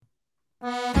Hello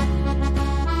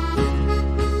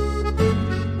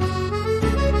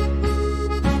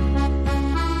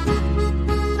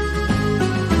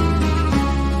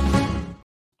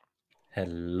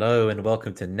and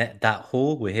welcome to Net That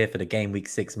Hall. We're here for the Game Week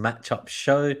 6 matchup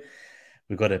show.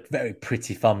 We've got a very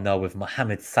pretty thumbnail with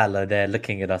Mohamed Salah there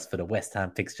looking at us for the West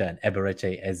Ham fixture and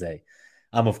Eberechi Eze.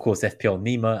 I'm, of course, FPL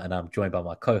Nemo, and I'm joined by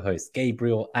my co-host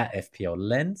Gabriel at FPL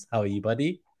Lens. How are you,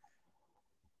 buddy?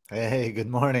 Hey, good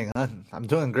morning. I'm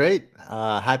doing great.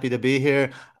 Happy to be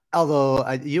here. Although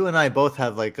you and I both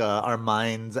have our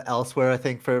minds elsewhere, I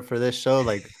think for this show.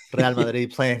 Like Real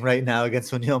Madrid playing right now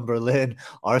against Union Berlin,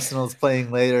 Arsenal's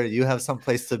playing later. You have some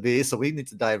place to be, so we need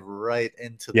to dive right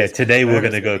into this. Today we're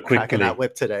going to go quickly. That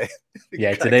whip today.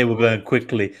 Today we're going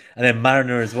quickly, and then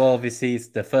Mariner as well. Obviously, it's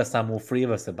the first time all three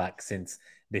of us are back since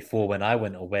before when I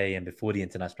went away and before the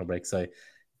international break. So,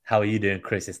 how are you doing,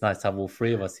 Chris? It's nice to have all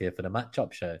three of us here for the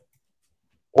matchup show.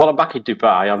 Well, I'm back in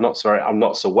Dubai. I'm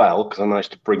not so well because I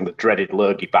managed to bring the dreaded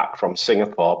lurgy back from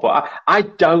Singapore. But I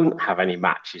don't have any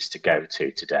matches to go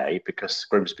to today because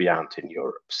Grimsby aren't in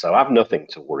Europe, so I have nothing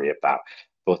to worry about.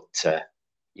 But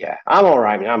I'm all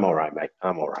right. I'm all right, mate.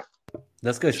 I'm all right.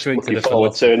 Let's go straight Looking to the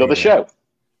forward to another show.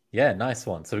 Yeah, nice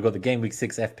one. So we've got the Game Week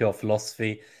 6 FPL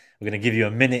philosophy. We're going to give you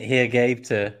a minute here, Gabe,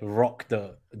 to rock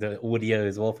the audio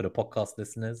as well for the podcast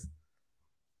listeners.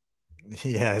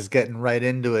 Yeah, it's getting right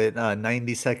into it.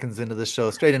 90 seconds into the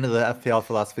show, straight into the FPL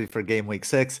philosophy for Game Week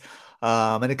 6.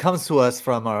 And it comes to us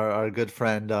from our good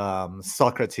friend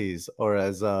Socrates, or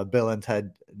as Bill and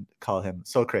Ted call him,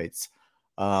 Socrates.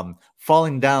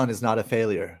 Falling down is not a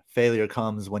failure. Failure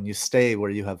comes when you stay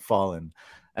where you have fallen.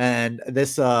 And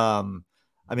this,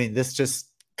 this just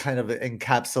kind of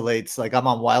encapsulates, like, I'm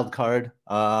on wild card,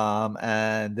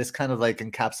 and this kind of like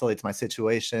encapsulates my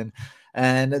situation.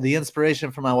 And the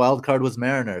inspiration for my wild card was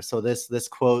Mariner. So this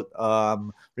quote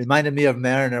reminded me of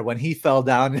Mariner when he fell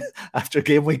down after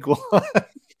game week 1.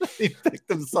 He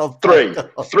picked himself three,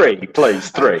 back up. Three. Game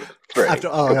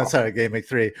week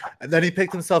 3. And then he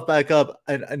picked himself back up,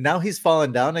 and now he's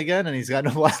fallen down again, and he's got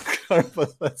no wild card.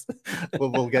 But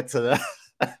we'll get to that.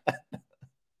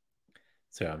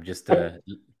 So I'm just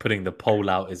putting the poll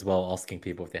out as well, asking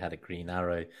people if they had a green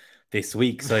arrow this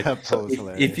week. So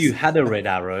if you had a red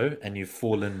arrow and you've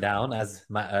fallen down, as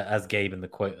Gabe and the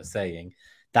quote are saying,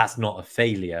 that's not a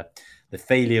failure. The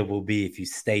failure will be if you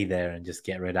stay there and just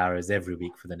get red arrows every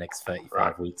week for the next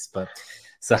 35 weeks. But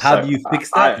so how do you fix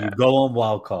that? You go on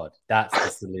wildcard. That's the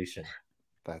solution.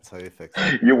 That's how you fix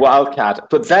it. You wildcard.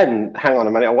 But then, hang on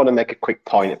a minute. I want to make a quick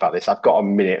point about this. I've got a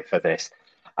minute for this.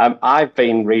 I've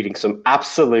been reading some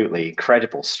absolutely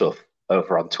incredible stuff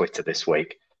over on Twitter this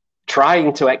week,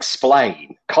 trying to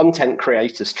explain, content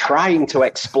creators trying to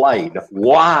explain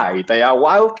why they are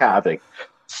wildcarding.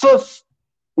 For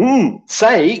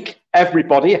sake,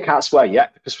 everybody, I can't swear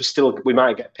yet because we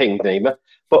might get pinged, Nima,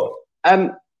 but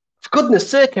for goodness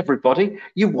sake, everybody,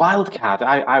 you wildcard.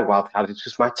 I wildcarded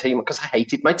because my team, because I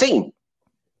hated my team.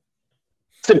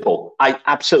 Simple. I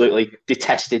absolutely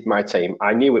detested my team.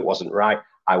 I knew it wasn't right.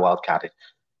 I wildcarded.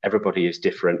 Everybody is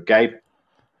different. Gabe,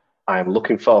 I am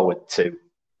looking forward to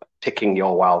picking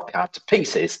your wildcard to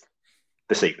pieces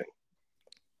this evening.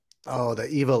 Oh, the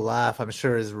evil laugh, I'm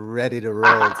sure, is ready to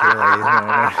roll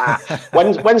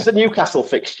today. When's the Newcastle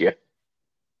fixture?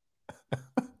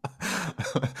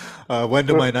 When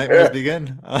do my nightmares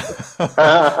begin?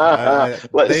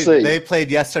 Let's see. They played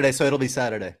yesterday, so it'll be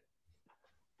Saturday.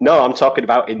 No, I'm talking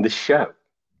about in the show.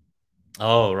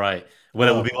 Oh, right. Well,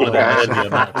 it will be one of the earlier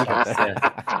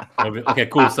matchups. Yeah. Okay,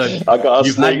 cool. So I got a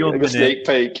sneak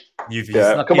peek. You've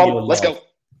snuck come in on, your let's laugh. go.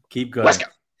 Keep going. Let's go.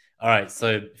 All right.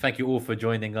 So thank you all for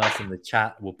joining us in the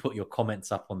chat. We'll put your comments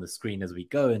up on the screen as we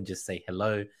go and just say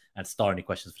hello and start any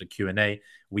questions for the Q&A.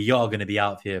 We are going to be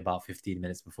out here about 15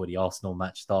 minutes before the Arsenal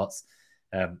match starts.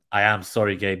 I am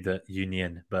sorry, Gabe, that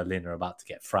Union Berlin are about to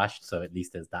get thrashed. So at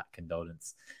least there's that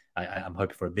condolence. I'm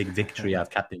hoping for a big victory. I've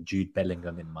captained Jude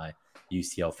Bellingham in my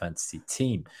UCL fantasy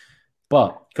team.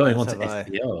 But going on to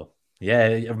FPL.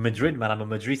 Yeah, Madrid, man. I'm a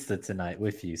Madrista tonight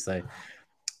with you. So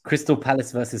Crystal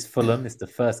Palace versus Fulham is the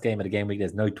first game of the game week.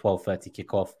 There's no 12:30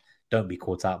 kickoff. Don't be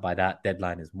caught out by that.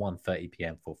 Deadline is 1:30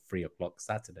 p.m. for 3 o'clock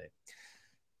Saturday.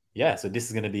 Yeah, so this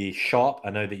is going to be sharp.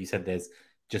 I know that you said there's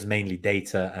just mainly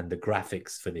data and the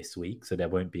graphics for this week. So there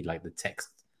won't be like the text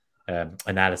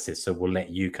analysis. So we'll let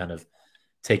you kind of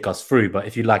take us through. But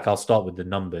if you like, I'll start with the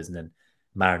numbers and then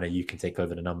Mariner, you can take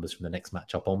over the numbers from the next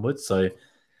matchup onwards. So,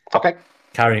 okay.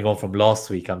 Carrying on from last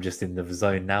week, I'm just in the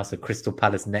zone now. So, Crystal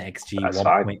Palace net XG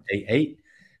 1.88,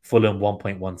 Fulham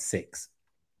 1.16.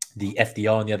 The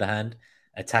FDR, on the other hand,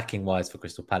 attacking wise for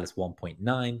Crystal Palace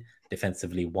 1.9,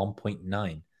 defensively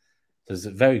 1.9. So it's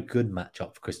a very good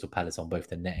matchup for Crystal Palace on both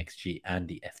the net XG and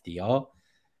the FDR.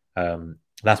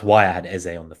 That's why I had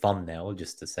Eze on the thumbnail,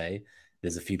 just to say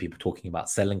there's a few people talking about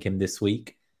selling him this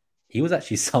week. He was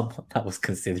actually someone that was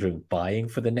considering buying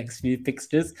for the next few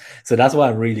fixtures. So that's why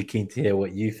I'm really keen to hear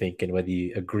what you think and whether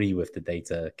you agree with the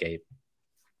data, Gabe.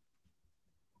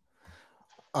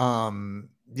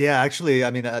 Yeah, actually,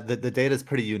 I mean, the data is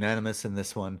pretty unanimous in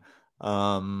this one.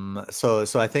 So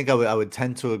I think I would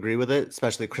tend to agree with it,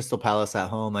 especially Crystal Palace at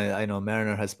home. I know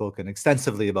Mariner has spoken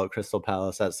extensively about Crystal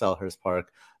Palace at Selhurst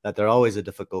Park, that they're always a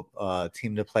difficult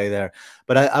team to play there.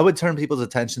 But I would turn people's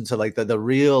attention to like the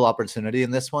real opportunity in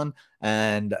this one.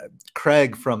 And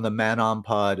Craig from the Man On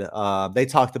Pod, they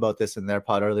talked about this in their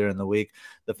pod earlier in the week.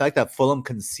 The fact that Fulham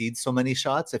concedes so many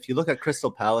shots. If you look at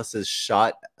Crystal Palace's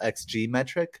shot XG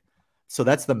metric, so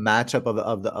that's the matchup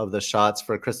of the shots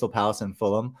for Crystal Palace and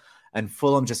Fulham. And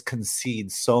Fulham just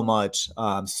concedes so much,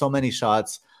 so many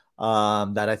shots,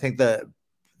 that I think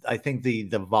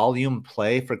the volume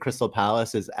play for Crystal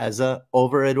Palace is Eze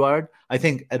over Edouard. I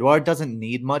think Edouard doesn't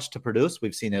need much to produce.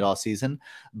 We've seen it all season,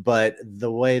 but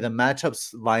the way the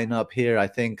matchups line up here, I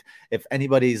think if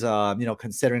anybody's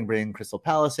considering bringing Crystal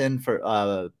Palace in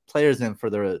for players in for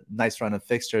their nice run of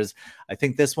fixtures, I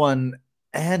think this one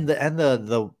and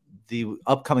the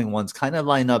upcoming ones kind of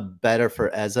line up better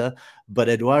for Eze, but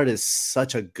Edouard is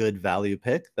such a good value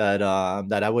pick that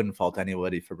I wouldn't fault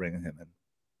anybody for bringing him in.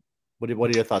 What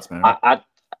are your thoughts, man?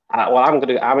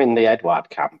 I'm in the Edouard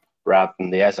camp rather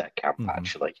than the Eze camp,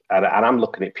 actually, and I'm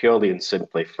looking at it purely and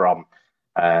simply from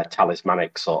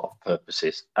talismanic sort of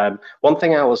purposes. One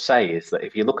thing I will say is that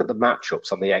if you look at the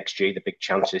matchups on the XG, the big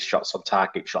chances, shots on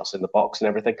target, shots in the box, and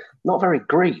everything, not very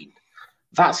green.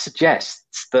 That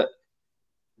suggests that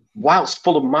whilst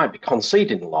Fulham might be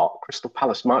conceding a lot, Crystal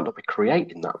Palace might not be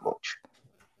creating that much.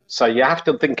 So you have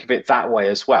to think of it that way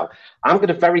as well. I'm going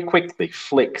to very quickly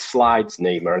flick slides,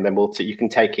 Nima, and then you can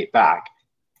take it back.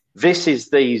 This is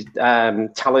the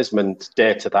talisman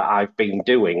data that I've been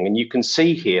doing, and you can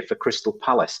see here for Crystal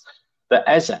Palace that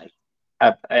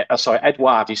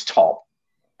Edouard is top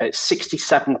at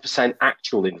 67%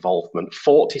 actual involvement,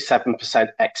 47%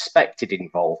 expected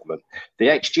involvement. The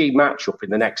XG matchup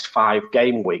in the next 5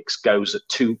 game weeks goes at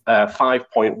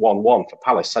 5.11 for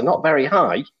Palace, so not very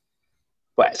high.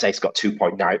 But Eze's got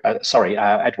 2.9.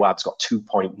 Edouard's got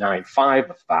 2.95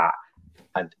 of that,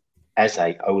 and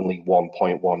Eze only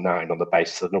 1.19 on the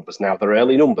basis of the numbers. Now they're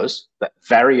early numbers, they're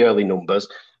very early numbers,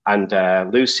 and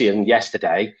Lucian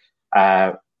yesterday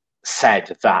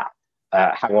said that.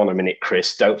 Hang on a minute,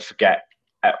 Chris. Don't forget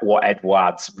what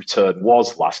Edouard's return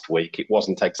was last week. It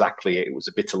wasn't exactly, it was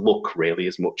a bit of luck, really,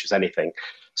 as much as anything.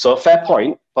 So, fair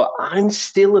point, but I'm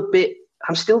still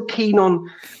keen on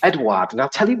Edouard. And I'll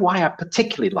tell you why I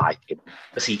particularly like him,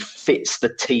 because he fits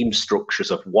the team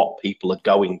structures of what people are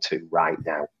going to right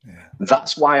now. Yeah.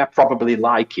 That's why I probably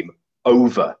like him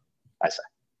over Eze.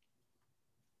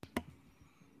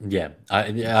 Yeah,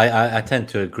 I tend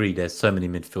to agree. There's so many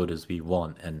midfielders we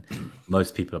want, and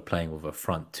most people are playing with a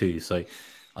front two. So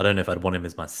I don't know if I'd want him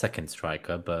as my second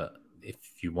striker, but if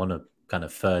you want a kind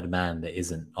of third man that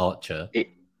isn't Archer,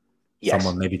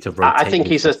 someone maybe to rotate. I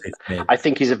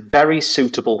think he's a very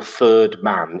suitable third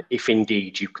man if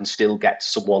indeed you can still get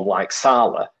someone like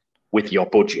Salah with your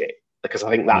budget, because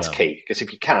I think that's key. Because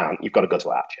if you can't, you've got to go to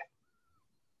Archer.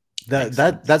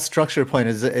 That structure point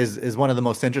is one of the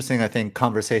most interesting, I think,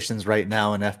 conversations right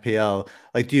now in FPL.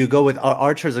 Like, do you go with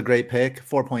Archer's a great pick,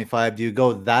 4.5? Do you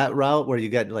go that route where you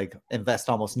get like invest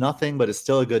almost nothing, but it's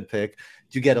still a good pick?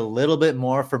 Do you get a little bit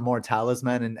more for more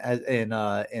talisman in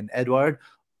Edouard,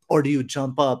 or do you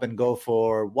jump up and go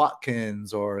for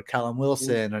Watkins or Callum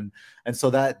Wilson? And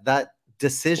so that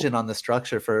decision on the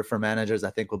structure for managers, I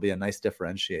think, will be a nice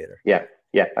differentiator.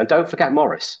 Yeah, and don't forget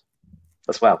Morris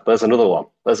as well. There's another one.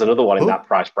 In that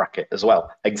price bracket as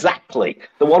well. Exactly.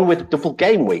 The one with double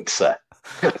game weeks, sir.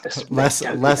 less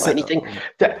anything.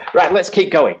 Right, let's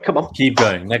keep going. Come on. Keep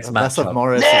going. Next matchup. Less of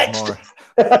Morris is more.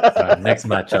 Right, next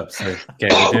matchup. So,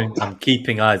 I'm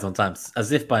keeping eyes on time.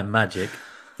 As if by magic,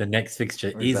 the next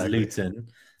fixture is Luton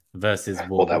versus Wolves.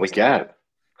 Well, there we go.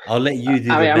 I'll let you do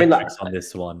the metrics on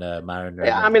this one, Mariner.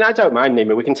 Yeah, I don't mind,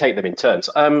 Nima. We can take them in turns.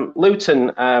 Luton,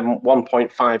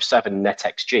 1.57 net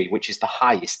XG, which is the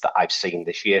highest that I've seen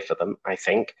this year for them, I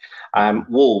think.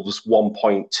 Wolves,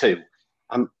 1.2.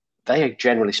 They are,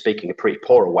 generally speaking, are pretty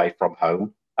poor away from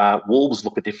home. Wolves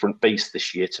look a different beast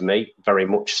this year to me, very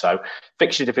much so.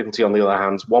 Fixture difficulty, on the other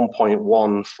hand,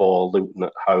 1.1 for Luton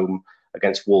at home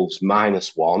against Wolves,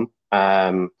 -1.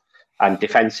 And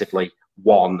defensively,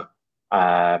 1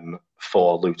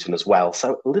 for Luton as well.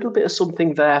 So a little bit of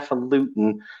something there for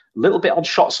Luton, a little bit on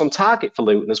shots on target for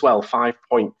Luton as well. 5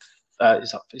 point,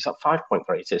 is that 5.3?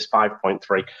 It is 5.3.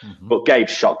 Mm-hmm. But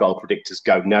Gabe's shot goal predictors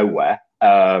go nowhere.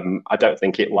 I don't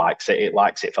think it likes it. It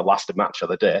likes it for last match of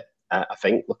the day, I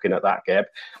think, looking at that, Gabe.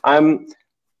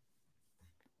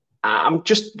 I'm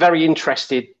just very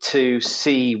interested to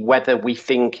see whether we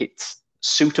think it's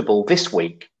suitable this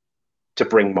week to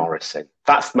bring Morris in.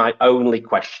 That's my only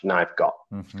question I've got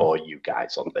for you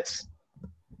guys on this.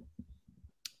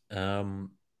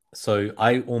 So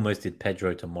I almost did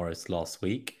Pedro to Morris last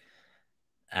week.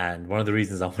 And one of the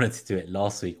reasons I wanted to do it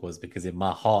last week was because in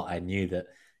my heart, I knew that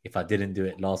if I didn't do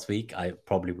it last week, I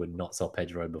probably would not sell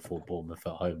Pedro before Bournemouth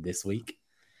at home this week.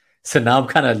 So now I'm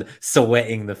kind of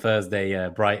sweating the Thursday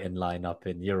Brighton lineup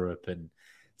in Europe and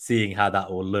seeing how that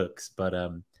all looks. But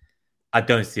I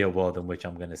don't see a world in which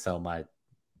I'm going to sell my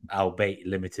albeit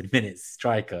limited minutes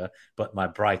striker, but my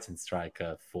Brighton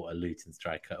striker for a Luton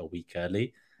striker a week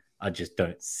early. I just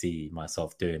don't see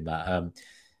myself doing that.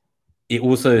 It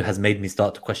also has made me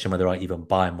start to question whether I even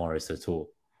buy Morris at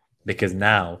all. Because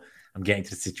now I'm getting to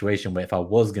the situation where if I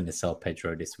was going to sell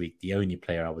Pedro this week, the only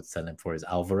player I would sell him for is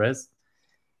Alvarez.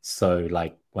 So,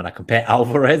 like, when I compare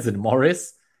Alvarez and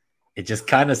Morris, it just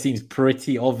kind of seems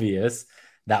pretty obvious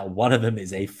that one of them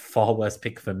is a far worse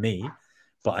pick for me.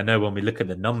 But I know when we look at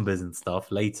the numbers and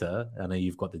stuff later, I know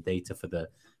you've got the data for the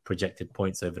projected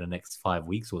points over the next 5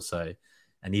 weeks or so.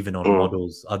 And even on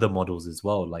models, other models as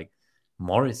well, like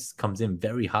Morris comes in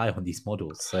very high on these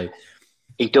models. So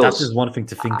he does. That's just one thing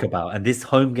to think about. And this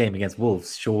home game against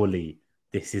Wolves, surely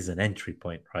this is an entry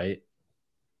point, right?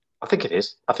 I think it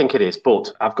is.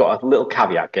 But I've got a little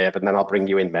caveat, Gabe, and then I'll bring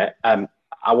you in, mate.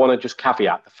 I want to just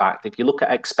caveat the fact, if you look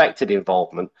at expected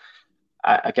involvement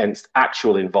against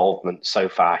actual involvement so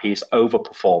far, he's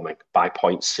overperforming by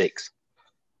 0.6.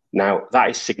 Now, that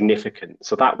is significant.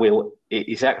 So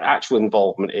his actual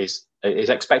involvement his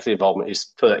expected involvement is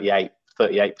 38%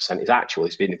 is actual.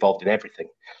 He's been involved in everything.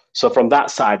 So from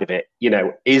that side of it,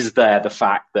 is there the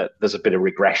fact that there's a bit of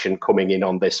regression coming in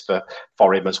on this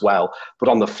for him as well? But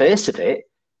on the face of it,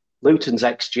 Luton's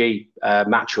XG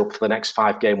matchup for the next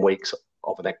 5 game weeks,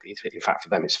 in fact, for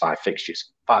them, it's 5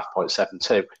 fixtures,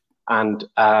 5.72. And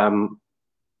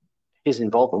his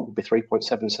involvement would be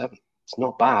 3.77. It's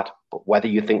not bad, but whether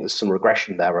you think there's some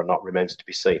regression there or not remains to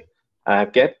be seen.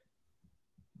 Gabe?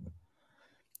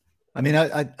 I mean,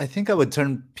 I think I would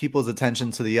turn people's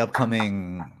attention to the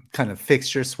upcoming kind of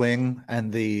fixture swing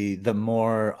and the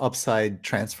more upside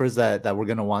transfers that we're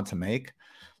going to want to make.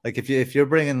 Like if you're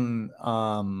bringing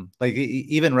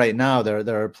even right now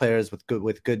there are players with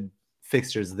good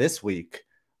fixtures this week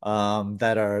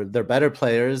they're better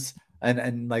players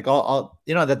and like all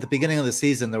at the beginning of the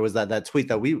season there was that tweet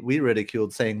that we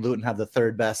ridiculed saying Luton have the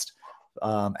third best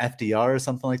FDR or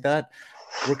something like that.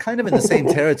 We're kind of in the same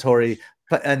territory.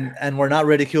 But and we're not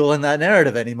ridiculing that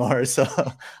narrative anymore. So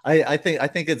I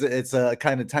think it's a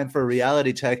kind of time for a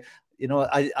reality check.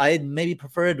 I maybe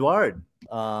prefer Edouard.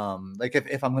 Like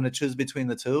if I'm going to choose between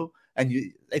the two,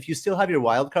 and if you still have your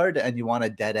wild card and you want a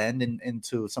dead end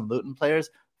into some Luton players,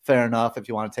 fair enough. If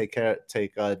you want to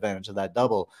take advantage of that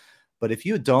double, but if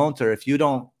you don't, or if you're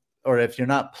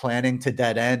not planning to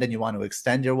dead end and you want to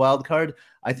extend your wild card,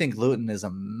 I think Luton is a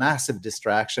massive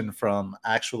distraction from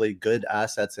actually good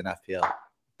assets in FPL.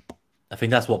 I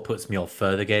think that's what puts me off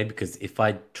further, game, because if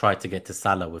I try to get to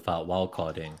Salah without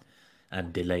wildcarding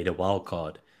and delay the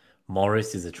wildcard,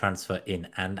 Morris is a transfer in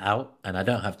and out, and I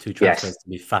don't have 2 transfers to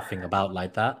be faffing about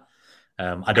like that.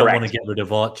 I don't want to get rid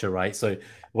of Archer, right? So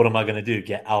what am I going to do?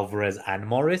 Get Alvarez and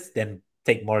Morris, then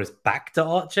take Morris back to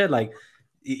Archer? Like,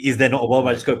 is there not a world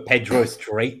where I just go Pedro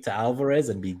straight to Alvarez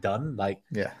and be done? Like,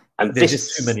 yeah. And there's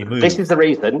just too many moves. This is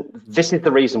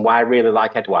the reason why I really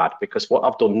like Edouard, because what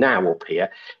I've done now up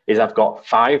here is I've got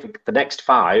the next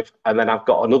 5, and then I've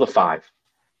got another 5.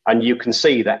 And you can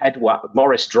see that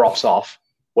Morris drops off,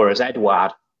 whereas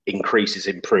Edouard improves,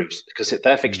 because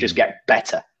their fixtures get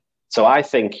better. So I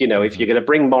think, if you're going to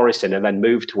bring Morris in and then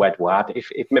move to Edouard,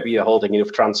 if maybe you're holding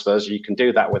enough transfers, you can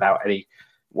do that without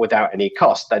any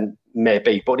cost, then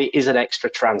maybe. But it is an extra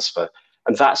transfer.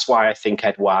 And that's why I think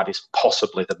Edouard is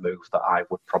possibly the move that I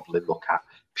would probably look at,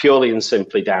 purely and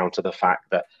simply down to the fact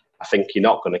that I think you're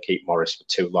not going to keep Morris for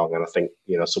too long. And I think,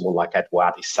 someone like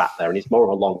Edouard is sat there and he's more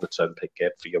of a longer-term pick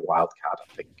for your wild card,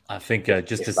 I think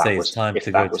just to say it's time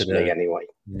to go to the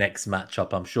next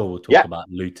matchup. I'm sure we'll talk about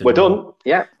Luton. We're done,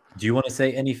 yeah. Do you want to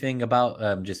say anything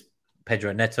about just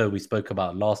Pedro Neto? We spoke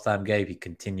about last time, Gabe. He's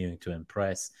continuing to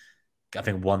impress. I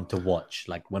think one to watch.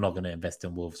 Like, we're not going to invest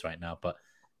in Wolves right now, but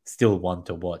still one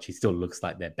to watch. He still looks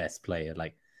like their best player.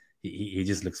 Like, he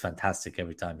just looks fantastic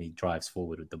every time he drives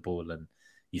forward with the ball, and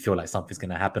you feel like something's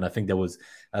going to happen. I think there was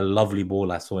a lovely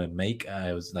ball I saw him make.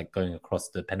 It was like going across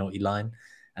the penalty line,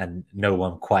 and no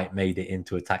one quite made it in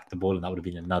to attack the ball, and that would have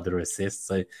been another assist.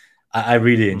 So I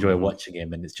really enjoy watching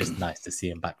him, and it's just nice to see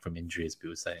him back from injury, as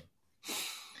people were saying.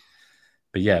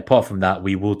 But yeah, apart from that,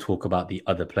 we will talk about the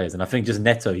other players. And I think just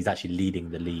Neto, he's actually leading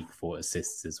the league for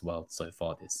assists as well so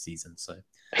far this season. So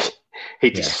he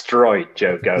destroyed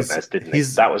Joe Gomez, didn't he?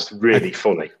 That was really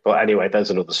funny. But anyway,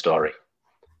 there's another story.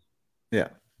 Yeah.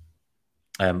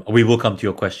 We will come to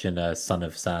your question, son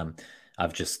of Sam.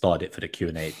 I've just started it for the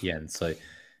Q&A at the end. So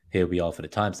here we are for the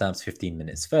timestamps, 15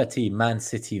 minutes 30, Man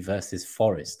City versus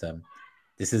Forest.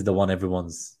 This is the one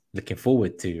everyone's looking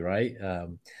forward to, right?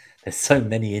 There's so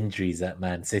many injuries at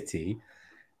Man City.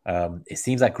 It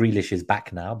seems like Grealish is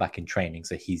back now, back in training,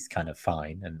 so he's kind of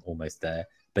fine and almost there.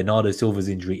 Bernardo Silva's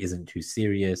injury isn't too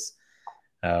serious.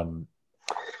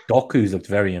 Doku's looked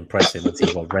very impressive once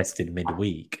he got rested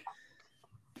midweek.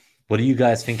 What are you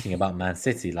guys thinking about Man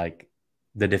City? Like,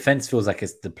 the defense feels like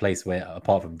it's the place where,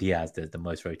 apart from Diaz, there's the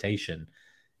most rotation.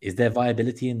 Is there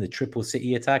viability in the triple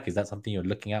City attack? Is that something you're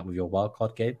looking at with your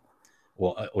wildcard game?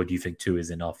 Or do you think 2 is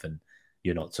enough and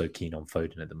you're not so keen on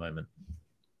Foden at the moment?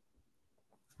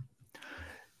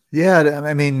 Yeah,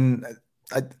 I mean,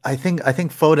 I think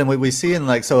Foden, we see in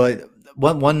like, so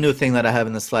one new thing that I have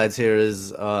in the slides here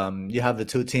is you have the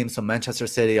two teams, so Manchester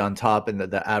City on top and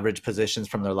the average positions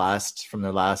from their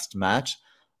last match.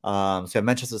 So you have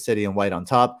Manchester City in white on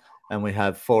top, and we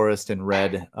have Forest in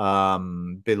red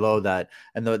below that.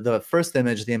 And the first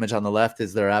image, the image on the left,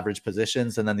 is their average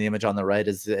positions, and then the image on the right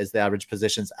is the average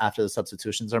positions after the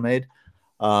substitutions are made.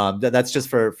 That's just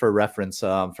for reference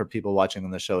for people watching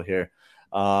on the show here.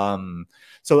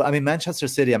 So I mean, Manchester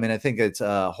City, I mean, I think it's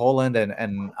Haaland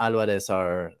and Alvarez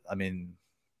are, I mean,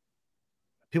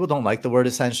 people don't like the word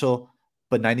essential,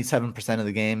 but 97% of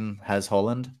the game has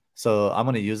Haaland, so I'm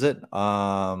going to use it.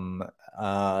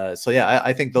 So yeah,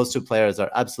 I think those two players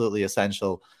are absolutely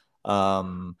essential.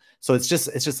 So it's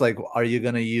just like, are you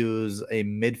going to use a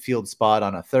midfield spot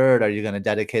on a third? Are you going to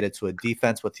dedicate it to a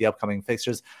defense with the upcoming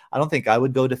fixtures? I don't think I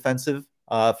would go defensive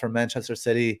for Manchester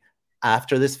City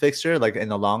after this fixture, like in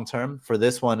the long term. For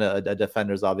this one, a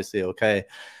defender is obviously okay.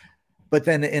 But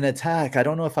then in attack, I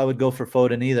don't know if I would go for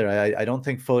Foden either. I don't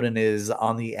think Foden is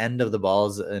on the end of the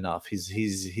balls enough. He's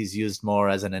used more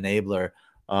as an enabler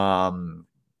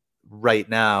right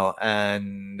now,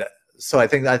 and so I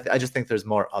just think there's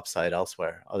more upside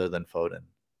elsewhere other than Foden.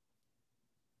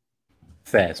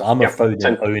 Fair. So I'm a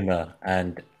Foden owner,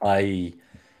 and I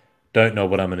don't know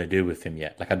what I'm going to do with him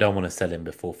yet. Like, I don't want to sell him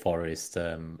before Forest.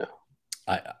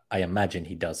 I imagine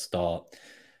he does start,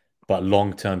 but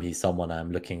long term, he's someone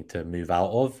I'm looking to move out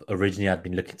of. Originally, I'd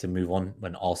been looking to move on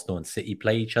when Arsenal and City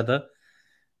play each other.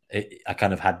 I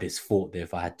kind of had this thought that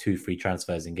if I had 2 free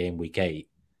transfers in game week 8,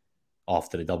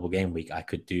 after the double game week, I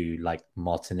could do like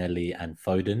Martinelli and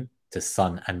Foden to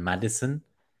Son and Maddison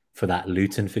for that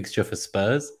Luton fixture for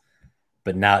Spurs.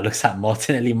 But now it looks like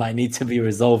Martinelli might need to be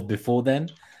resolved before then,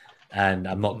 and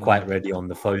I'm not quite ready on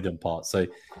the Foden part. So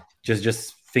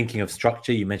just thinking of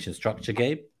structure, you mentioned structure,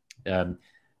 Gabe.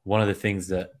 One of the things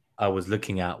that I was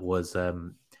looking at was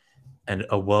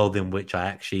a world in which I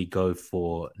actually go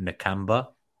for Nakamba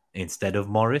instead of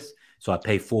Morris. So I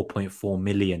pay 4.4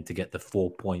 million to get the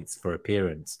 4 points for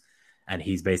appearance, and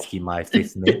he's basically my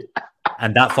 5th mid.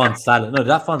 And that fund's Salah. No,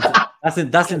 that's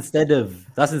instead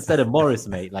of Morris,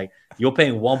 mate. Like, you're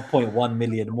paying 1.1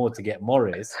 million more to get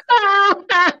Morris,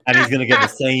 and he's gonna get the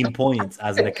same points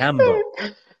as Nakamba.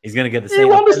 He's gonna get the same.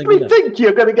 You honestly think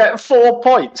you're gonna get 4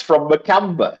 points from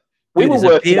Nakamba? We were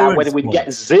working out whether we'd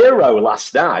get 0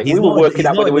 last night. We were working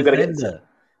out whether we were going to get.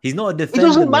 He's not a defender. It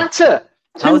doesn't matter.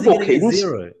 How is he bookings. Get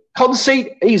 0?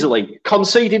 Concede easily.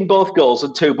 Conceding both goals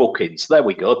and 2 bookings. There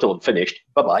we go. Done. Finished.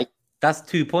 Bye-bye. That's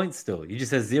 2 points still. You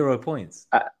just said 0 points.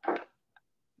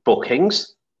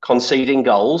 Bookings. Conceding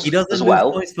goals he doesn't as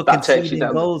well. Points for that takes you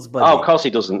down. Goals, oh, of course he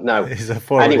doesn't. No.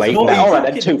 Anyway, all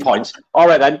right then, 2 points. All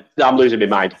right then, I'm losing my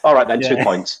mind. All right then, 2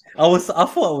 points. I thought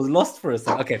I was lost for a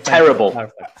second. Okay, terrible.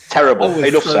 Enough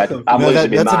said. I'm losing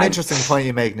my mind. That's an interesting point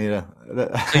you make, Nita.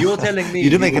 So you're telling me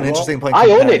you do make an interesting point. I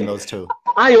own him. Those two.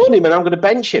 I own him, and I'm going to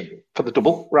bench him for the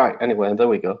double. Right. Anyway, there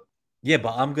we go. Yeah,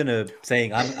 but I'm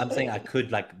saying I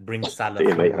could like bring Salah.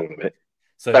 Hang on a minute.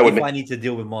 So if I need to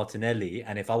deal with Martinelli,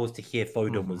 and if I was to hear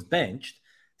Foden was benched,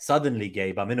 suddenly,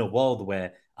 Gabe, I'm in a world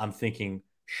where I'm thinking,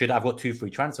 I've got 2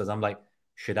 free transfers. I'm like,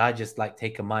 should I just like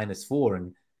take a -4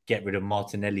 and get rid of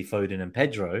Martinelli, Foden, and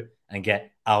Pedro and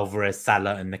get Alvarez,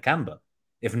 Salah, and Nakamba?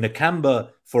 If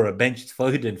Nakamba for a benched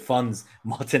Foden funds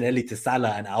Martinelli to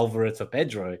Salah and Alvarez to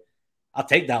Pedro, I'll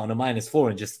take that on a -4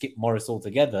 and just skip Morris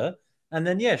altogether. And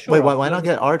then, yeah, sure. Wait, why not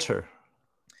get Archer?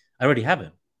 I already have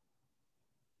him.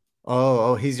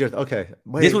 Oh, he's your okay.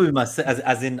 Wait, this would be my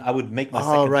as in I would make my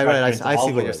second. Right. I into see what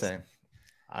you're Alvarez. saying.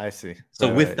 I see.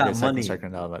 So with that money,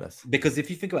 because if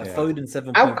you think about Foden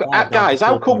 7.5, guys,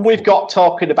 how come we've got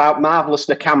talking about marvelous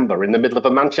Nakamba in the middle of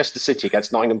a Manchester City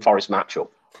against Nottingham Forest matchup?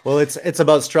 Well, it's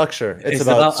about structure. It's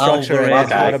about structure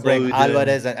Alvarez, and how to bring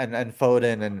Alvarez and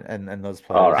Foden and those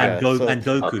players. All right. And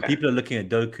Doku. Okay. People are looking at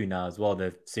Doku now as well.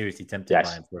 They're seriously tempted by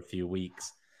him for a few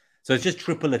weeks. So it's just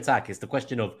triple attack. It's the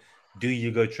question of, do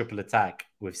you go triple attack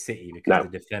with City because the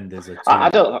defenders are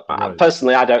too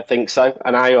personally, I don't think so.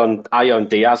 And I own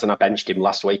Diaz and I benched him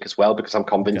last week as well because I'm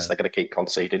convinced they're going to keep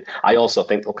conceding. I also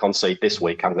think they'll concede this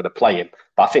week. I'm going to play him,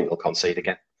 but I think they'll concede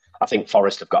again. I think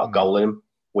Forest have got a goal in him.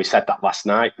 We said that last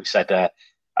night. We said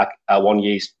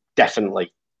Awoniyi's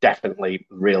definitely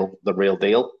the real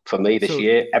deal for me this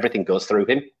year. Everything goes through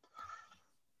him.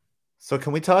 So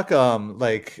can we talk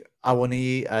like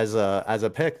Awoniyi as a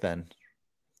pick then?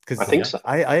 I think so.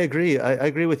 I agree. I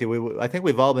agree with you. I think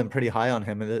we've all been pretty high on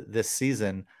him this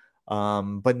season,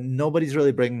 but nobody's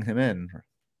really bringing him in.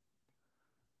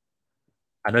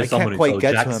 I know someone can't quite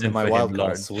get Jackson to him in my wild card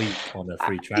last week on a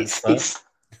free transfer.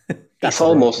 It's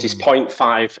almost his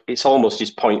 0.5. It's almost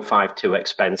his 0.5 too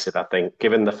expensive. I think,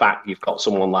 given the fact you've got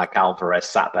someone like Alvarez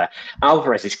sat there.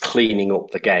 Alvarez is cleaning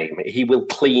up the game. He will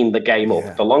clean the game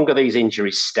up. The longer these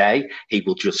injuries stay, he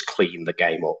will just clean the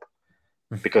game up.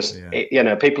 Because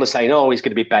people are saying, "Oh, he's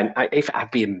going to be benched."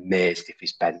 I'd be amazed if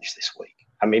he's benched this week.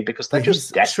 I mean, because they're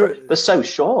just desperate. They're so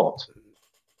short.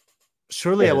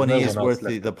 Surely, Awoniyi is worth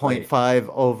the 0.5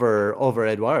 over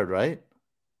Edouard, right?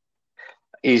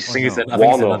 He's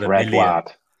one over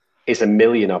Edouard. He's $1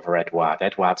 million over Edouard.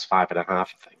 Edouard's 5.5, I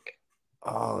think.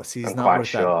 Oh, see, he's not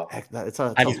worth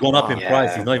that. And he's gone up in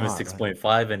price. He's not even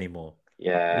 6.5 anymore.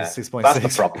 Yeah, he's 6.6. That's the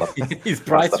problem. His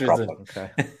price risen.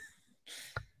 Okay.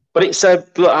 But it's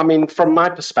from my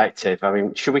perspective,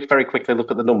 should we very quickly look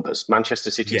at the numbers?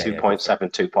 Manchester City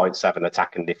 2.7, 2.7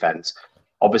 attack and defence.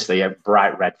 Obviously, a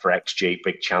bright red for XG,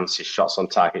 big chances, shots on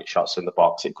target, shots in the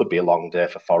box. It could be a long day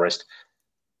for Forest.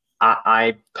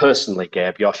 I personally,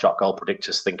 Gabe, your shot goal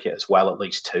predictors think it as well, at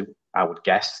least 2, I would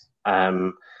guess.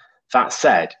 That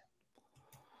said,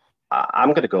 I'm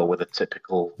going to go with a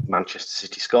typical Manchester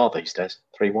City score these days,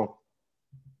 3-1.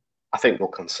 I think we'll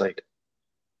concede.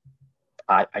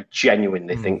 I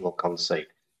genuinely think we'll concede.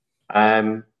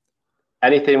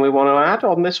 Anything we want to add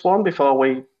on this one before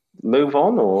we move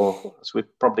on, or as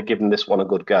we've probably given this one a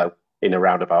good go in a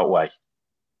roundabout way?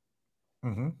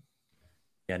 Mm-hmm.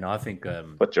 Yeah, no, I think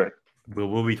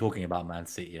we'll be talking about Man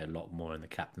City a lot more in the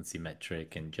captaincy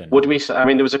metric in general. Would we?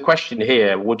 There was a question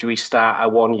here. Would we start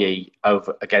Awoniyi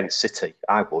over against City?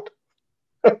 I would.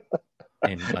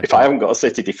 If I haven't got a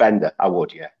City defender, I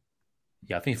would. Yeah.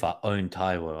 Yeah, I think if I own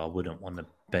Taiwo, I wouldn't want to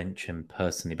bench him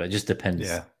personally, but it just depends.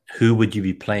 Yeah. Who would you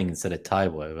be playing instead of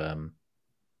Taiwo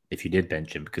if you did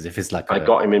bench him? Because if it's like I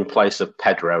got him in place of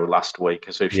Pedro last week.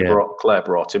 So if Claire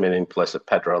brought him in place of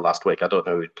Pedro last week, I don't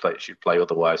know who should play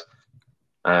otherwise.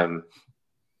 But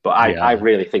I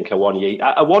really think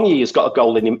Awoniyi has got a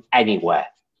goal in him anywhere.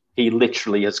 He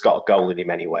literally has got a goal in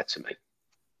him anywhere to me.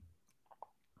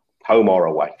 Home or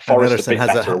away. Forest a bit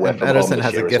better away from home this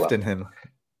year as well. in him.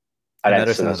 And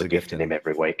Ederson has a gift in him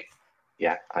every week.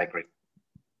 Yeah, I agree.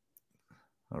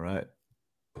 All right.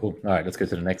 Cool. All right, let's go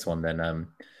to the next one then.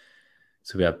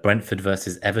 So we have Brentford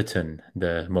versus Everton,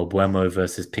 the Mobuemo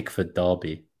versus Pickford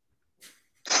derby.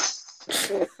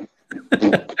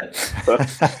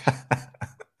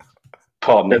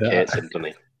 Poor Nick hates him, doesn't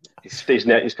he?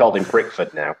 He's called him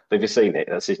Brickford now. Have you seen it?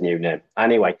 That's his new name.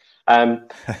 Anyway,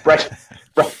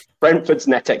 Brentford's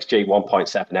net XG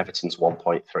 1.7, Everton's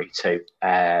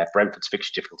 1.32. Brentford's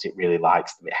fixture difficulty, it really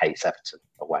likes them. It hates Everton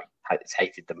away. It's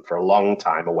hated them for a long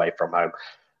time away from home.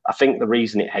 I think the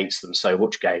reason it hates them so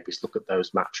much, Gabe, is look at those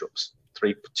matchups.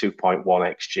 2.1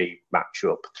 XG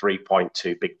matchup,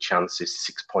 3.2 big chances,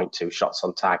 6.2 shots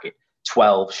on target,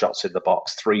 12 shots in the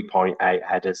box, 3.8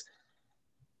 headers.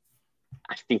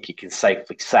 I think you can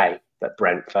safely say that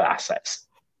Brentford assets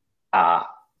are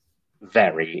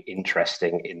very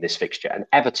interesting in this fixture. And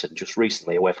Everton just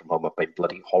recently away from home have been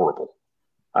bloody horrible.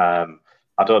 I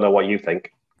don't know what you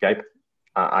think, Gabe.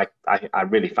 I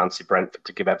really fancy Brentford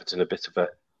to give Everton a bit of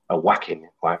a whacking,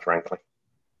 quite frankly.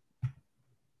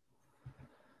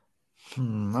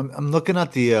 I'm looking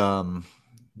at the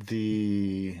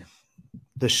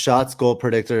shots goal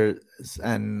predictor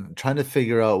and trying to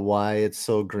figure out why it's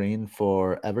so green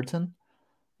for Everton.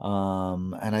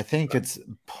 And I think it's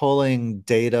pulling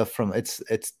data from it's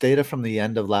data from the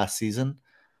end of last season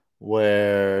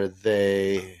where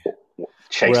they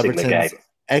chasing the game.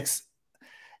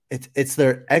 It's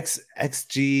their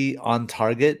XG on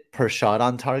target per shot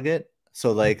on target.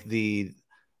 So like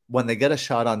when they get a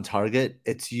shot on target,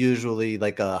 it's usually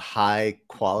like a high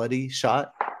quality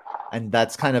shot, and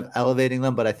that's kind of elevating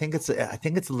them. But I think it's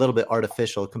a little bit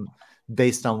artificial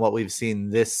based on what we've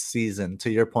seen this season. To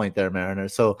your point there, Mariner.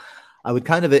 So I would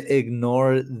kind of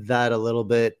ignore that a little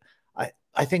bit.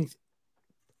 I think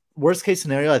worst case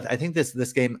scenario, I think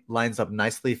this game lines up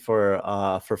nicely for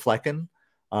Flecken.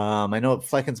 I know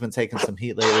Flecken's been taking some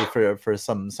heat lately for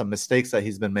some mistakes that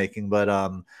he's been making,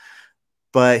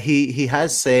 but he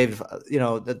has saved.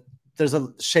 There's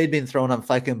a shade being thrown on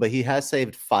Flecken, but he has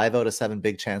saved 5 out of 7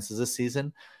 big chances this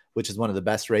season, which is one of the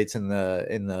best rates in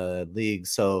the league.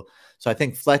 So I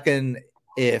think Flecken,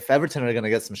 if Everton are going to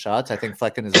get some shots, I think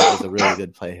Flecken is a really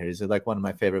good play here. He's like one of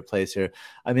my favorite plays here.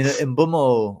 I mean,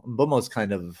 Mbeumo's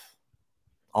kind of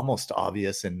almost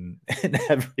obvious in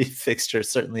every fixture,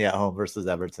 certainly at home versus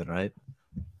Everton, right?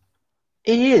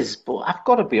 He is, but I've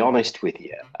got to be honest with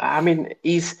you. I mean,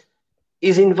 he's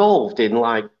involved in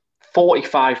like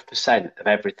 45% of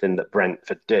everything that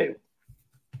Brentford do,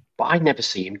 but I never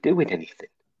see him doing anything.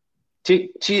 Do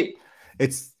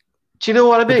you know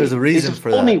what I mean? There's a reason for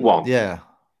that. He's a funny one. Yeah.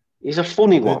 He's a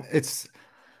funny one. It's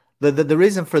the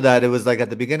reason for that. It was like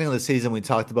at the beginning of the season, we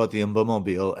talked about the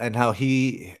Mbeumo and how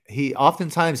he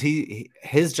oftentimes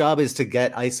his job is to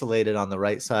get isolated on the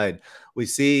right side. We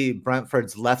see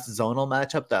Brentford's left zonal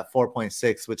matchup, that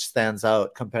 4.6, which stands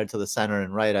out compared to the center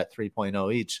and right at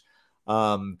 3.0 each.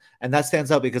 And that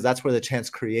stands out because that's where the chance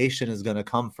creation is going to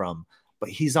come from. But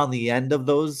he's on the end of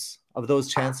those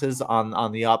chances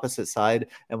on the opposite side.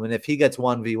 And if he gets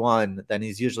 1v1, then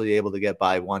he's usually able to get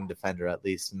by one defender at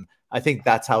least. And I think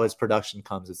that's how his production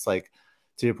comes. It's like,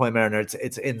 to your point, Mariner,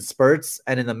 it's in spurts.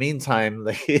 And in the meantime,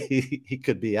 like, he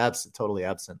could be totally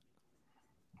absent.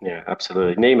 Yeah,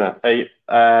 absolutely. Nima,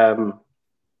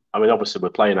 I mean, obviously we're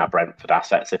playing our Brentford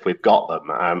assets if we've got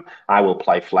them. I will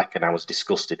play Fleck, and I was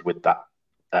disgusted with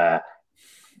that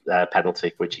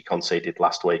penalty which he conceded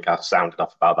last week. I sounded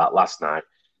off about that last night.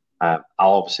 I'll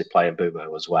obviously play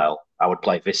Mbeumo as well. I would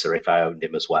play Visser if I owned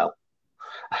him as well.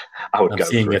 I'm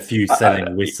seeing a few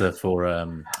selling Visser for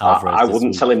Alvarez. I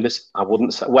wouldn't sell him this. I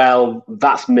wouldn't. Well,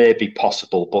 that's maybe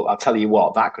possible, but I'll tell you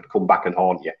what, that could come back and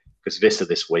haunt you because Visser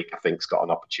this week, I think, has got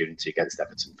an opportunity against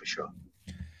Everton for sure.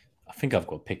 I think I've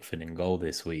got Pickford in goal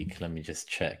this week. Let me just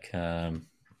check.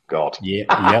 God. Yep.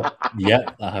 I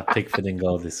have Pickford in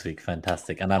goal this week.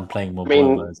 Fantastic. And I'm playing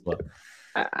Mbeumo as well.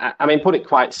 I mean, put it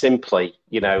quite simply,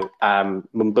 Mbeumo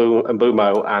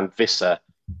and Visser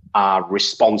are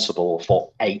responsible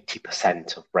for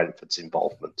 80% of Brentford's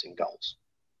involvement in goals.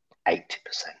 80%.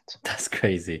 That's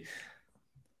crazy.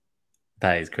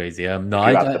 That is crazy. No,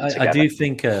 I do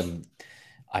think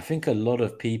I think a lot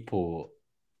of people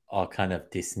are kind of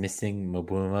dismissing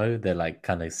Mbeumo. They're like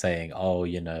kind of saying, oh,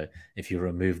 if you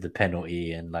remove the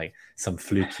penalty and like some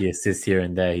fluky assists here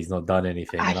and there, he's not done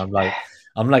anything. And I'm like,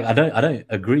 I don't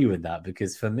agree with that,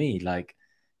 because for me, like,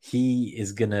 he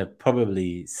is gonna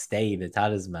probably stay the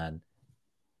talisman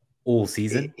all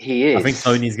season. He is. I think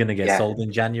Tony's gonna get sold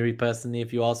in January. Personally,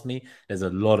 if you ask me, there's a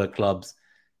lot of clubs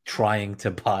trying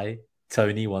to buy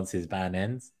Tony once his ban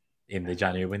ends in the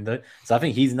January window. So I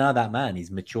think he's now that man. He's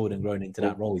matured and grown into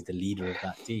that role. He's the leader of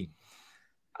that team.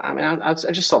 I mean, I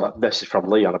just saw that message from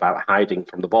Leon about hiding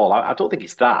from the ball. I don't think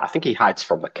it's that. I think he hides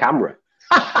from the camera.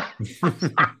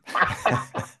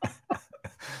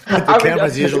 The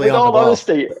camera's usually with on all the ball.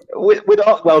 Honesty,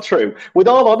 with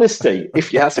all honesty,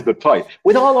 that's a good point.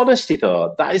 With all honesty,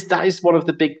 though, that is one of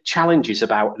the big challenges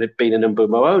about being an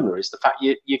Mbeumo owner, is the fact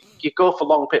you go for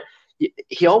long.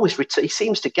 He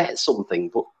seems to get something,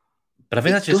 but I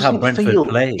think that's just how Brentford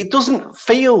play. It doesn't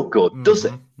feel good, does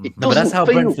it? But that's how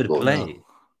Brentford play. No.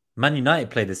 Man United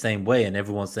play the same way, and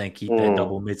everyone's saying keep their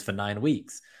double mids for 9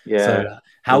 weeks. Yeah. So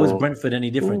how is Brentford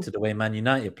any different to the way Man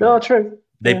United play? No, true.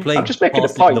 They play I'm just making a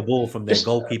passing point. the ball from their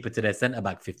goalkeeper to their centre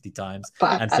back 50 times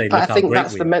but and say, but look I think how great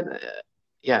that's we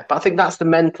are. But I think that's the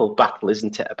mental battle,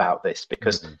 isn't it, about this?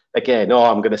 Because again,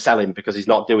 I'm going to sell him because he's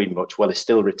not doing much. Well, he's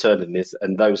still returning this,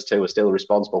 and those two are still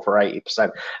responsible for 80%.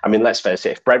 I mean, let's face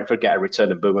it, if Brentford get a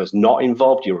return and Mbeumo's not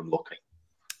involved, you're unlucky.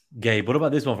 Gabe, what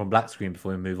about this one from Black Screen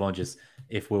before we move on? Just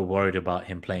if we're worried about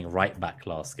him playing right back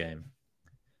last game.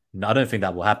 No, I don't think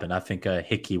that will happen. I think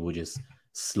Hickey will just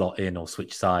slot in or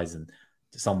switch sides and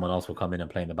someone else will come in and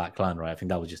play in the back line, right? I think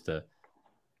that was just the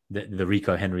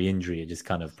Rico Henry injury. It just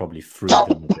kind of probably threw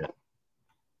him a bit.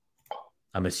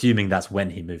 I'm assuming that's when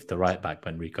he moved to right back,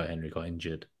 when Rico Henry got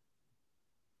injured.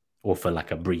 Or for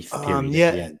like a brief period at the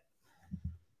end.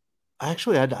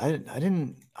 Actually, I don't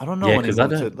know Yeah, when he because I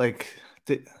moved to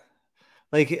don't.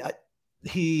 like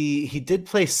he did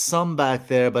play some back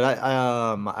there, but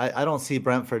I don't see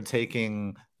Brentford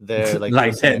taking there like you were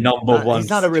Like their saying. number He's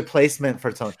not one. a replacement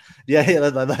for Tony. Yeah,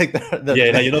 like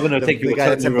Yeah, like you're not going to take the your guy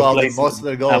that's Tony involved in most of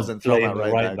replacement their goals and and throw play him in at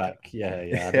the right right back. back. Yeah,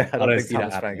 Yeah, I I don't don't think see that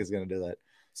Thomas Frank happening. is going to do that.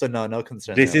 So no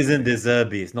concerns This there for isn't me. the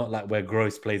Zerbi. It's not like where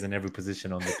Gross plays in every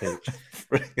position on the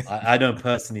pitch. I don't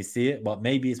personally see it, but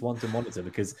maybe it's one to monitor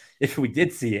because if we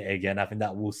did see it again, I think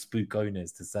that will spook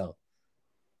owners to sell.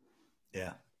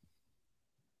 Yeah.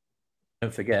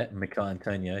 Don't forget, Mikel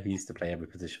Antonio, he used to play every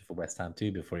position for West Ham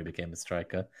too before he became a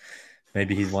striker.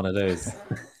 Maybe he's one of those.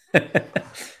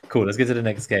 Cool, let's get to the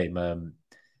next game.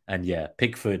 And yeah,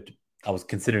 Pickford, I was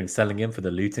considering selling him for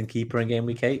the Luton keeper in game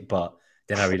week 8, but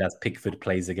then I realized Pickford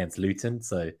plays against Luton,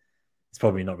 so it's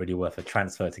probably not really worth a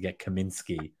transfer to get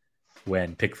Kaminsky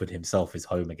when Pickford himself is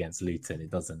home against Luton. It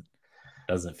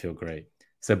doesn't feel great.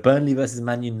 So Burnley versus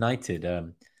Man United.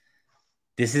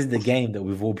 This is the game that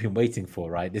we've all been waiting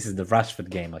for, right? This is the Rashford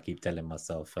game. I keep telling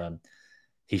myself.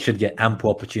 He should get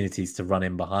ample opportunities to run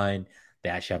in behind. They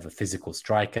actually have a physical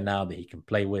striker now that he can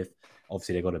play with.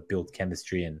 Obviously, they've got to build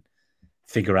chemistry and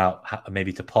figure out how,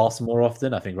 maybe to pass more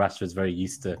often. I think Rashford's very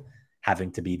used to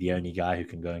having to be the only guy who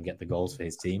can go and get the goals for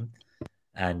his team.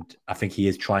 And I think he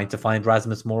is trying to find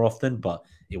Rasmus more often, but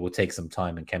it will take some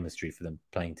time and chemistry for them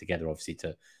playing together, obviously,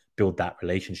 to build that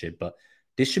relationship. But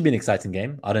this should be an exciting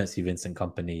game. I don't see Vincent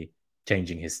Company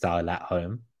changing his style at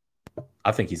home.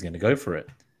 I think he's going to go for it.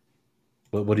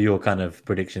 What are your kind of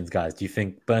predictions, guys? Do you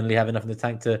think Burnley have enough in the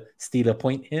tank to steal a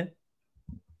point here?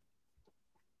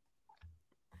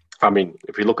 I mean,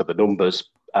 if you look at the numbers,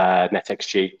 net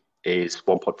XG is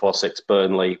 1.46,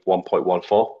 Burnley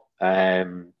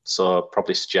 1.14. So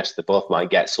probably suggests they both might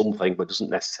get something, but doesn't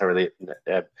necessarily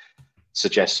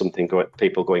suggest something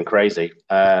people going crazy.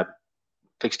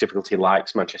 Fixed difficulty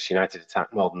likes Manchester United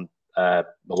attack more than a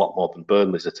lot more than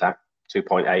Burnley's attack,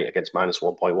 2.8 against minus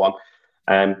 1.1.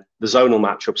 The zonal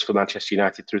matchups for Manchester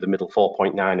United through the middle,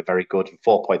 4.9 are very good, and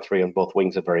 4.3 on both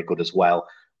wings are very good as well.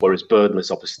 Whereas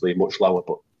Burnley's obviously much lower,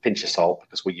 but pinch of salt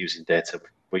because we're using data.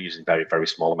 We're using very, very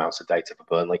small amounts of data for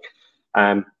Burnley.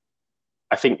 I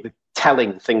think the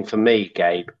telling thing for me,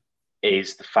 Gabe,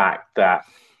 is the fact that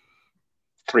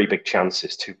 3 big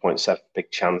chances, 2.7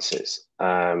 big chances,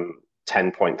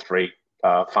 10.3,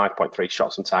 5.3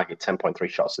 shots on target, 10.3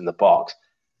 shots in the box.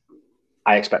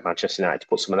 I expect Manchester United to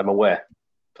put some of them away,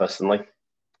 personally.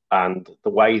 And the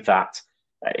way that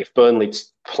if Burnley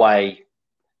play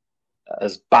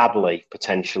as badly,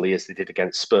 potentially, as they did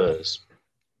against Spurs,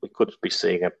 we could be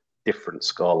seeing a different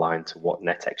scoreline to what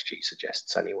NetXG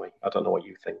suggests anyway. I don't know what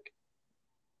you think.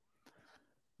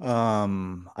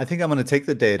 I think I'm going to take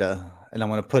the data and I'm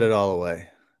going to put it all away.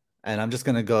 And I'm just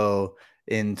going to go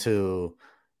into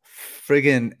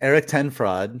friggin' Eric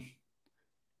Tenfrod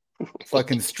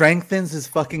fucking strengthens his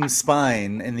fucking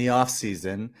spine in the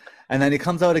offseason. And then he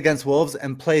comes out against Wolves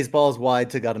and plays balls wide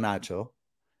to Garnacho.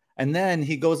 And then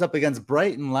he goes up against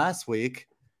Brighton last week,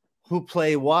 who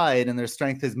play wide and their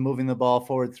strength is moving the ball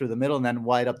forward through the middle and then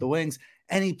wide up the wings.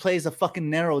 And he plays a fucking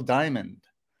narrow diamond.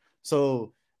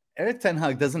 So Eric Ten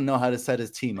Hag doesn't know how to set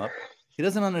his team up. He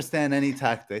doesn't understand any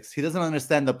tactics. He doesn't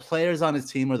understand the players on his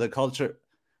team or the culture.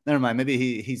 Never mind.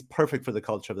 Maybe he's perfect for the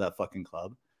culture of that fucking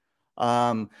club.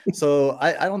 So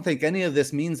I don't think any of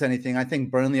this means anything. I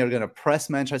think Burnley are going to press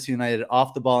Manchester United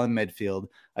off the ball in midfield.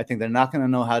 I think they're not going to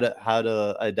know how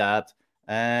to adapt.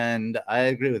 And I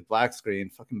agree with Black Screen.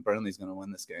 Fucking Burnley's going to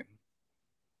win this game.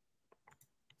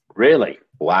 Really?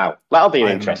 Wow. That'll be an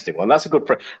interesting one. That's a good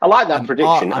I like that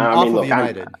prediction. I mean, look,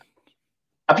 United.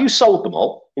 Have you sold them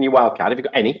all in your wildcard? Have you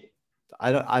got any?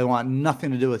 I want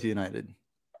nothing to do with United.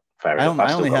 Fair enough.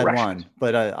 I only had one,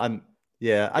 but I mean,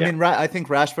 I think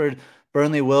Rashford,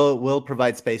 Burnley will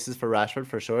provide spaces for Rashford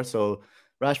for sure. So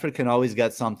Rashford can always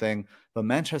get something, but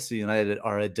Manchester United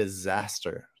are a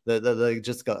disaster. They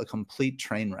just got a complete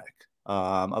train wreck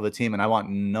of a team, and I want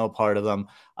no part of them.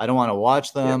 I don't want to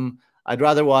watch them. Yeah. I'd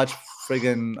rather watch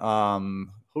friggin'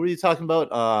 who were you talking about?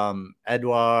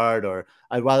 Edward, or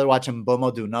I'd rather watch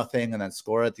Mbomo do nothing and then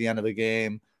score at the end of a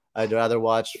game. I'd rather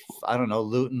watch, I don't know,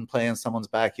 Luton play in someone's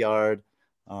backyard.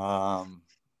 Their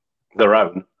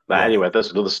own. But anyway,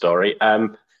 that's another story.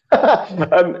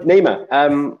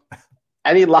 Nima,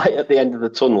 any light at the end of the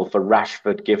tunnel for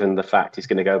Rashford, given the fact he's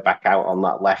going to go back out on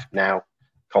that left now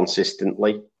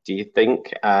consistently? Do you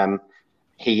think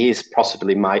he is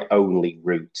possibly my only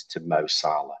route to Mo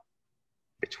Salah?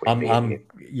 I'm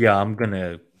going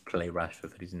to play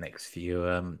Rashford for these next few.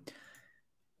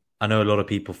 I know a lot of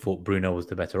people thought Bruno was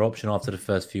the better option after the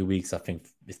first few weeks. I think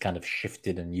it's kind of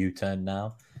shifted and U-turned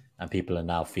now. and people are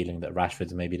now feeling that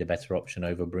Rashford's maybe the better option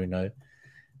over Bruno.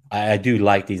 I do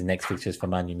like these next fixtures for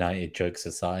Man United, jokes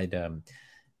aside.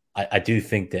 I do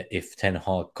think that if Ten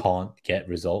Hag can't get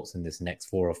results in this next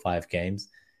 4 or 5 games,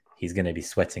 he's going to be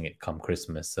sweating it come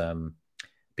Christmas.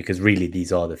 Because really,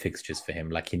 these are the fixtures for him.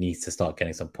 Like, he needs to start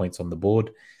getting some points on the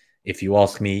board. If you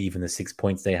ask me, even the 6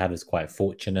 points they have is quite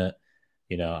fortunate.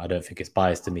 You know, I don't think it's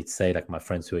biased to me to say, like, my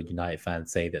friends who are United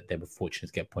fans say that they were fortunate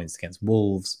to get points against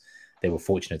Wolves. They were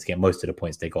fortunate to get most of the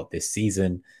points they got this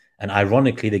season. And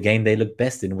ironically, the game they looked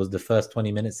best in was the first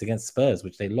 20 minutes against Spurs,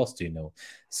 which they lost 2-0.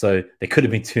 So they could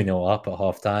have been 2-0 up at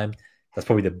halftime. That's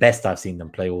probably the best I've seen them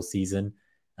play all season.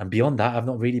 And beyond that, I've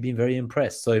not really been very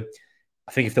impressed. So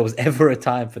I think if there was ever a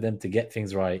time for them to get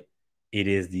things right, it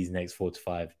is these next 4 to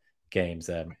 5 games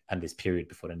and this period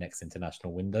before the next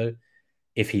international window.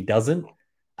 If he doesn't,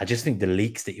 I just think the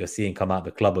leaks that you're seeing come out of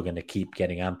the club are going to keep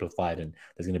getting amplified, and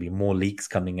there's going to be more leaks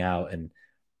coming out, and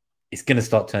it's going to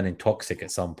start turning toxic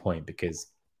at some point because,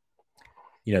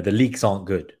 you know, the leaks aren't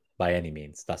good by any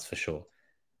means, that's for sure.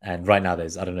 And right now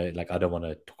there's, I don't know, like, I don't want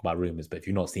to talk about rumors, but if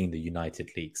you've not seen the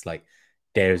United leaks, like,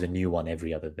 there's a new one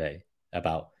every other day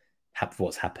about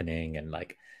what's happening and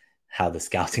like how the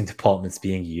scouting department's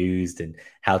being used and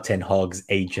how Ten Hag's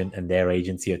agent and their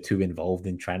agency are too involved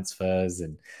in transfers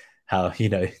and how, you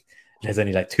know, there's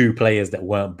only like 2 players that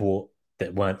weren't bought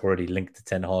that weren't already linked to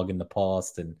Ten Hag in the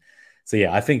past. And so,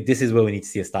 yeah, I think this is where we need to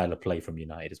see a style of play from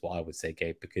United is what I would say,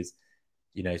 Gabe, because,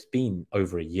 you know, it's been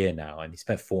over a year now and he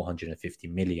spent 450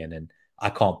 million and I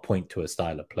can't point to a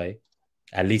style of play,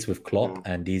 at least with Klopp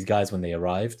and these guys when they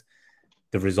arrived.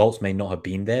 The results may not have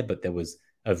been there, but there was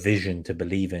a vision to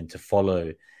believe in, to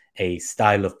follow a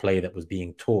style of play that was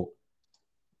being taught.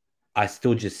 I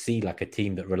still just see like a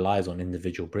team that relies on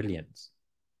individual brilliance.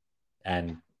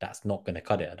 And that's not going to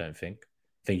cut it, I don't think.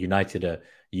 I think United are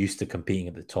used to competing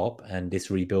at the top, and this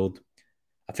rebuild,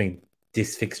 I think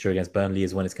this fixture against Burnley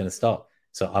is when it's going to start.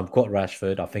 So I've got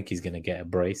Rashford. I think he's going to get a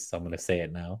brace. I'm going to say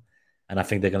it now. And I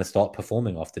think they're going to start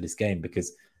performing after this game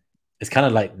because it's kind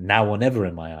of like now or never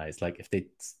in my eyes. Like, if they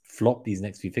flop these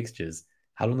next few fixtures,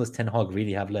 how long does Ten Hag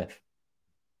really have left?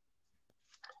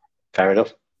 Fair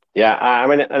enough. Yeah, I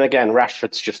mean, and again,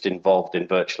 Rashford's just involved in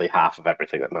virtually half of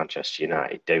everything that Manchester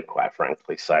United do, quite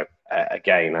frankly. So,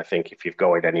 again, I think if you're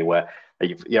going anywhere, I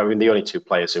mean, the only 2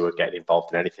 players who are getting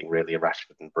involved in anything really are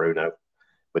Rashford and Bruno,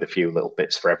 with a few little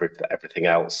bits for everything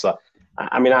else. So,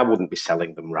 I mean, I wouldn't be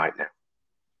selling them right now.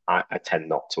 I tend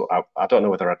not to. I don't know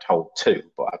whether I'd hold 2,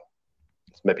 but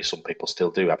maybe some people still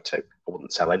do have 2. I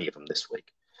wouldn't sell any of them this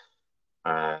week.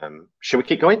 Should we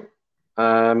keep going?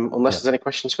 Unless there's any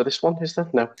questions for this one, is there?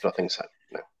 No, I don't think so.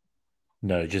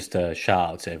 No, just a shout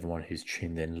out to everyone who's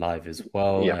tuned in live as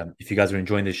well. Yeah. If you guys are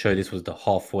enjoying this show, this was the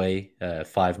halfway, 5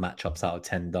 matchups out of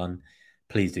 10 done.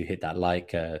 Please do hit that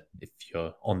like. If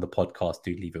you're on the podcast,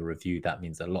 do leave a review. That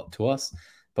means a lot to us.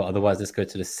 But otherwise, let's go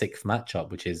to the 6th matchup,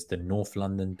 which is the North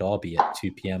London Derby at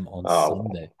 2 p.m. on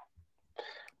Sunday.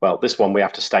 Well, this one we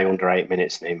have to stay under 8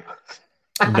 minutes, Neem.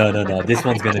 No. This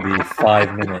one's going to be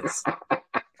 5 minutes.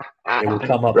 It will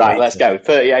come up. Right, later. Let's go.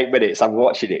 38 minutes. I'm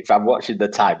watching it. I'm watching the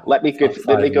time. Let me go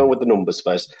with the numbers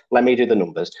first. Let me do the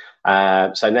numbers.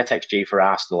 So net XG for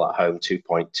Arsenal at home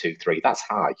 2.23. That's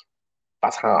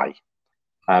high.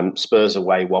 Spurs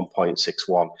away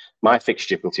 1.61. My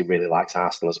fixture difficulty really likes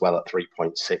Arsenal as well at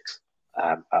 3.6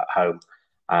 at home,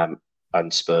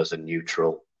 and Spurs are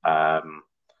neutral.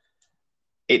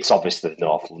 It's obviously the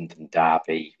North London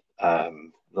derby.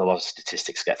 A lot of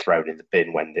statistics get thrown in the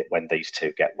bin when these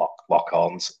two get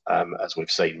lock-ons, as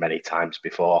we've seen many times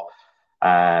before.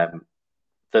 The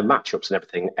matchups and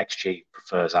everything, XG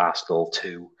prefers Arsenal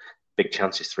to big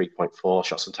chances 3.4,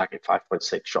 shots on target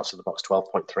 5.6, shots in the box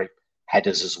 12.3,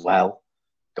 headers as well.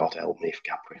 God help me if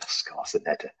Gabriel scores an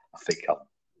header. I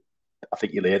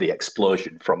think you'll hear the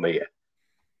explosion from here.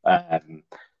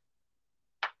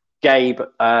 Gabe,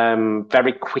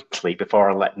 very quickly before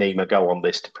I let Nima go on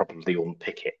this to probably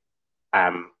unpick it,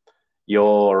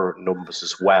 your numbers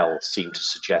as well seem to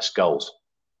suggest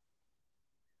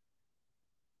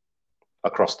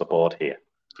across the board here.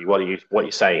 What are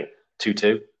you saying?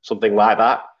 2-2, something like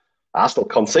that. Arsenal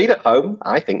concede at home.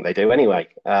 I think they do anyway,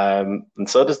 and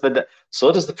so does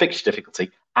the fixture difficulty,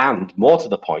 and more to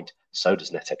the point, so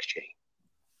does net XG.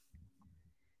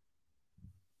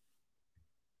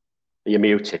 You're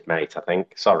muted, mate, I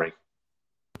think. Sorry.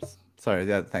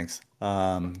 Yeah, thanks.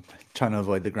 Trying to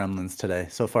avoid the gremlins today.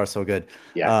 So far, so good.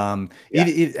 Yeah.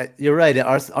 You're right.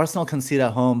 Arsenal concede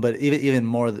at home, but even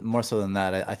more so than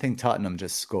that, I think Tottenham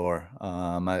just score.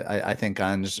 I think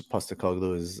Ange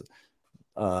Postecoglou is.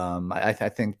 I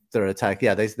think their attack.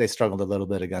 Yeah, they struggled a little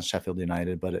bit against Sheffield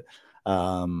United, but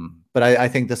But I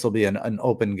think this will be an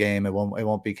open game. It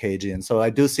won't be cagey, and so I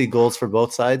do see goals for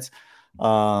both sides.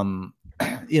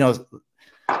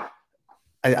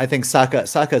 I think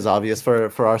Saka is obvious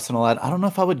for Arsenal. I don't know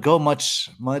if I would go much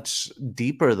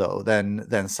deeper though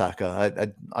than Saka.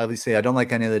 I obviously I don't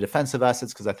like any of the defensive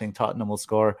assets because I think Tottenham will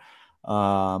score.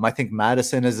 I think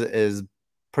Maddison is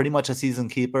pretty much a season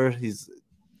keeper. He's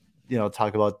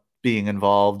talk about being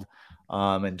involved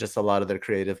and just a lot of their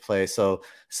creative play. So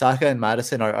Saka and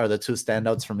Maddison are the two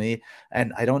standouts for me,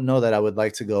 and I don't know that I would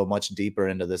like to go much deeper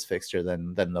into this fixture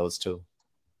than those two.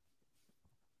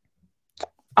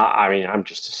 I mean, I'm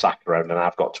just a Saka owner, and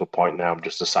I've got to a point now. I'm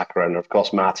just a Saka owner. Of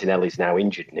course, Martinelli's now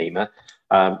injured, Nima.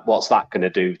 What's that going to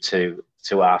do to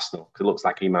Arsenal? It looks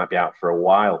like he might be out for a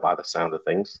while by the sound of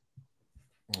things.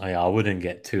 I wouldn't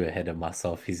get too ahead of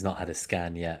myself. He's not had a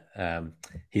scan yet.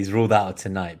 He's ruled out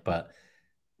tonight, but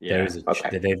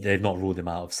they've not ruled him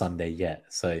out of Sunday yet.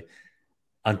 So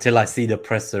until I see the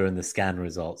presser and the scan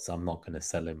results, I'm not going to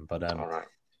sell him. But all right.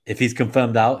 If he's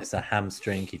confirmed out, it's a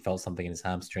hamstring. He felt something in his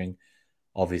hamstring.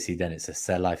 Obviously, then it's a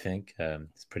sell, I think.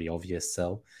 It's a pretty obvious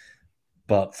sell.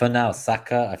 But for now,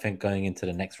 Saka, I think going into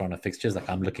the next round of fixtures, like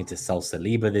I'm looking to sell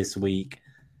Saliba this week.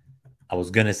 I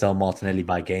was going to sell Martinelli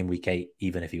by game week 8,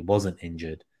 even if he wasn't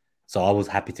injured. So I was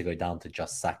happy to go down to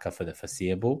just Saka for the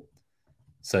foreseeable.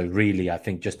 So really, I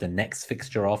think just the next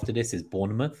fixture after this is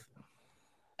Bournemouth.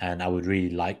 And I would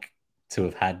really like to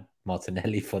have had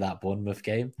Martinelli for that Bournemouth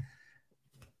game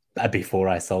before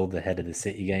I sold the head of the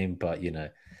City game. But,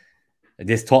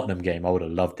 this Tottenham game, I would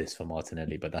have loved this for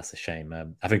Martinelli, but that's a shame.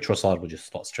 I think Trossard will just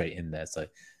slot straight in there, so I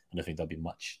don't think there'll be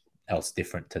much else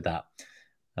different to that.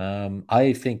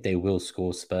 I think they will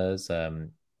score Spurs.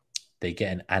 They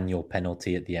get an annual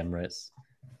penalty at the Emirates.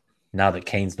 Now that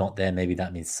Kane's not there, maybe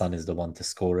that means Son is the one to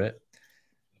score it.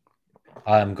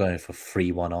 I'm going for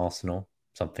 3-1 Arsenal,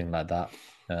 something like that.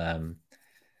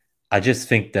 I just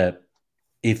think that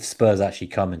if Spurs actually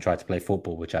come and try to play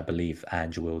football, which I believe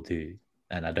Ange will do,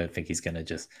 and I don't think he's going to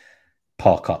just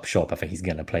park up shop. I think he's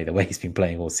going to play the way he's been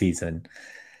playing all season.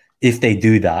 If they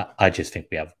do that, I just think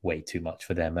we have way too much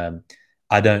for them.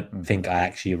 I don't think I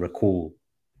actually recall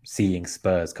seeing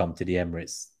Spurs come to the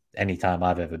Emirates anytime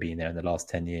I've ever been there in the last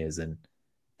 10 years and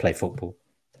play football.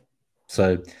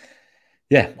 So,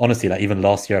 yeah, honestly, like even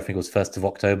last year, I think it was 1st of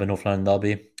October, North London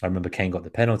Derby. I remember Kane got the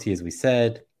penalty, as we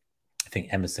said. I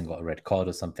think Emerson got a red card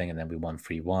or something, and then we won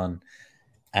 3-1.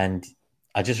 And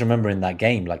I just remember in that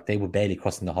game, like they were barely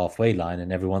crossing the halfway line,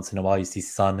 and every once in a while you see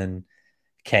Son and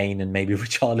Kane and maybe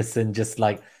Richarlison just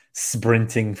like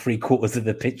sprinting 3/4 of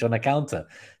the pitch on a counter.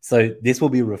 So this will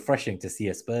be refreshing to see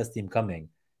a Spurs team coming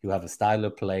who have a style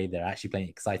of play. They're actually playing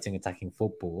exciting attacking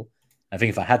football. I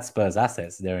think if I had Spurs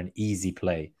assets, they're an easy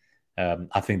play.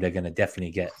 I think they're going to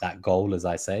definitely get that goal, as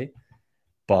I say.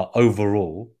 But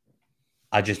overall,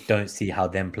 I just don't see how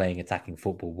them playing attacking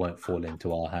football won't fall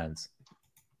into our hands,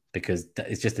 because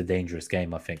it's just a dangerous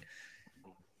game, I think.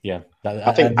 Yeah,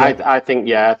 I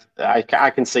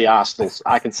can see Arsenal.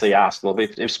 I can see Arsenal.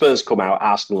 If Spurs come out,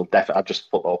 Arsenal definitely. I just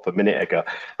put up a minute ago.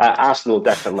 Arsenal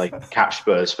definitely catch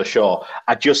Spurs for sure.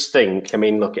 I just think. I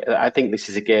mean, look. I think this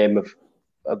is a game of.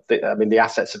 The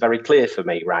assets are very clear for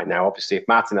me right now. Obviously, if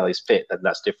Martinelli's fit, then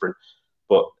that's different.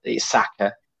 But it's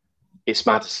Saka, it's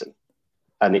Maddison,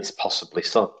 and it's possibly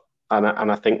Son.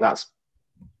 And I think that's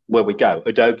where we go.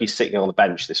 Udogi's sitting on the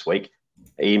bench this week.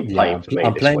 I'm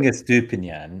playing as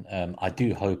Stupinian. I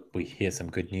do hope we hear some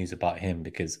good news about him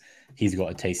because he's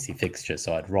got a tasty fixture.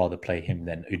 So I'd rather play him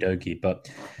than Udogi. But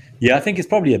yeah, I think it's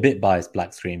probably a bit biased,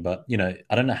 Black Screen. But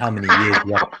I don't know how many years.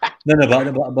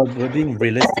 But being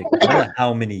realistic, I don't know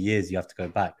how many years you have to go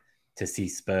back to see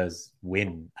Spurs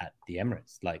win at the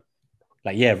Emirates.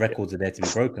 Records are there to be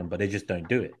broken, but they just don't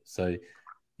do it. So.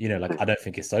 I don't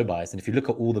think it's so biased. And if you look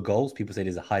at all the goals, people say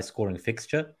there's a high-scoring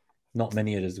fixture. Not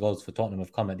many of those goals for Tottenham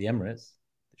have come at the Emirates.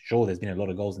 Sure, there's been a lot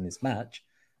of goals in this match,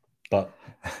 but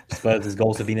Spurs'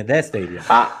 goals have been at their stadium.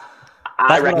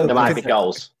 I reckon there might be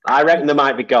goals. I reckon there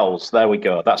might be goals. There we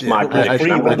go. That's my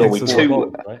prediction. I'm going to go with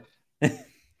 2.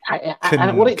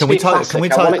 I want it to be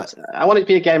classic. I want it to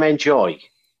be a game I enjoy.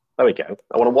 There we go.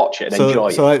 I want to watch it and enjoy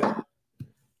it.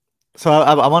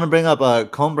 I want to bring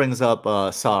up. Combe brings up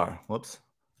Sarr. Whoops.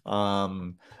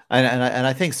 And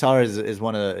I think Sarr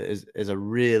is a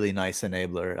really nice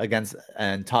enabler against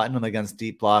Tottenham against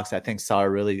deep blocks. I think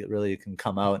Sarr really can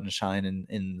come out and shine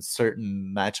in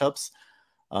certain matchups.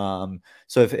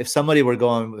 So if somebody were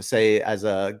going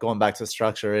back to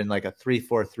structure in like a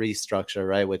 3-4-3 structure,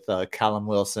 right, with Callum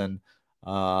Wilson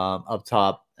up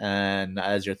top and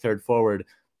as your third forward,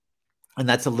 and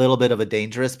that's a little bit of a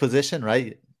dangerous position,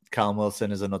 right? Callum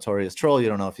Wilson is a notorious troll. You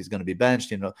don't know if he's going to be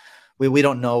benched. We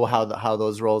don't know how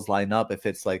those roles line up. If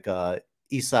it's like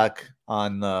Isak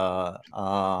on the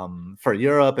for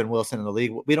Europe and Wilson in the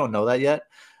league, we don't know that yet.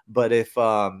 But if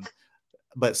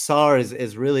but Sarr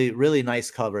is really, really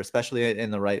nice cover, especially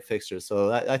in the right fixtures.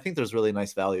 So I think there's really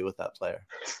nice value with that player.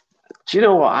 Do you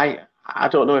know what? I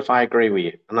don't know if I agree with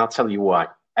you, and I'll tell you why.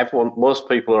 Most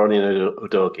people are on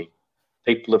Udogie.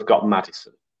 People have got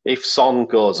Maddison. If Son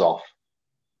goes off,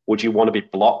 would you want to be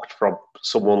blocked from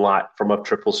a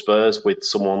triple Spurs with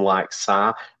someone like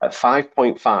Sarr at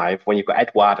 5.5 when you've got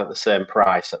Edouard at the same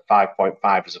price at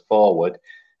 5.5 as a forward,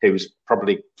 who's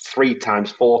probably 4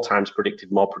 times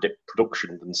predicted more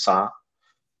production than Sarr?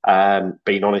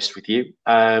 Being honest with you,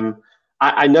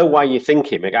 I know why you're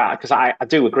thinking, because I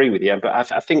do agree with you,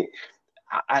 but I think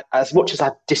as much as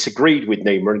I disagreed with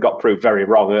Nima and got proved very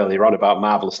wrong earlier on about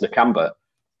Marvelous Nakamba,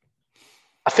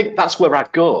 I think that's where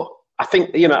I'd go. I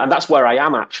think, and that's where I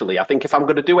am actually. I think if I'm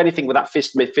going to do anything with that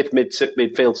fifth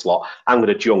midfield slot, I'm going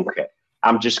to junk it.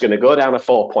 I'm just going to go down a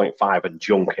 4.5 and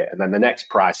junk it. And then the next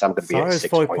price, I'm going to be at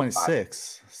 6.5.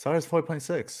 Sarr's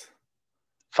 4.6.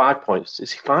 5 points.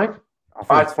 Is he 5?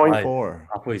 5.4.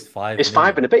 I thought he's 5. It's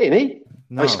 5 and a bit, isn't he?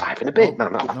 No, he's 5 and a bit. No,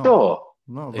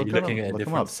 look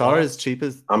him up. Sarr is cheap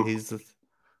as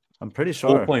I'm pretty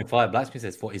sure. 4.5. Blacksmith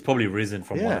says 4. He's probably risen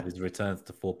from one of his returns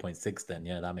to 4.6 then.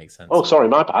 Yeah, that makes sense. Oh, sorry,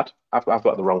 my bad. I've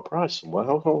got the wrong price somewhere.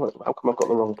 How come I've got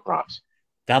the wrong price?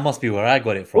 That must be where I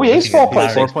got it from. Oh, he is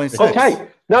 4.6. Okay.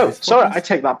 No, sorry, 4.6. I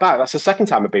take that back. That's the second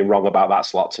time I've been wrong about that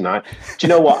slot tonight. Do you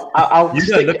know what?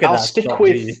 I'll stick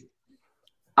with...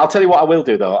 I'll tell you what I will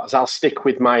do, though, is I'll stick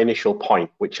with my initial point,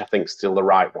 which I think is still the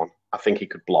right one. I think he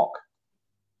could block.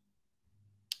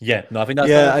 Yeah, no, I think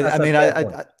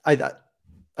that's...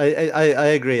 I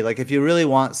agree. Like, if you really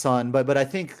want Son, but I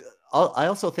think... I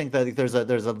also think that there's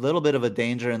a little bit of a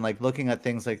danger in like looking at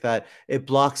things like that. It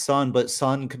blocks Son, but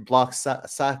Son could block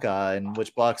Saka, and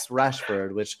which blocks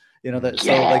Rashford, which so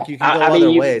like you can go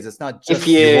other ways. It's not just if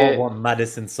you want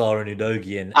Maddison, Sarr, and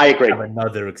Udogie, and I agree. Have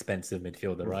another expensive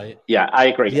midfielder, right? Yeah, I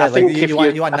agree. Yeah, I think you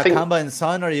want Nakamba and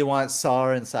Son, or you want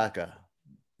Sarr and Saka.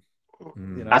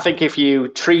 I think if you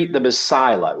treat them as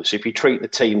silos, if you treat the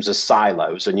teams as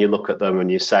silos, and you look at them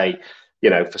and you say,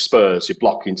 for Spurs, you're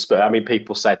blocking Spurs. I mean,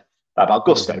 people said about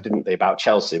Gusto, didn't they? About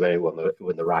Chelsea, when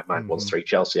the right man wants 3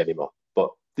 Chelsea anymore.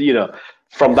 But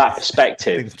from that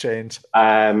perspective, things change.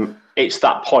 It's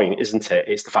that point, isn't it?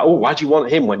 It's the fact. Oh, why do you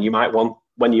want him when you might want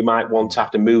to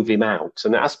have to move him out?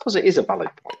 And I suppose it is a valid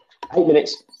point. 8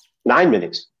 minutes, 9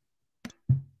 minutes.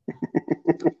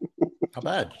 Not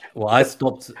bad. Well, I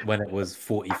stopped when it was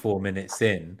 44 minutes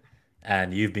in.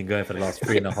 And you've been going for the last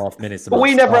 3.5 minutes. But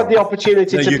we never had the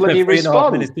opportunity to bloody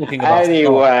respond.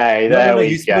 Anyway, there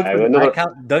we go.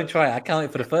 Don't try it. I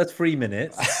counted for the first 3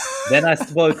 minutes. Then I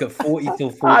spoke at 40 till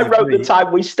 43. I wrote the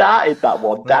time we started that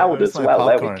one down as well.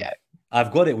 Popcorn. There we go.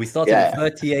 I've got it. We started at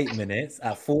 38 minutes.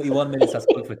 At 41 minutes, I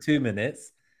spoke for 2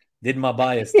 minutes. Did my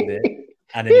bias a bit.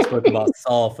 And then you spoke about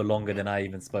Sarr for longer than I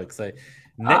even spoke. So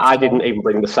I didn't even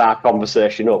bring the Sarr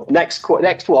conversation up. Next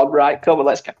one, right? Come on,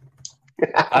 let's go.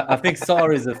 I think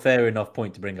Sarr is a fair enough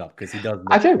point to bring up because he does.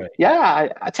 I do. Great. Yeah,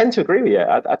 I tend to agree with you.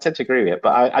 I tend to agree with you,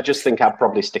 but I just think I'd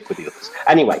probably stick with the others.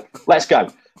 Anyway, let's go.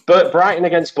 Brighton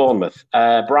against Bournemouth.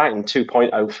 Brighton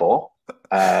 2.04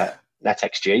 net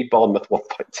XG. Bournemouth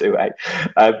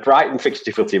 1.28. Brighton fixture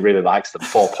difficulty really likes them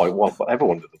 4.1, but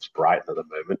everyone loves Brighton at the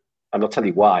moment, and I'll tell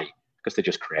you why. Because they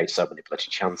just create so many bloody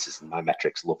chances, and my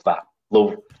metrics love that.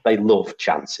 They love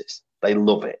chances. They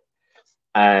love it.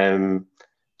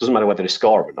 Doesn't matter whether they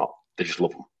score or not. They just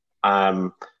love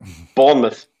them.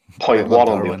 Bournemouth 0.1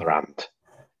 on the other hand.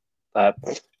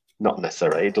 Not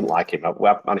necessarily. He doesn't like him.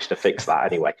 I've managed to fix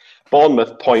that anyway.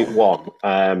 Bournemouth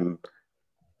 0.1.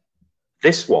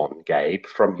 This one, Gabe,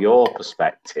 from your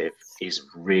perspective, is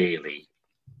really...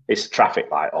 It's a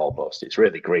traffic light almost. It's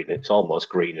really green. It's almost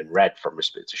green and red from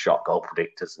respect to shot goal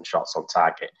predictors and shots on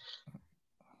target.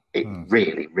 It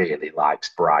really, really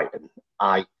likes Brighton.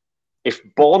 If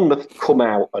Bournemouth come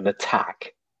out and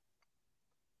attack,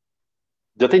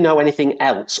 do they know anything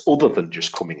else other than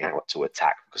just coming out to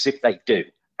attack? Because if they do,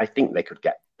 I think they could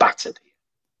get battered.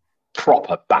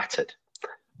 Proper battered.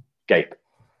 Gabe.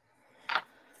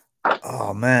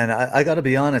 Oh man, I got to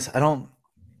be honest. I don't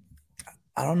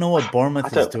know what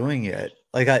Bournemouth is doing yet.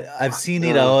 Like I've seen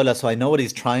Iraola, so I know what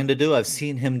he's trying to do. I've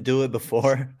seen him do it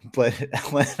before, but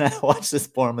when I watch this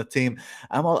Bournemouth team,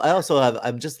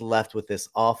 I'm just left with this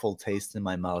awful taste in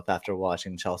my mouth after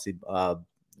watching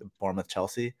Bournemouth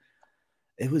Chelsea.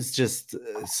 It was just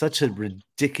such a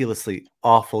ridiculously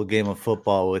awful game of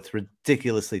football with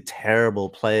ridiculously terrible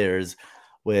players,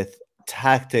 with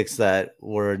tactics that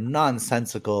were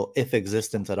nonsensical, if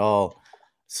existent at all.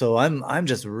 So I'm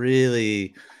just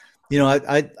really,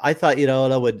 I thought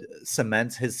Iraola would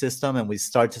cement his system, and we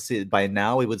start to see by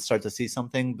now we would start to see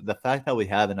something. But the fact that we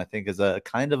haven't, I think, is a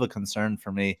kind of a concern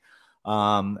for me.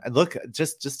 And look,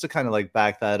 just to kind of like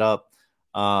back that up.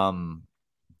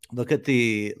 Look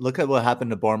at what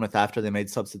happened to Bournemouth after they made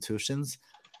substitutions.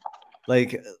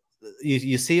 Like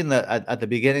you see at the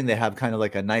beginning, they have kind of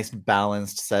like a nice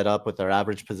balanced setup with their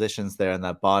average positions there in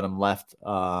that bottom left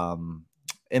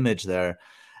image there.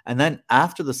 And then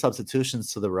after the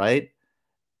substitutions to the right,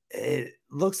 it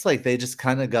looks like they just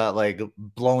kind of got like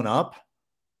blown up.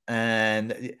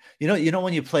 And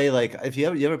when you play, like, if you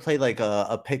ever play like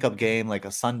a pickup game, like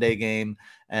a Sunday game,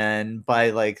 and by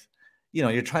like,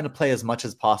 you're trying to play as much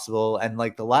as possible, and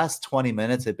like the last 20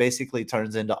 minutes, it basically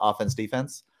turns into offense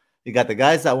defense. You got the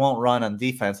guys that won't run on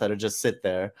defense that'll just sit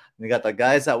there. And you got the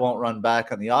guys that won't run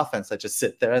back on the offense that just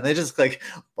sit there, and they just like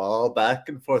ball back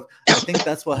and forth. I think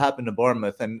that's what happened to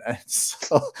Bournemouth. And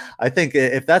so I think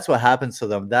if that's what happens to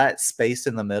them, that space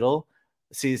in the middle,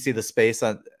 see the space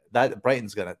on that,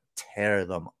 Brighton's going to tear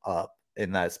them up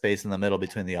in that space in the middle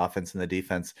between the offense and the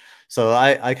defense. So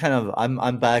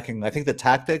I'm backing, I think the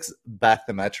tactics back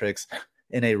the metrics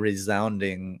in a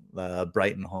resounding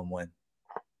Brighton home win.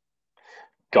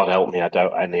 God help me, I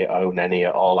don't own any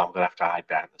at all. I'm going to have to hide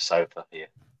behind the sofa here.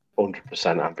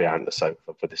 100% I'm behind the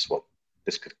sofa for this one.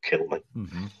 This could kill me.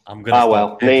 Mm-hmm. I'm going to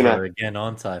start Pedro again,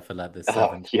 aren't I, for like the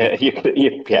 7th?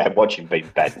 Yeah, watching being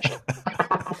benched.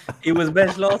 He was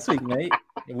benched last week, mate.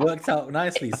 It worked out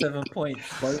nicely, 7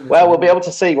 points. Well, we'll be able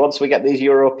to see once we get these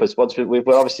Europers. Once we'll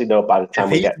obviously know by the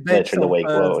time we get later in the week.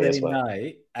 Thursday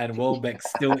night and Welbeck's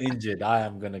still injured, I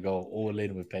am going to go all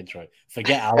in with Pedro.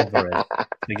 Forget Alvarez,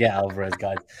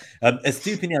 guys.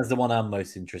 Estupinian is the one I'm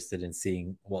most interested in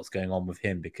seeing what's going on with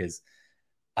him, because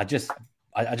I just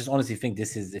honestly think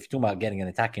this is, if you're talking about getting an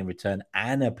attacking return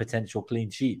and a potential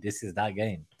clean sheet, this is that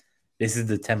game. This is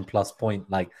the 10 plus point.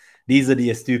 Like, these are the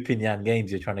Estupinian games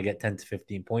you're trying to get 10 to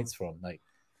 15 points from. Like,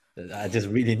 I just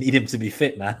really need him to be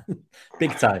fit, man.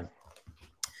 Big time.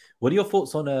 What are your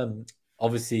thoughts on,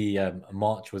 obviously,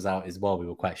 March was out as well. We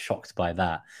were quite shocked by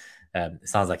that. It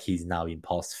sounds like he's now been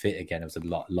past fit again. It was a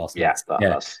lot last week.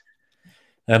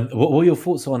 What were your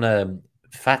thoughts on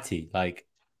Fati? Like,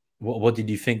 what did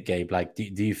you think, Gabe? Like, do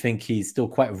you think he's still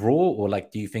quite raw, or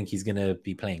like, do you think he's going to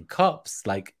be playing cups?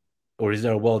 Like, or is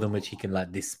there a world in which he can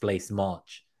like displace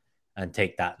March and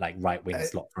take that like right wing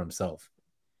slot for himself?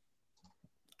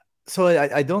 So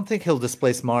I don't think he'll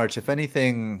displace March. If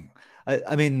anything,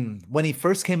 I mean, when he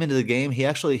first came into the game, he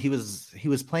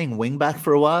was playing wing back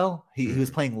for a while. He was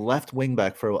playing left wing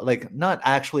back for a while, like not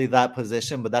actually that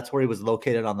position, but that's where he was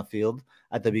located on the field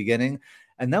at the beginning.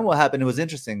 And then what happened? It was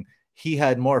interesting. He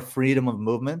had more freedom of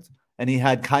movement, and he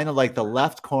had kind of like the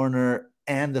left corner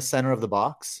and the center of the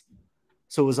box.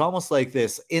 So it was almost like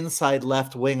this inside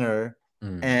left winger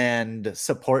and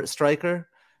support striker.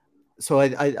 So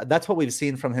I that's what we've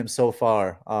seen from him so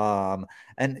far.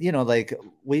 And like,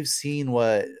 we've seen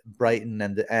what Brighton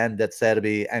and De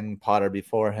Zerbi and Potter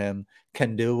before him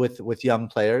can do with young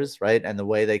players, right? And the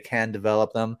way they can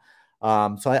develop them.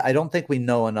 So I don't think we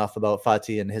know enough about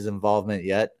Fati and his involvement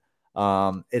yet.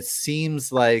 It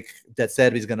seems like De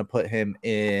Zerbi is going to put him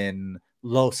in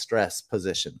low stress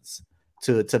positions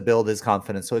to build his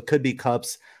confidence. So it could be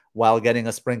cups while getting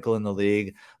a sprinkle in the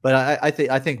league. But I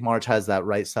think March has that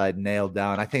right side nailed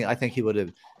down. I think he would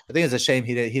have. I think it's a shame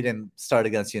he didn't start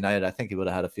against United. I think he would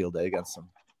have had a field day against them.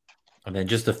 And then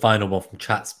just the final one from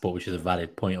Chat Sport, which is a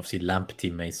valid point. Obviously,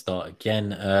 Lamptey may start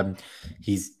again.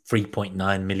 He's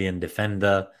 3.9 million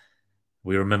defender.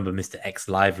 We remember Mr. X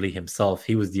Lively himself.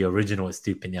 He was the original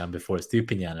Estupinian before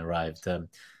Estupinian arrived.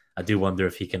 I do wonder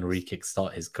if he can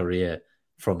re-kickstart his career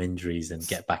from injuries and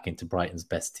get back into Brighton's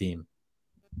best team.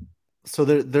 So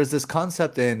there's this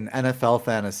concept in NFL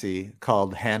fantasy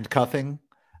called handcuffing,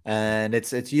 and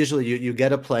it's usually you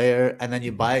get a player, and then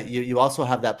you also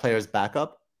have that player's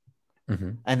backup.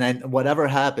 Mm-hmm. And then whatever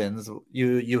happens,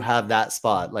 you have that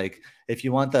spot. Like if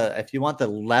you want the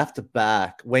left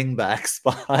back wing back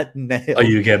spot nailed,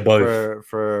 you get both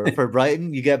for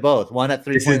Brighton. You get both. One at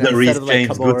 3 this point is the Reece instead of like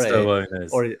James Goodstow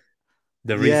owners. Or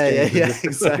the yeah,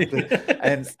 exactly.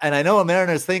 and I know a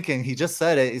Mariner's thinking. He just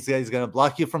said it. He's going to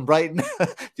block you from Brighton.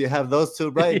 If you have those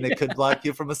two Brighton, it could block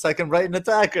you from a second Brighton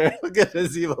attacker. Look at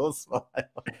his evil smile.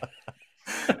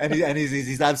 and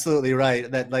he's absolutely right.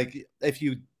 That like if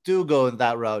you do go in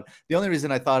that route, the only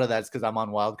reason I thought of that is because I'm on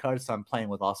wildcard, so I'm playing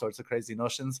with all sorts of crazy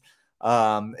notions.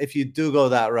 If you do go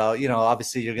that route,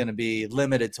 obviously you're going to be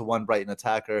limited to one Brighton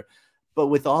attacker, but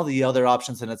with all the other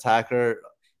options in attacker,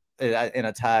 in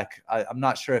attack. I'm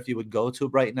not sure if you would go to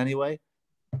Brighton anyway.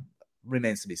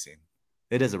 Remains to be seen.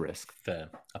 It is a risk. Fair.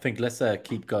 I think let's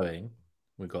keep going.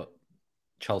 We've got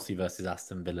Chelsea versus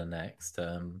Aston Villa next.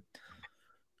 I'm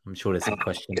sure there's some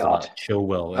questions about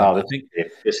Chilwell.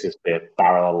 This is be a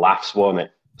barrel of laughs, won't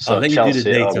it? So let you do the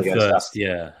data first,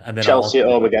 yeah. And then Chelsea at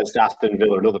home against Aston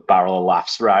Villa, another barrel of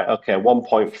laughs. Right, okay,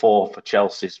 1.4 for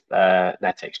Chelsea's net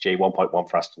XG, 1.1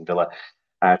 for Aston Villa,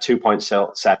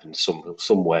 2.7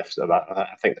 somewhere.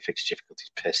 I think the fixture difficulty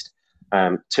is pissed.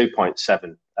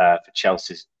 2.7 for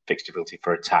Chelsea's fixture difficulty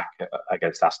for attack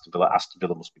against Aston Villa. Aston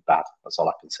Villa must be bad. That's all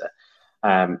I can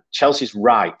say. Chelsea's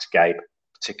right, Gabe,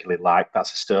 particularly like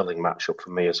that's a sterling matchup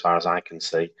for me as far as I can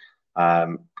see.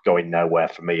 Going nowhere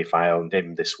for me if I owned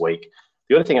him this week.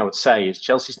 The other thing I would say is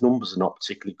Chelsea's numbers are not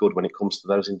particularly good when it comes to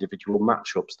those individual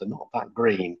matchups. They're not that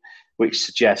green, which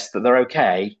suggests that they're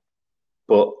okay,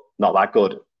 but not that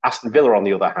good. Aston Villa, on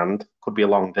the other hand, could be a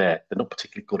long day. They're not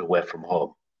particularly good away from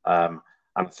home. And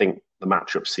I think the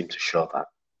matchups seem to show that.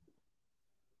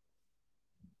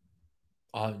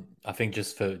 I think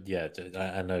just for,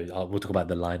 I know we'll talk about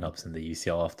the lineups and the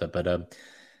UCL after, but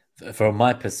from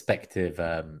my perspective,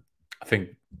 I think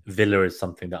Villa is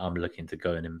something that I'm looking to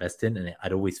go and invest in, and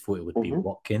I'd always thought it would be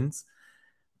Watkins.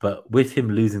 But with him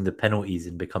losing the penalties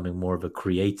and becoming more of a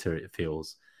creator, it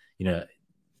feels,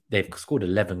 they've scored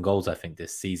 11 goals, I think,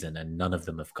 this season, and none of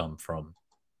them have come from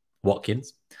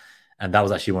Watkins. And that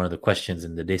was actually one of the questions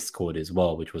in the Discord as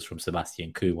well, which was from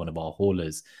Sebastian Koo, one of our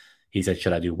haulers. He said,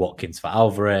 should I do Watkins for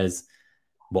Alvarez?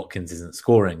 Watkins isn't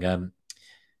scoring.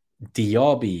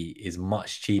 Diaby is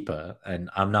much cheaper, and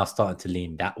I'm now starting to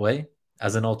lean that way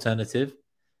as an alternative.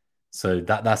 So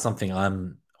that's something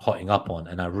I'm hotting up on,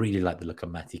 and I really like the look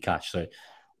of Matty Cash. So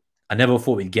I never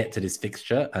thought we'd get to this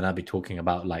fixture, and I'd be talking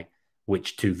about like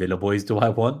which two Villa boys do I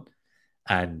want,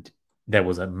 and there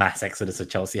was a mass exodus of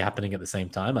Chelsea happening at the same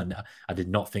time, and I did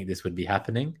not think this would be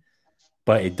happening,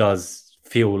 but it does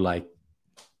feel like,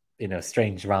 in a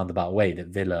strange roundabout way, that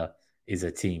Villa is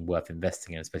a team worth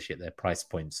investing in, especially at their price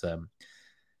points.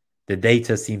 The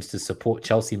data seems to support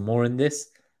Chelsea more in this,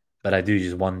 but I do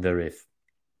just wonder if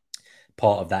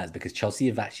part of that is because Chelsea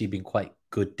have actually been quite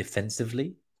good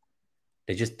defensively.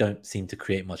 They just don't seem to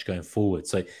create much going forward.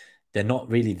 So they're not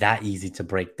really that easy to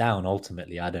break down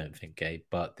ultimately, I don't think, Gabe,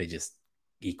 but they just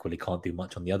equally can't do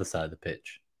much on the other side of the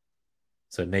pitch.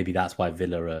 So maybe that's why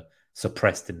Villa are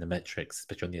suppressed in the metrics,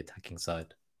 especially on the attacking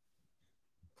side.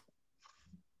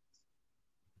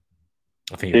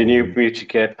 I think you're mute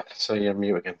again, so you're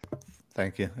mute again.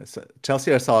 Thank you.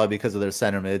 Chelsea are solid because of their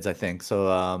center mids, I think. So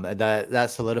that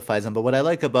solidifies them. But what I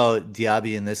like about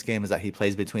Diaby in this game is that he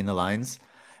plays between the lines,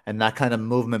 and that kind of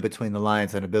movement between the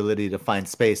lines and ability to find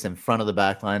space in front of the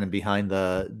back line and behind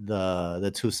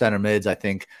the two center mids, I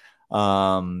think,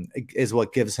 is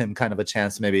what gives him kind of a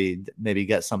chance to maybe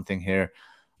get something here.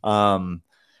 And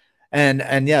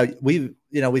yeah,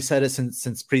 we said it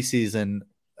since preseason.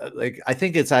 Like, I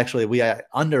think it's actually, we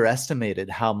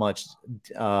underestimated how much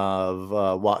of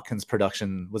Watkins'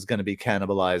 production was going to be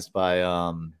cannibalized by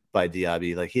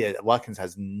Diaby. Like, Watkins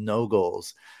has no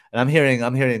goals, and I'm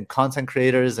hearing content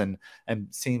creators and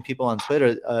seeing people on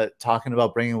Twitter talking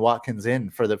about bringing Watkins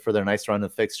in for their nice run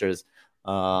of fixtures.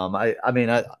 I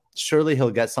mean, surely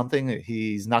he'll get something.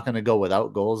 He's not going to go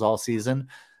without goals all season,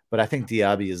 but I think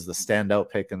Diaby is the standout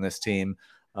pick in this team.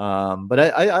 But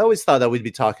I always thought that we'd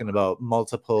be talking about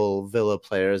multiple Villa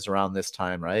players around this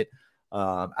time, right?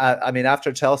 I mean,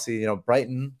 after Chelsea,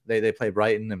 Brighton, they play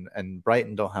Brighton, and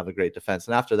Brighton don't have a great defense.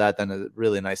 And after that, then a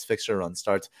really nice fixture run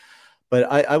starts. But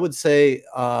I would say,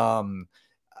 I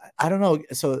don't know.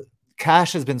 So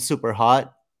Cash has been super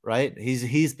hot, right?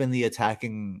 He's been the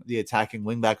attacking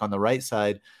wing back on the right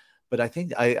side. But I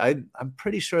think I'm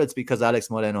pretty sure it's because Alex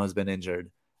Moreno has been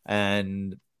injured.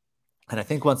 And I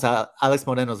think once Alex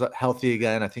Moreno's healthy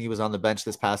again, I think he was on the bench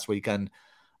this past weekend.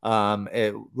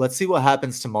 Let's see what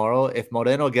happens tomorrow. If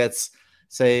Moreno gets,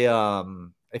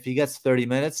 if he gets 30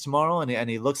 minutes tomorrow and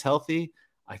he looks healthy,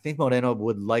 I think Moreno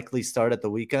would likely start at the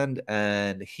weekend,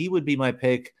 and he would be my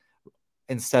pick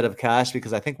instead of Cash,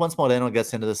 because I think once Moreno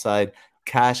gets into the side,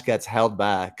 Cash gets held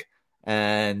back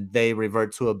and they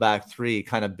revert to a back three,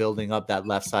 kind of building up that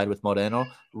left side with Moreno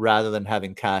rather than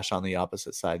having Cash on the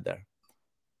opposite side there.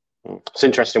 It's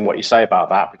interesting what you say about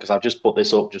that, because I've just put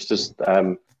this up just as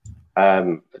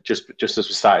we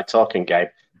started talking, Gabe.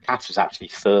 Cash is actually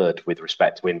third with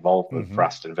respect to involvement for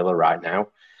Aston Villa right now.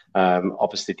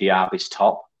 Obviously, Diaby's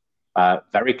top,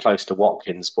 very close to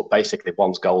Watkins, but basically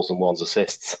one's goals and one's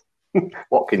assists.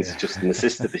 Watkins is just an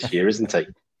assister this year, isn't he?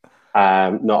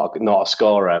 Not a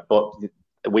scorer. But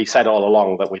we said all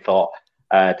along that we thought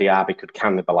Diaby could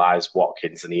cannibalise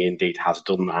Watkins, and he indeed has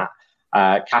done that.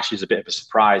 Cash is a bit of a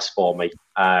surprise for me,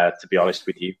 to be honest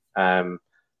with you, but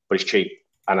he's cheap,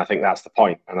 and I think that's the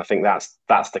point. And I think that's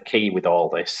the key with all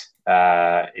this,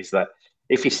 is that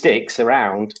if he sticks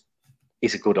around,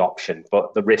 he's a good option.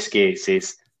 But the risk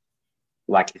is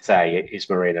like you say, is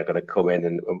Marino going to come in,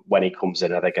 and when he comes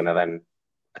in, are they going to then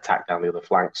attack down the other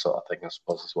flank, sort of thing? I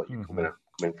suppose is what you're coming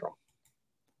from.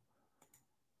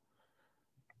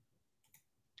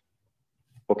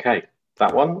 Okay,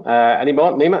 that one. Any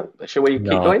more, Nima? Shall we keep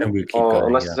going? I think we'll keep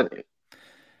going.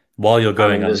 While you're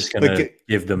going, I'm just going to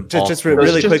give them just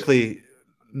really quickly,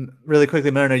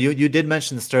 Mariner. You did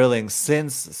mention Sterling.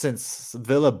 Since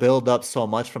Villa build up so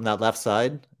much from that left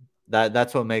side,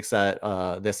 that's what makes that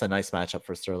this a nice matchup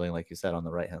for Sterling, like you said, on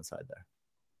the right hand side there.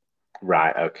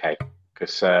 Right. Okay.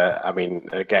 Because I mean,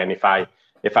 again, if I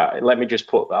let me just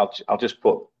put, I'll just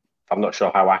put. I'm not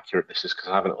sure how accurate this is because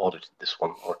I haven't audited this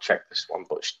one or checked this one,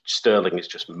 but Sterling is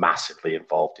just massively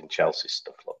involved in Chelsea's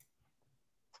stuff.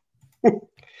 Look,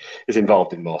 he's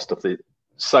involved in more stuff,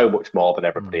 so much more than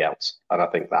everybody else, and I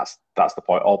think that's the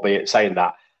point. Albeit saying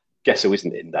that, guess who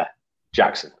isn't in there?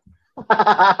 Jackson.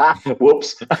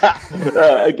 Whoops.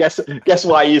 Guess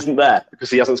why he isn't there? Because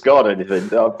he hasn't scored anything.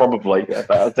 Probably.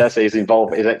 I dare say his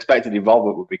expected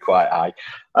involvement would be quite high.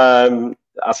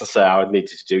 As I say, I needed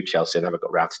to do Chelsea. I never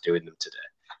got around to doing them today.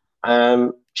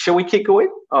 Shall we keep going,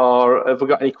 or have we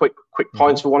got any quick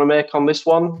points we want to make on this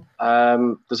one?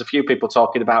 There's a few people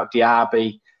talking about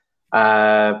Diaby.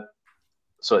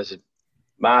 So it's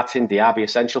Martin Diaby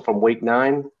essential from week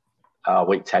 9,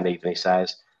 week 10 even, he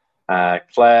says.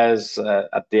 Claire's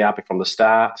at Diaby from the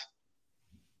start.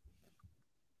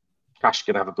 Cash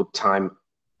can have a good time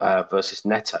versus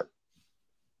Neto.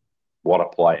 What a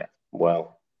player.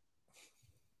 Well,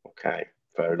 okay,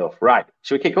 fair enough. Right,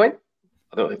 should we keep going?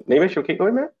 Nima, should we keep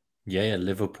going, mate? Yeah,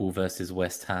 Liverpool versus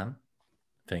West Ham.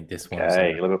 I think this one.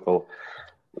 Okay, Liverpool.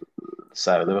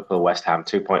 So Liverpool, West Ham,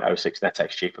 2.06 net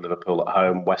XG for Liverpool at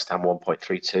home. West Ham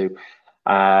 1.32.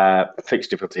 Fixed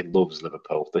difficulty loves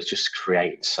Liverpool. They're just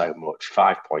creating so much.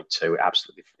 5.2.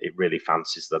 Absolutely, it really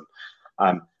fancies them.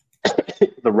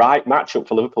 The right matchup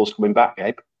for Liverpool's coming back,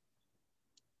 Gabe.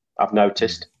 I've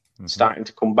noticed. Starting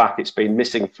to come back. It's been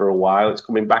missing for a while. It's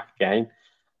coming back again.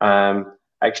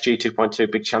 XG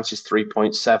 2.2, big chances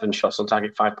 3.7, shots on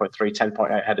target 5.3,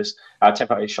 10.8 headers,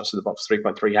 10.8 shots in the box,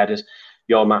 3.3 headers.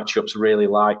 Your matchups really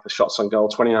like the shots on goal,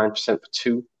 29% for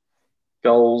 2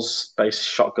 goals, basis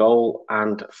shot goal,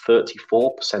 and 34%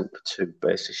 for 2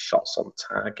 basis shots on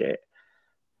target.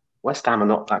 West Ham are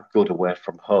not that good away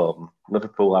from home.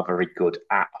 Liverpool are very good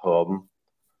at home.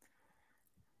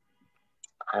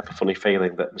 I have a funny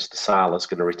feeling that Mr. Salah's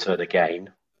going to return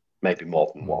again, maybe more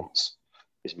than once,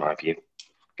 is my view.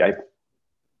 Gabe?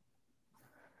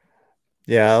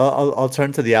 Yeah, I'll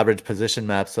turn to the average position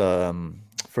maps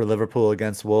for Liverpool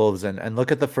against Wolves and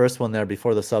look at the first one there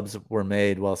before the subs were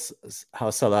made. Well, how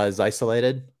Salah is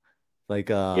isolated,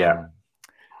 like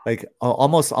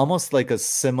almost like a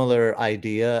similar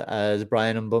idea as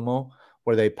Brian and Mbeumo,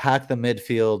 where they pack the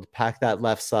midfield, pack that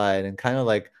left side, and kind of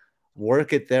like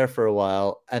work it there for a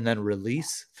while and then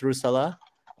release through Salah.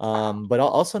 But I'll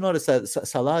also notice that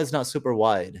Salah is not super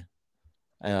wide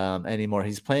anymore.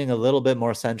 He's playing a little bit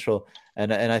more central,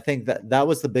 and I think that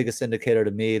was the biggest indicator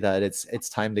to me that it's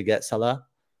time to get Salah.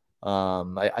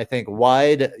 I think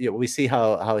wide, we see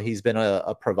how he's been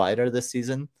a provider this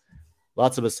season.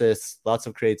 Lots of assists, lots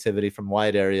of creativity from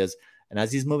wide areas. And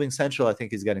as he's moving central, I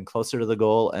think he's getting closer to the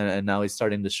goal, and now he's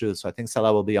starting to shoot. So I think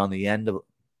Salah will be on the end of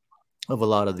a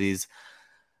lot of these.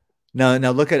 Now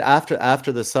look at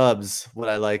after the subs. What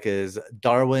I like is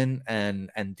Darwin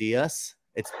and Diaz.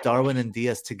 It's Darwin and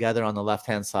Diaz together on the left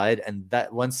hand side, and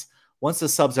that once the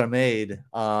subs are made,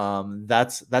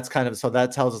 that's kind of, so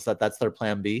that tells us that that's their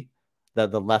plan B.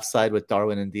 That the left side with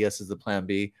Darwin and Diaz is the plan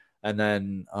B, and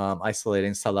then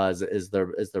isolating Salah is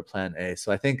their plan A.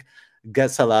 So I think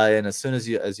get Salah in as soon as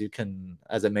you can,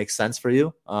 as it makes sense for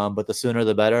you. But the sooner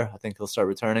the better. I think he'll start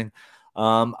returning.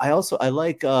 I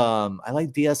like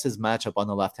Diaz's matchup on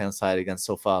the left hand side against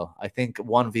Sofal. I think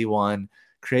 1v1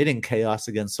 creating chaos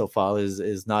against Sofal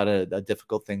is not a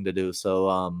difficult thing to do. So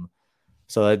I'm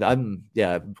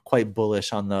quite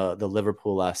bullish on the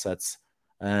Liverpool assets,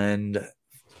 and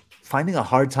finding a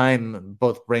hard time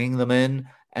both bringing them in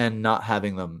and not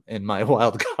having them in my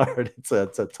wild card. It's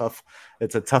a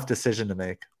tough decision to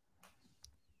make.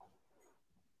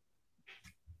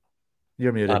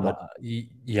 You're muted.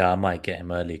 I might get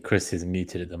him early. Chris is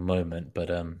muted at the moment, but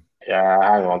yeah,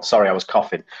 hang on. Sorry, I was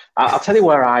coughing. I'll tell you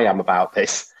where I am about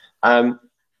this.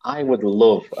 I would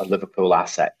love a Liverpool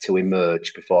asset to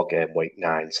emerge before game week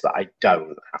 9 so that I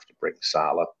don't have to bring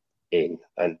Salah in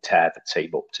and tear the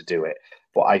team up to do it.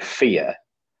 But I fear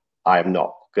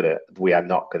we are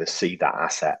not gonna see that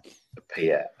asset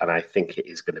appear, and I think it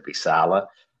is going to be Salah.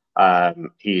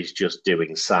 He is just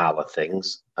doing Salah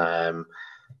things.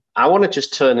 I want to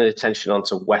just turn attention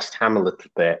onto West Ham a little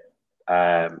bit.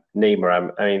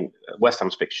 Nima, I mean, West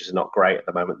Ham's fixtures are not great at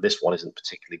the moment. This one isn't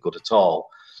particularly good at all.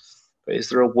 But is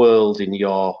there a world in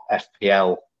your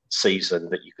FPL season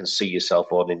that you can see yourself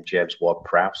owning James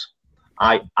Ward-Prowse?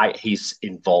 He's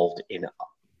involved in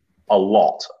a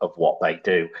lot of what they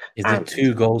do. Is there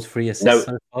 2 goals, 3 assists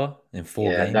so far in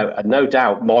 4 games? No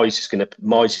doubt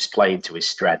Moyes is playing to his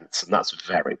strengths, and that's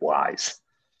very wise.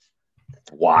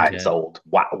 Wise old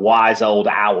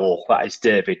owl. That is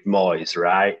David Moyes,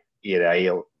 right? You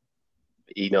know,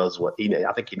 he knows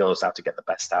I think he knows how to get the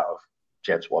best out of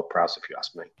James Ward-Prowse, if you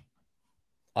ask me.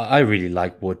 I really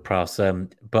like Ward-Prowse,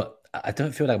 but I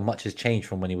don't feel like much has changed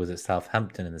from when he was at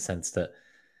Southampton, in the sense that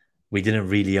we didn't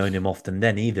really own him often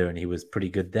then either, and he was pretty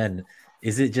good then.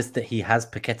 Is it just that he has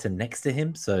Paqueta next to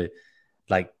him? So,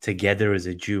 like, together as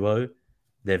a duo,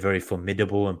 they're very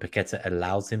formidable, and Paqueta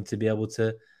allows him to be able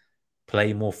to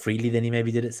play more freely than he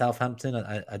maybe did at Southampton?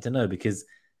 I don't know, because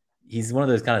he's one of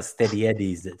those kind of steady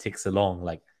eddies that ticks along.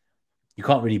 Like, you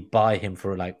can't really buy him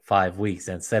for like 5 weeks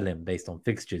and sell him based on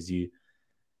fixtures. You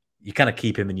kind of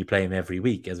keep him and you play him every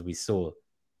week, as we saw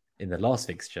in the last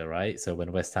fixture, right? So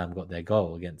when West Ham got their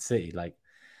goal against City, like,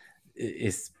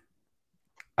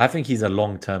 I think he's a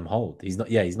long-term hold. He's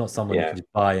not someone you can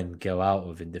just buy and go out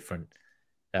of in different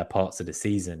parts of the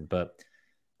season. But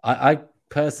I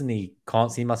personally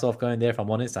can't see myself going there, if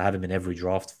I'm honest. I have him in every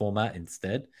draft format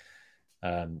instead.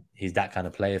 He's that kind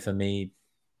of player for me.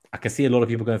 I can see a lot of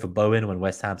people going for Bowen when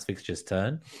West Ham's fixtures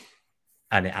turn,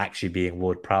 and it actually being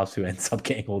Ward-Prowse who ends up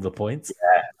getting all the points.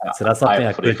 Yeah, so that's something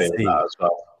I could see that as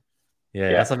well.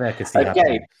 Yeah, that's something I could see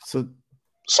happening. Gabe,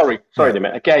 sorry,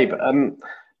 Gabe.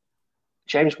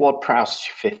 James Ward-Prowse is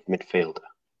your 5th midfielder.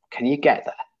 Can you get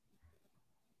there?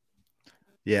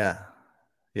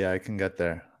 Yeah, I can get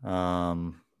there.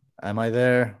 Am I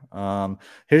there? I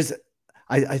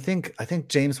think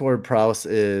James Ward-Prowse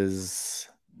is.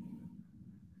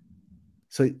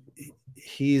 So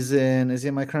he's in. Is he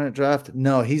in my current draft?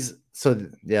 No, he's. So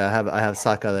yeah, I have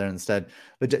Saka there instead.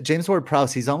 But James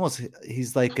Ward-Prowse, he's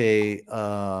like a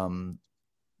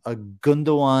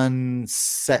Gundogan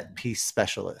set piece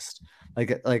specialist.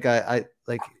 Like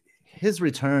his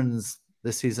returns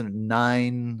this season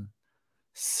 9,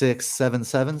 6, 7,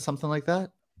 7, something like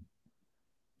that.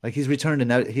 Like, he's returned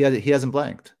and he hasn't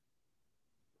blanked,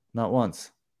 not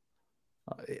once.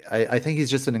 I think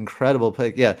he's just an incredible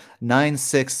player. Yeah, 9,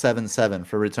 6, 7, 7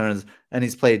 for returns, and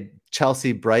he's played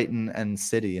Chelsea, Brighton, and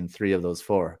City in 3 of those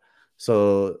 4.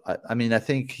 So I mean, I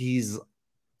think he's.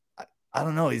 I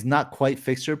don't know. He's not quite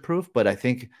fixture proof, but I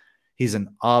think he's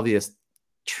an obvious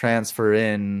transfer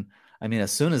in. I mean,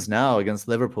 as soon as now against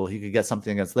Liverpool, he could get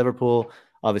something against Liverpool.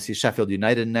 Obviously, Sheffield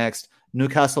United next.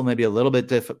 Newcastle may be a little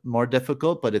bit more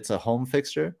difficult, but it's a home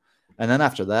fixture. And then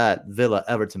after that, Villa,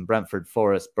 Everton, Brentford,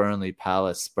 Forest, Burnley,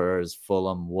 Palace, Spurs,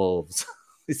 Fulham, Wolves.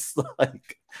 It's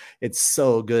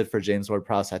so good for James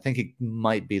Ward-Prowse. I think he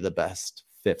might be the best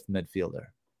 5th midfielder.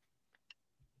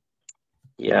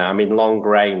 Yeah, I mean, long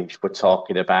range, we're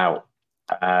talking about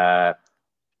 5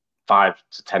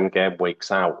 to 10 game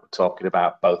weeks out. We're talking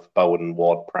about both Bowen and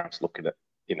Ward-Prowse looking at,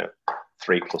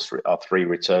 3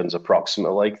 returns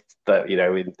approximately,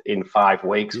 in 5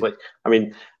 weeks. Which, I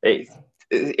mean, it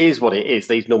is what it is.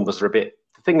 These numbers are a bit.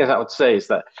 The thing that I would say is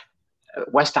that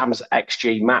West Ham's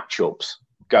XG matchups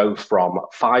go from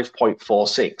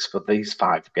 5.46 for these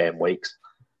 5 game weeks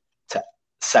to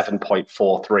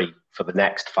 7.43 for the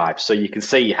next 5. So you can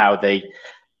see how the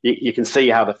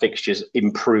fixtures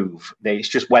improve. It's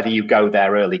just whether you go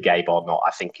there early, Gabe, or not,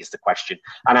 I think is the question.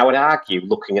 And I would argue,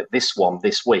 looking at this one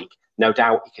this week, no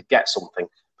doubt he could get something,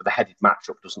 but the headed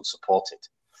matchup doesn't support it,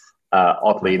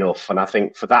 oddly enough. And I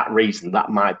think for that reason,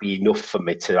 that might be enough for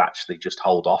me to actually just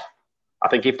hold off. I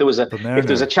think if there was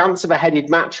a chance of a headed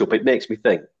matchup, it makes me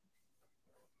think.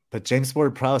 But James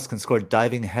Ward-Prowse can score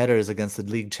diving headers against the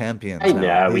league champions. I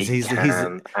know he's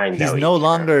no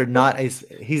longer not a.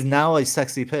 He's now a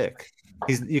sexy pick.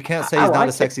 You can't say he's not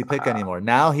a sexy pick anymore.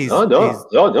 Now he's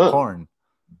porn.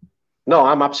 No,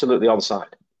 I'm absolutely on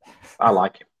side. I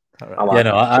like him. Right.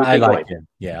 I like him.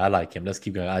 Yeah, I like him. Let's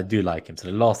keep going. I do like him. So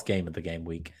the last game of the game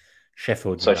week,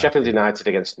 Sheffield United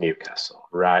against Newcastle.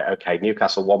 Right, okay.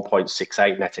 Newcastle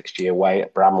 1.68 net XG away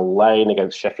at Bramall Lane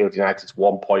against Sheffield United's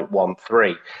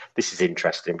 1.13. This is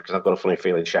interesting because I've got a funny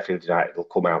feeling Sheffield United will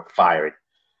come out firing.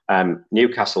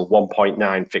 Newcastle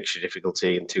 1.9 fixture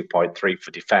difficulty and 2.3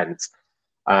 for defence.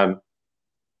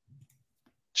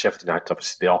 Sheffield United,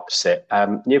 obviously the opposite.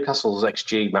 Newcastle's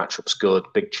XG matchup's good.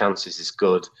 Big chances is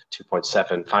good.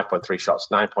 2.7, 5.3 shots,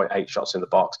 9.8 shots in the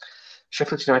box.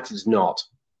 Sheffield United is not.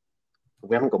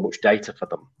 We haven't got much data for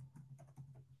them.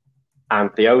 And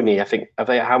the only, I think,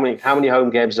 how many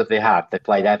home games have they had? They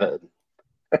played Everton.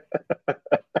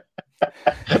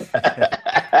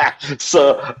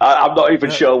 So I'm not even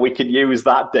sure we can use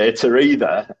that data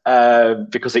either,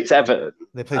 because it's Everton.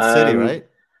 They played City, right?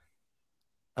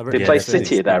 They played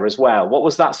City there as well. What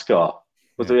was that score?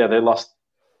 They lost.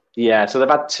 Yeah, so they've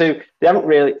had two. They haven't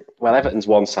really. Well, Everton's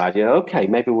one side. Yeah, okay,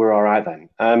 maybe we're all right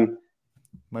then.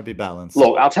 Might be balanced.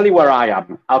 Look, I'll tell you where I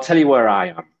am.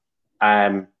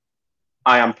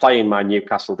 I am playing my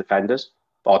Newcastle defenders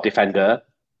or defender.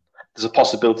 There's a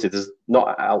possibility. There's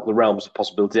not out the realms of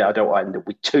possibility. I don't want to end up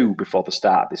with two before the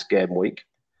start of this game week.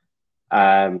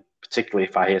 Particularly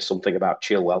if I hear something about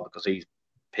Chilwell, because he's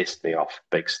pissed me off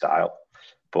big style.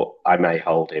 But I may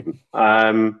hold him.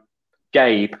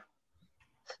 Gabe,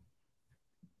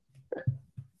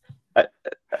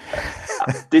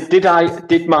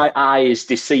 did my eyes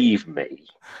deceive me,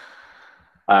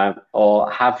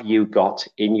 or have you got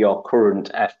in your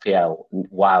current FPL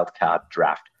wildcard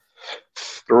draft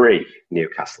 3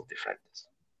 Newcastle defenders?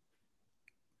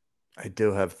 I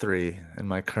do have 3 in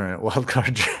my current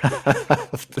wildcard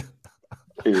draft.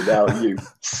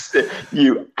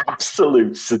 You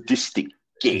absolute sadistic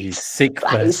git. You sick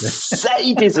person.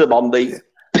 Sadism on the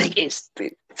biggest.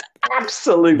 It's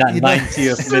absolute. That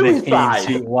 90th minute clean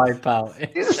sheet wipeout.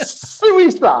 It's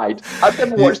suicide. I've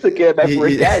never watched the game ever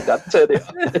again. I'd turn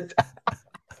it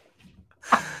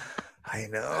on. I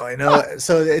know.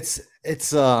 So it's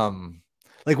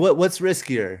like what's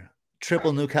riskier?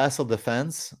 Triple Newcastle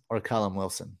defense or Callum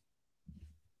Wilson?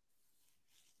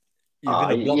 You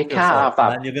can't have that.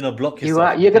 Man. You're going to block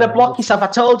yourself. You're going to block yourself. I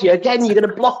told you again. You're going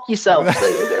to block yourself. So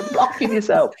you're blocking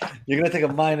yourself. You're going to take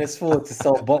a -4 to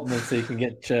sell Botman so you can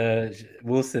get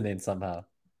Wilson in somehow.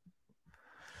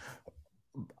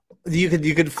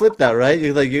 You could flip that, right?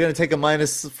 You're going to take a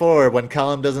 -4 when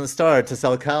Callum doesn't start to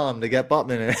sell Callum to get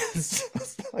Botman in. It's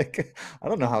just like, I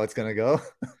don't know how it's going to go.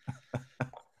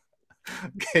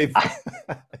 Okay.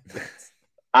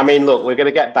 I mean, look, we're going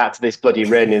to get back to this bloody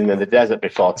raining in the desert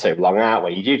before too long, aren't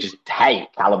we? You do just hate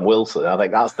Callum Wilson. I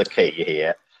think that's the key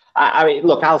here. I mean,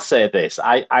 look, I'll say this.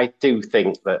 I do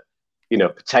think that,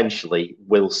 potentially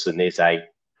Wilson is a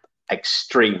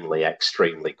extremely,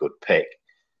 extremely good pick.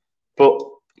 But,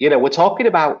 we're talking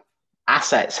about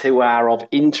assets who are of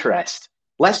interest.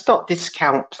 Let's not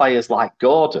discount players like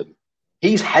Gordon.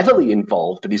 He's heavily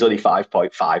involved and he's only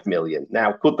 5.5 million.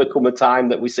 Now, could there come a time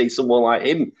that we see someone like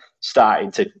him starting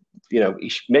to,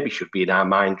 he maybe should be in our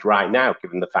mind right now,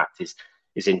 given the fact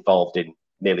he's involved in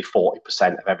nearly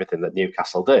 40% of everything that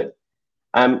Newcastle do.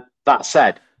 That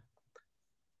said,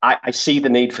 I see the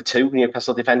need for 2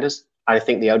 Newcastle defenders. I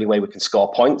think the only way we can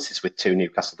score points is with 2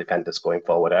 Newcastle defenders going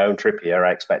forward. I own Trippier.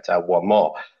 I expect to have 1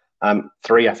 more.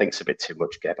 3, I think, is a bit too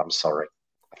much, Gabe. I'm sorry.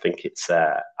 I think it's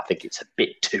a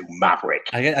bit too maverick.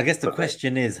 I guess the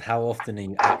question is, how often are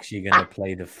you actually going to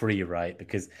play the 3, right?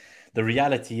 Because the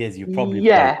reality is you probably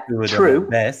play 2 of them at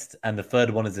best, and the third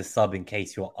one is a sub in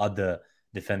case your other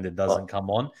defender doesn't come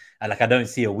on. And I don't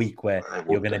see a week where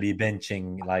you're going to be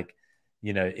benching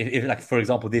if for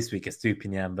example this week it's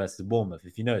Stupinian versus Bournemouth.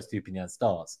 If Stupinian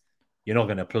starts, you're not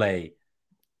going to play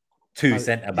 2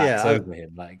 centre backs over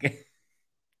him,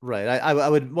 Right. I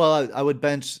would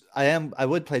bench. I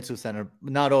would play 2 center,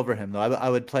 not over him though. I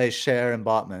would play Cher and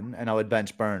Botman, and I would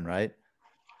bench Burn. Right.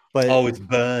 But it's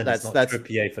Burn. That's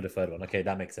Trippier for the third one. Okay,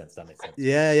 that makes sense.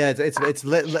 Yeah. It's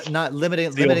not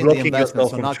limiting the investment.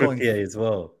 So not Trippier going as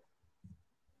well.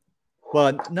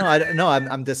 Well, no,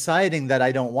 I'm deciding that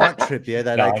I don't want Trippier.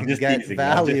 That I can get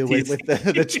value with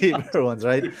the cheaper ones,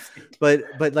 right? But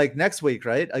like next week,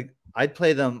 right? I'd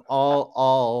play them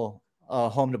all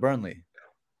home to Burnley.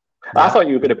 I thought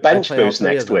you were going to bench boost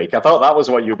next week. I thought that was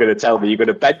what you were going to tell me. You're going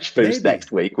to bench boost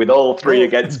next week with all 3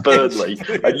 against Burnley,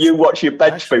 and you watch your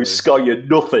bench boost score you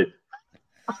nothing.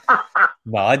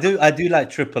 No, I do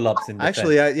like triple ups in defense.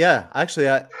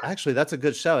 Actually, that's a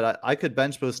good shout. I could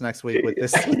bench boost next week with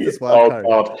this wild card.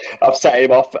 God, I've set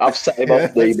him off.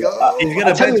 He's going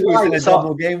to bench boost in a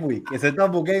double game week. It's a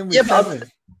double game week.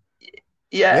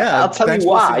 I'll tell you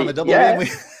why.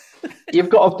 You've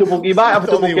got a double. You might have a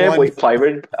double game week player,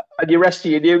 and your rest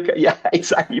of your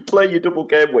exactly. You play your double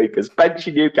game weekers, bench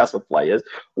your Newcastle players,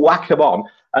 whack them on.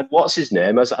 And what's his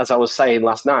name? As I was saying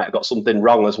last night, I got something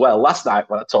wrong as well. Last night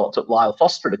when I talked up Lyle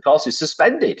Foster, and of course he's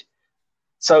suspended.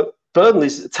 So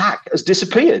Burnley's attack has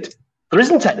disappeared. There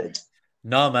isn't any.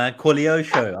 No, man,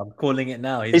 Koleosho. I'm calling it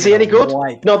now. Is he any good?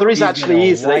 No, there is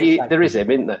there is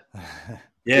him, isn't there?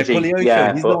 Yeah, Koleosho.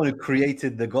 Yeah, he's the one who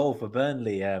created the goal for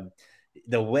Burnley.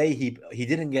 The way he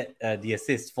didn't get the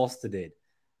assist, Foster did,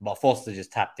 but Foster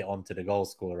just tapped it onto the goal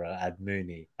scorer,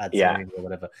 Mooney or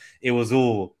whatever. It was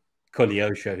all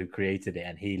Koleosho who created it,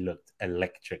 and he looked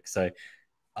electric. So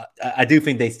I do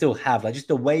think they still have, like, just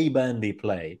the way Burnley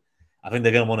play. I think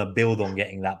they're going to want to build on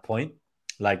getting that point.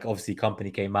 Like, obviously, Company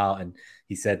came out and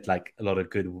he said, like, a lot of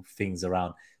good things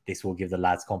around this will give the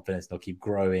lads confidence. They'll keep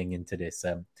growing into this.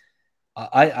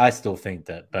 I still think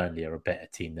that Burnley are a better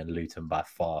team than Luton by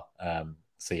far.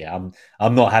 So yeah,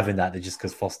 I'm not having that just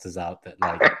because Foster's out that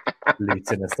like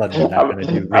Luton are suddenly going to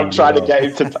do really I'm trying well. to get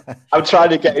him to. I'm trying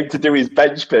to get him to do his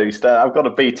bench boost. I've got to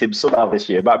beat him somehow this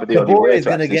year. Might be the only way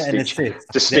to get an assist.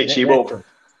 To stitch him up.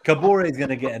 Kabore is going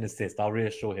to get an assist. I'll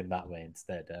reassure him that way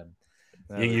instead.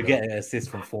 You get an assist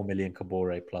from 4 million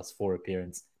Kabore plus 4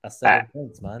 appearances. That's 7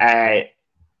 points, man.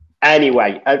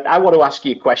 Anyway, I want to ask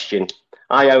you a question.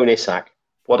 I own Isak.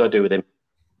 What do I do with him?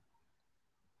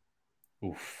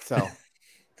 Oof. So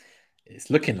it's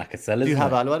looking like a seller. Do you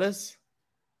have Alvarez?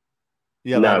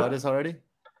 You have Alvarez already?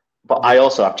 But I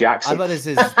also have Jackson. Alvarez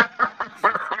is.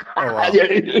 Oh, wow.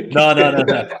 No.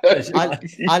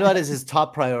 Alvarez is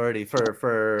top priority for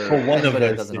one of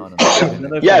those. Doesn't own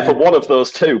him. Yeah, for one of those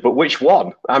two. But which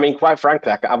one? I mean, quite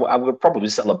frankly, I would probably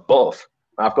sell them both.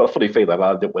 I've got a funny feeling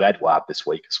I'll end up with Edouard this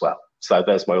week as well. So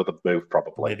there's my other move,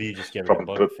 probably. Maybe you just get rid of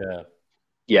both.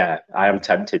 Yeah, I am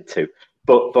tempted to.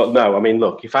 But no, I mean,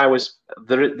 look, if I was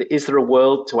is there a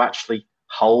world to actually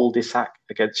hold Isak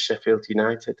against Sheffield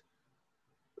United?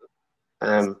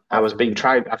 I was being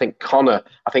tried. I think Connor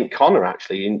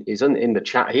actually is in the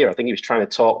chat here. I think he was trying to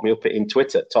talk me off it in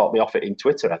Twitter.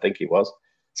 I think he was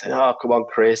saying, "Oh, come on,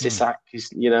 Chris, Isak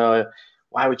is,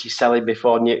 why would you sell him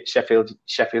before Sheffield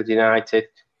United?"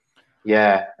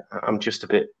 Yeah,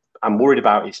 I'm worried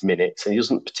about his minutes, and he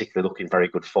doesn't particularly look in very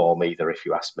good form either, if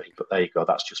you ask me. But there you go,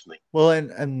 that's just me. Well,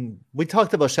 and we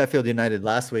talked about Sheffield United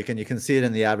last week, and you can see it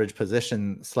in the average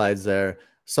position slides there.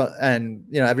 So, and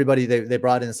everybody they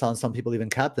brought in Son, some people even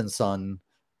captain Son.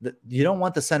 You don't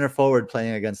want the center forward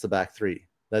playing against the back three.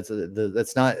 That's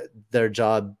not their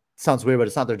job. Sounds weird, but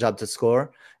it's not their job to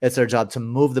score. It's their job to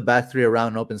move the back three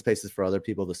around in open spaces for other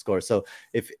people to score. So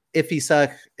if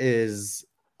Isak is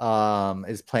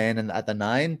playing at the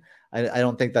 9, I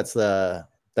don't think that's the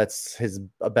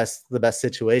best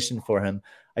situation for him.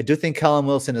 I do think Callum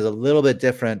Wilson is a little bit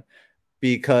different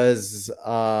because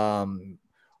of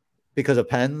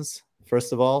Pens,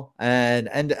 first of all,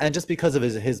 and just because of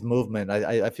his movement.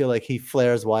 I feel like he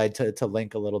flares wide to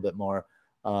link a little bit more,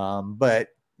 but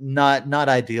not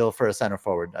ideal for a center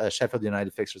forward. Sheffield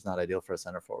United fixture is not ideal for a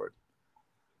center forward.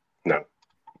 No,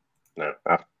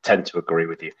 I tend to agree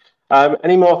with you.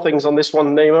 Any more things on this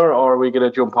one, Nima, or are we going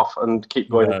to jump off and keep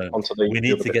going onto the? We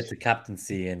need to get to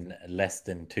captaincy in less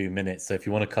than 2 minutes. So if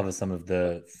you want to cover some of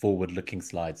the forward-looking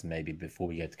slides, maybe before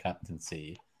we get to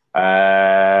captaincy.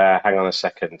 Hang on a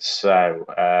second. So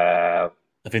I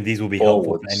think these will be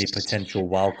helpful for any potential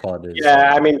wildcarders.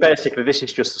 Yeah, I mean, basically, this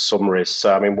is just the summaries.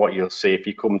 So I mean, what you'll see if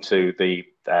you come to the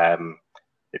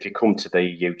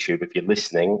YouTube, if you're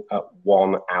listening at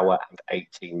 1 hour and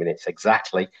 18 minutes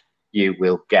exactly, you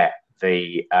will get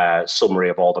the summary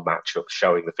of all the matchups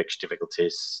showing the fixture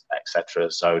difficulties, etc.,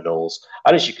 zonals.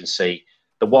 And as you can see,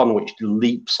 the one which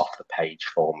leaps off the page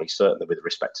for me, certainly with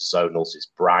respect to zonals,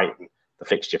 is Brighton. The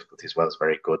fixture difficulty as well is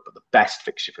very good, but the best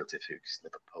fixture difficulty is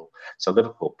Liverpool. So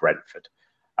Liverpool, Brentford,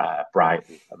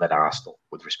 Brighton, and then Arsenal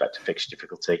with respect to fixture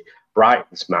difficulty.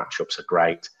 Brighton's matchups are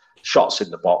great. Shots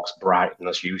in the box, Brighton,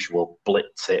 as usual,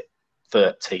 blitz it.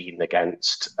 13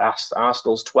 against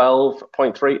Arsenal's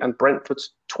 12.3 and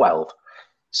Brentford's 12.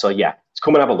 So yeah,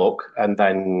 come and have a look, and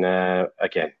then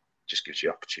again, just gives you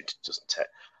opportunity, doesn't it?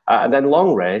 And then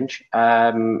long range,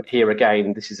 here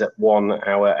again, this is at 1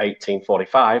 hour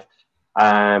 18:45.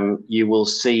 You will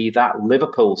see that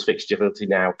Liverpool's fixture difficulty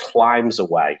now climbs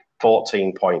away,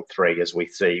 14.3, as we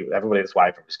see. Everybody's why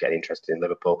everyone's getting interested in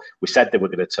Liverpool. We said they were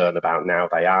going to turn about, now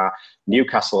they are.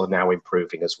 Newcastle are now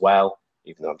improving as well,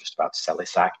 even though I'm just about to sell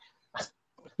Isak.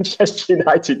 Manchester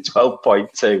United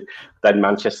 12.2. Then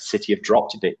Manchester City have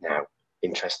dropped a bit now,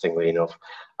 interestingly enough.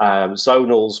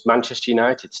 Zonals, Manchester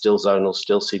United still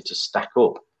seem to stack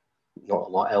up. Not a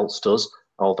lot else does.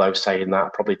 Although saying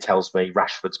that probably tells me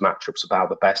Rashford's matchup's about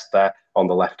the best there on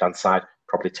the left-hand side.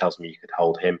 Probably tells me you could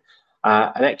hold him.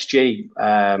 And XG,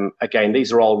 again,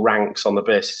 these are all ranks on the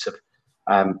basis of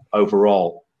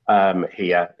overall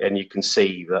here. And you can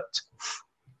see that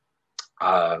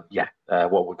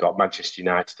What we've got, Manchester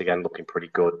United again looking pretty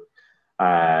good.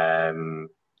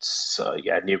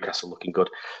 Newcastle looking good.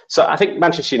 So I think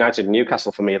Manchester United and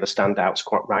Newcastle for me are the standouts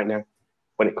quite right now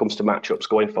when it comes to matchups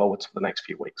going forward for the next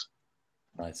few weeks.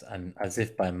 Nice. And as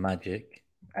if by magic,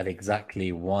 at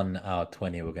exactly 1 hour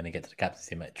 20, we're going to get to the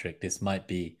captaincy metric. This might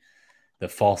be the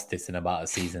fastest in about a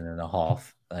season and a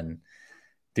half. And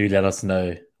do let us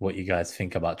know what you guys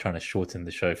think about trying to shorten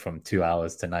the show from 2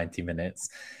 hours to 90 minutes.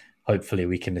 Hopefully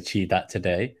we can achieve that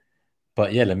today.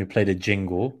 But yeah, let me play the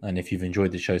jingle. And if you've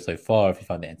enjoyed the show so far, if you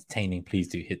found it entertaining, please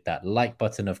do hit that like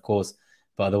button, of course.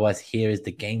 But otherwise, here is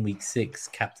the Game Week 6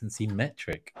 captaincy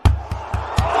metric.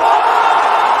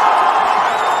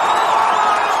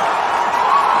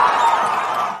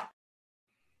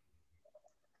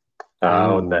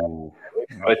 Oh, no.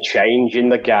 A change in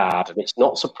the guard, and it's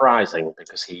not surprising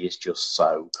because he is just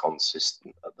so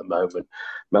consistent at the moment.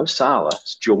 Mo Salah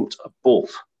has jumped above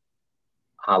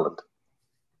Haaland,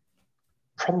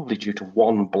 probably due to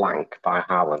one blank by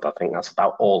Haaland. I think that's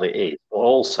about all it is. But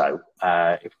also,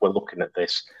 if we're looking at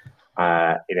this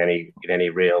in any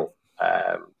real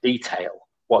detail,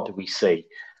 what do we see?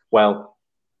 Well,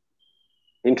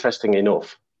 interesting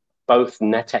enough, both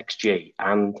NetXG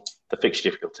and the fixture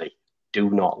difficulty do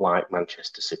not like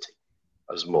Manchester City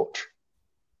as much.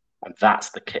 And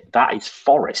that is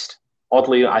Forest.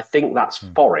 Oddly, I think that's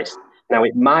Forest. Now,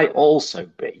 it might also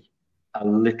be a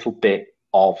little bit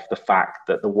of the fact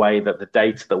that the way that the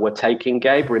data that we're taking,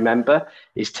 Gabe, remember,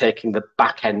 is taking the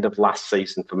back end of last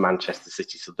season for Manchester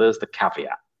City. So there's the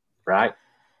caveat, right?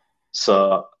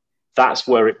 So that's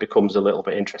where it becomes a little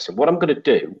bit interesting. What I'm going to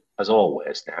do, as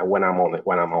always, now when I'm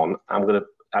on, I'm going to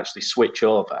actually switch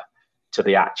over to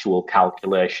the actual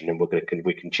calculation, and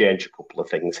we can change a couple of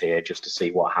things here just to see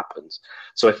what happens.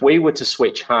 So if we were to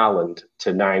switch Haaland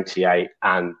to 98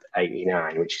 and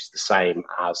 89, which is the same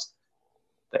as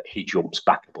that he jumps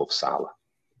back above Salah.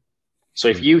 So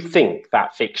if you think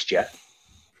that fixture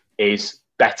is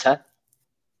better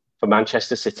for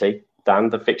Manchester City than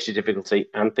the fixture difficulty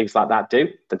and things like that do,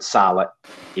 then Salah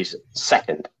is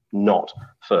second, not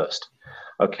first.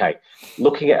 Okay,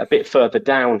 looking at a bit further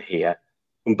down here,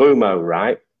 Mbumo,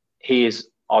 right? He is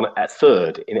on at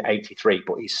third in 83,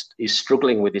 but he's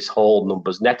struggling with his whole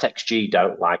numbers. NetXG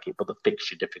don't like it, but the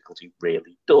fixture difficulty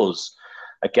really does.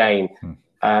 Again,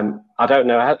 I don't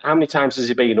know how many times has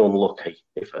he been unlucky.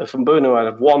 If Mbumo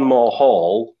had one more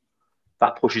haul,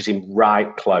 that pushes him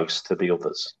right close to the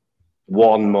others.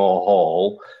 One more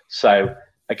haul. So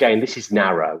again, this is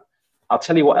narrow. I'll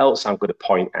tell you what else I'm going to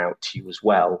point out to you as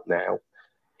well now,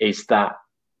 is that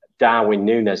Darwin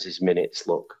Núñez's minutes,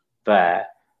 look, there,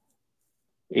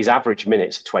 his average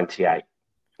minutes are 28.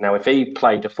 Now, if he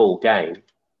played a full game,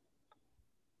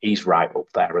 he's right up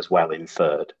there as well in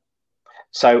third.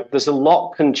 So there's a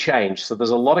lot can change. So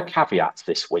there's a lot of caveats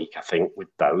this week, I think, with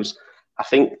those. I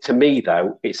think, to me,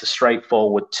 though, it's a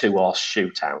straightforward two-horse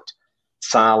shootout,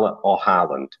 Salah or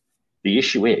Haaland. The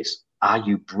issue is, are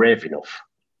you brave enough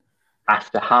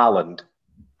after Haaland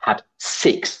had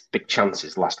 6 big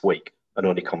chances last week and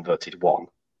only converted 1,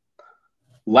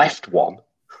 left 1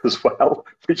 as well,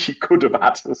 which he could have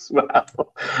had as well.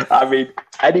 I mean,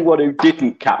 anyone who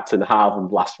didn't captain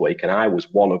Haaland last week, and I was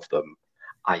one of them,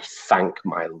 I thank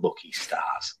my lucky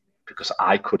stars because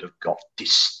I could have got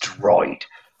destroyed.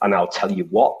 And I'll tell you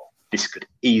what, this could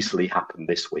easily happen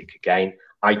this week again.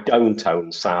 I don't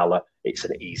own Salah. It's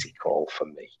an easy call for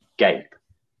me. Gabe,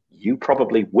 you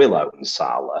probably will own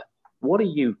Salah. What are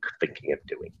you thinking of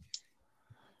doing?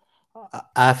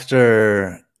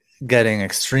 After getting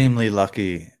extremely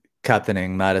lucky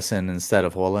captaining Madison instead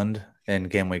of Haaland in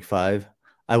game week 5,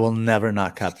 I will never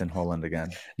not captain Haaland again.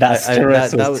 That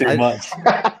stress was too much.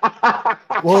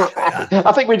 Well,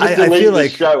 I think we just delete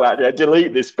this show.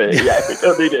 Delete this bit. Yeah, we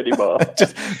don't need it anymore.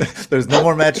 There's no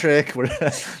more metric.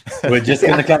 We're just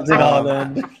going to captain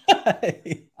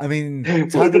Haaland. I mean,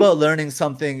 talk about learning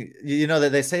something. You know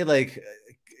that they say, like,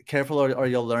 careful or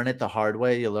you'll learn it the hard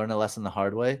way. You'll learn a lesson the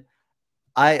hard way.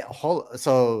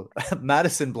 So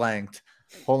Madison blanked,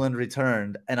 Haaland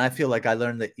returned, and I feel like I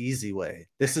learned the easy way.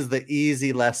 This is the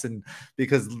easy lesson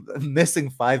because missing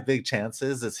 5 big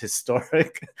chances is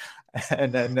historic,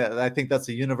 and I think that's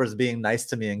the universe being nice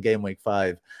to me in game week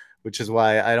 5, which is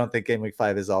why I don't think game week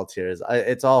 5 is all tears.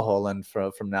 It's all Haaland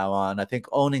from now on. I think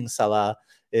owning Salah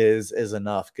is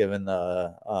enough given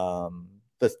the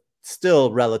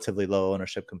still relatively low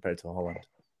ownership compared to Haaland.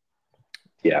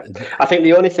 Yeah, I think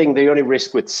the only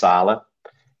risk with Salah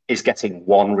is getting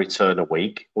 1 return a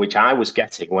week, which I was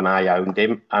getting when I owned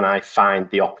him, and I find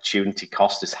the opportunity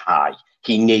cost is high.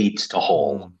 He needs to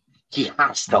haul. He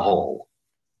has to haul.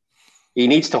 He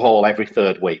needs to haul every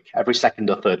third week. Every second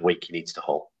or third week, he needs to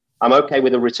haul. I'm okay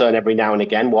with a return every now and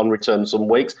again, one return some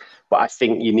weeks, but I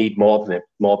think you need more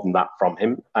than that from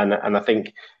him. And I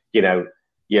think,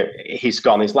 he's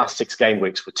gone. His last 6 game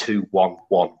weeks were 2, 1,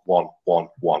 1, 1, 1,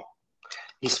 1.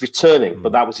 He's returning,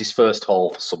 but that was his first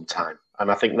haul for some time.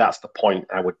 And I think that's the point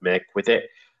I would make with it.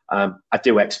 I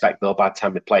do expect, though, by the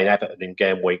time we're playing Everton in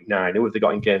game week 9, who have they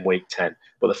got in game week 10?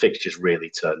 But the fixtures really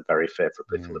turned very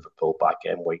favourably for Liverpool by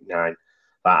game week 9.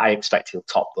 But I expect he'll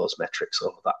top those metrics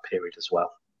over that period as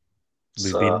well.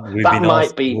 We've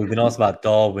been asked about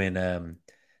Darwin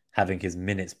having his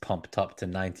minutes pumped up to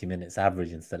 90 minutes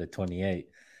average instead of 28.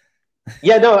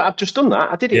 Yeah, no, I've just done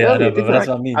that. I did it earlier, didn't I? That's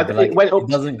what I mean.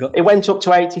 It went up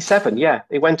to 87. Yeah,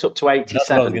 it went up to 87. That's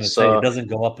what I was going to say. It doesn't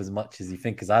go up as much as you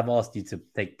think, because I've asked you to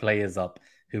take players up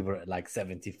who were at like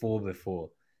 74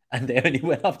 before, and they only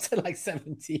went up to like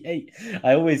 78.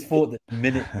 I always thought that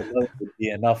minutes alone would be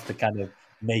enough to kind of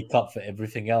make up for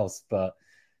everything else, but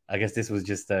I guess this was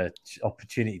just an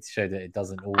opportunity to show that it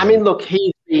doesn't always... I mean, look,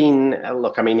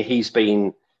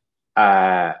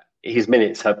 his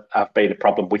minutes have been a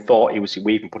problem. We thought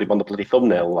we even put him on the bloody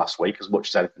thumbnail last week, as much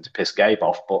as anything to piss Gabe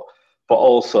off, but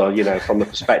also, from the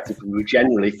perspective, we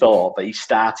generally thought that he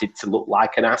started to look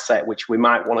like an asset which we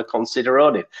might want to consider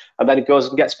owning, and then he goes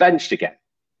and gets benched again.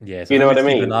 Yeah, so you know what I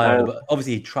mean? But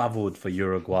obviously, he travelled for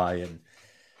Uruguay, and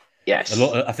yes,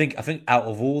 I think out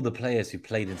of all the players who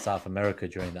played in South America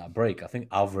during that break, I think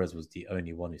Alvarez was the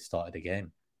only one who started a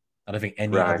game. I don't think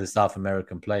any other South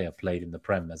American player played in the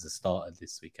Prem as a starter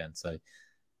this weekend. So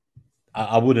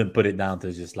I wouldn't put it down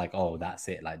to just like, oh, that's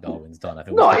it, like Darwin's done. I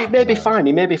think it may be fine.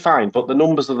 He may be fine, but the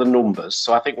numbers are the numbers.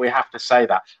 So I think we have to say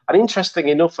that. And interesting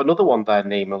enough, another one there,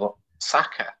 Nima, look,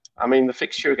 Saka. I mean, the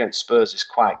fixture against Spurs is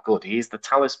quite good. He's the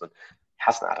talisman. He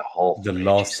hasn't had a haul. The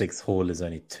last 6 haul is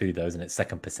only 2, though, isn't it?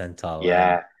 Second percentile.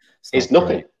 Yeah. It's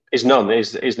nothing. It's none.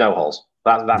 It's no holes.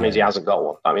 That means he hasn't got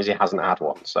one. That means he hasn't had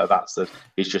one. So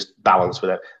he's just balanced with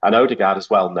it. And Odegaard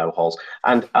as well, no holes.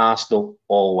 And Arsenal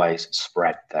always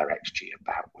spread their XG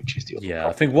about, which is the other problem.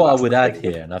 I think what I would add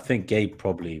here, and I think Gabe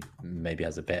probably maybe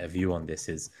has a better view on this,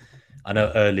 is I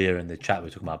know earlier in the chat we were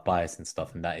talking about bias and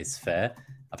stuff, and that is fair.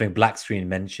 I think Black Screen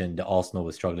mentioned that Arsenal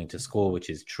was struggling to score,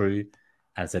 which is true,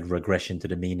 and said regression to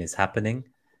the mean is happening.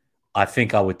 I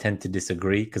think I would tend to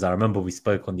disagree, because I remember we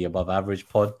spoke on the Above Average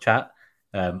pod chat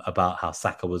about how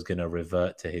Saka was going to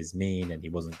revert to his mean and he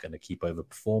wasn't going to keep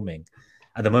overperforming.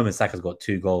 At the moment, Saka's got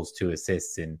 2 goals, 2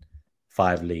 assists in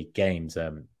 5 league games.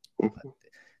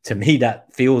 To me,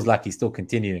 that feels like he's still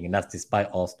continuing, and that's despite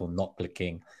Arsenal not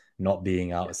clicking, not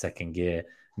being out of second gear,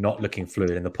 not looking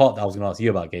fluid. And the part that I was going to ask you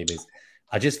about, Gabe, is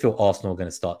I just feel Arsenal are going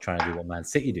to start trying to do what Man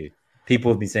City do.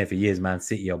 People have been saying for years Man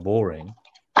City are boring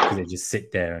because they just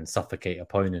sit there and suffocate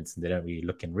opponents and they don't really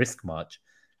look and risk much.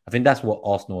 I think that's what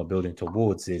Arsenal are building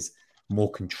towards, is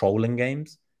more controlling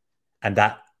games. And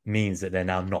that means that they're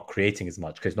now not creating as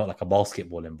much, because it's not like a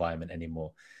basketball environment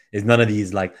anymore. There's none of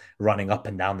these like running up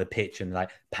and down the pitch and like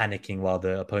panicking while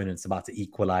the opponent's about to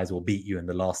equalize or beat you in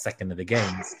the last second of the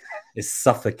games. It's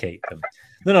suffocate them.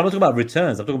 No, I'm not talking about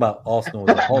returns. I'm talking about Arsenal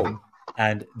as a whole.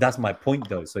 And that's my point,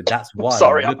 though. So that's why.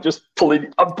 Sorry, I'm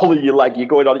pulling your leg. You're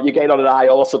getting on an high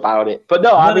horse about it. But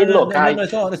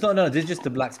it's not. This is just the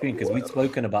black screen, because we've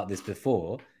spoken about this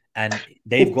before, and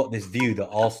they've got this view that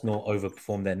Arsenal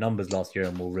overperformed their numbers last year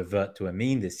and will revert to a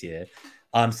mean this year.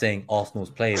 I'm saying Arsenal's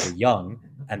players are young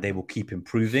and they will keep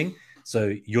improving.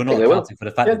 So you're not accounting for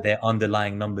the fact that their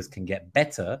underlying numbers can get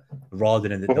better, rather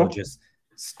than that they'll just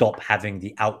stop having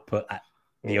the output at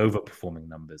the overperforming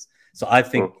numbers. So I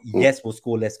think, yes, we'll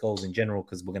score less goals in general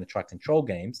because we're going to try control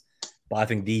games, but I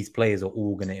think these players are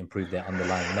all going to improve their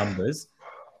underlying numbers.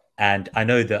 And I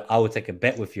know that I would take a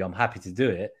bet with you, I'm happy to do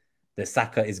it, that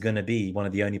Saka is going to be one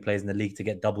of the only players in the league to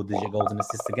get double-digit goals and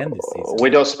assists again this season. We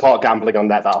don't support gambling on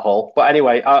that hole. But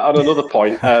anyway, on another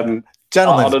point, I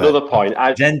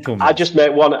just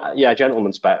make one,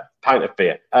 gentleman's bet, pint of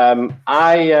beer. I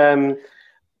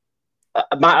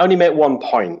might only make one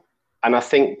point. And I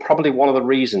think probably one of the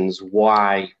reasons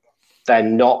why they're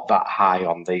not that high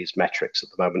on these metrics at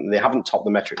the moment, and they haven't topped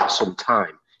the metric for some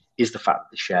time, is the fact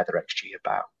that they share their XG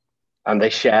about. And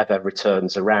they share their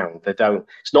returns around. They don't.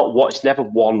 It's never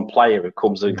one player who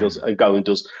comes and does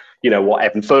what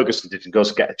Evan Ferguson did and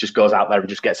just goes out there and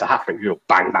just gets a hat trick.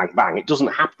 Bang, bang, bang. It doesn't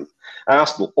happen. And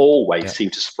Arsenal always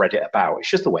seem to spread it about. It's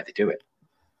just the way they do it.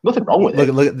 Nothing wrong with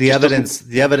it. Look, the evidence.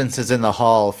 The evidence is in the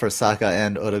hall for Saka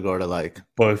and Odegaard alike.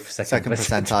 Both second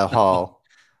percentile hall.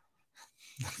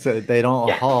 So they don't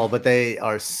haul, but they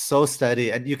are so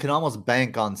steady, and you can almost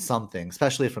bank on something,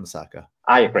 especially from Saka.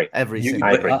 I agree. I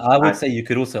would say you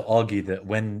could also argue that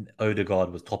when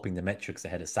Odegaard was topping the metrics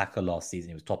ahead of Saka last season,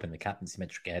 he was topping the captaincy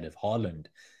metric ahead of Haaland.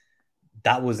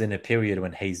 That was in a period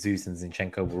when Jesus and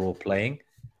Zinchenko were all playing.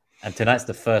 And tonight's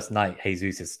the first night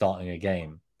Jesus is starting a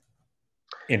game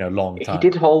in a long time. He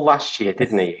did haul last year,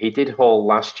 didn't he? He did haul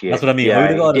last year. That's what I mean. Yeah,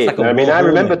 Odegaard he is did. like I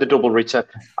remember the double return.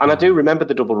 And I do remember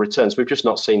the double returns. We've just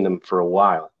not seen them for a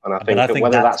while. And I think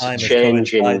whether that's a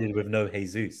change in... with no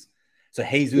Jesus. So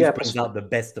Jesus brings out the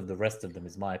best of the rest of them,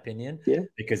 is my opinion. Yeah.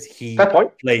 Because he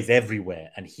plays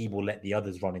everywhere and he will let the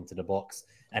others run into the box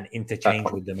and interchange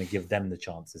with them and give them the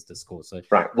chances to score. So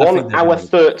 1 hour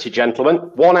 30, gentlemen.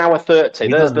 1 hour 30.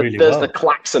 There's the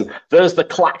klaxon. There's the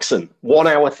klaxon. 1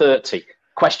 hour 30.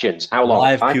 Questions. How long?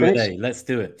 Live 5 Q&A. minutes? Let's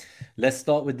do it. Let's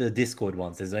start with the Discord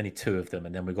ones. There's only 2 of them,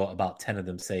 and then we've got about 10 of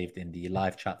them saved in the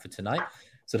live chat for tonight.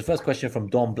 So the first question from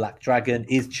Don Black Dragon: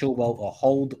 is Chilwell a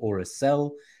hold or a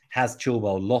sell? Has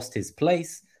Chilwell lost his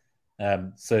place?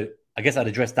 So I guess I'd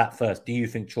address that first. Do you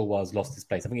think Chilwell has lost his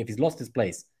place? I think if he's lost his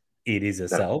place, it is a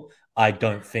sell. I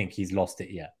don't think he's lost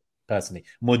it yet, personally.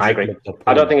 I agree.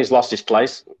 I don't think he's lost his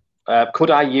place.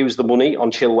 Could I use the money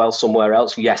on Chilwell somewhere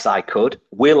else? Yes, I could.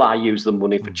 Will I use the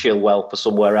money for Chilwell for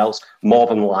somewhere else? More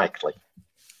than likely.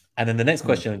 And then the next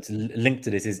question to link to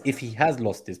this is, if he has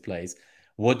lost his place,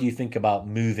 what do you think about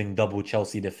moving double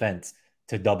Chelsea defence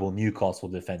to double Newcastle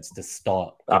defence to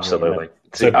start? Absolutely.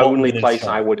 It's the only place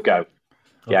I would go.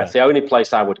 Yeah, it's the only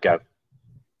place I would go.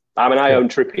 I mean, I own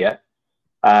Trippier,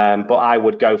 but I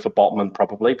would go for Botman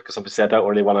probably, because obviously I don't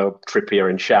really want to Trippier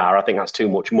and Schär. I think that's too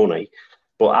much money.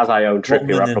 But as I own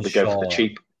Trippier, I'd probably go for the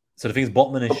cheap. So the thing is,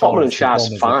 Botman and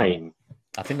Schär's fine.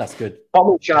 I think that's good.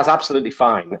 Botman and Schär's absolutely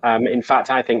fine. In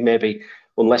fact, I think maybe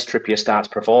unless Trippier starts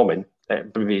performing,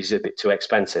 maybe he's a bit too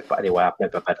expensive. But anyway, I've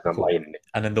never bet on laying in it.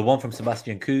 And then the one from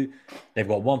Sebastian Koo, they've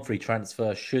got 1 free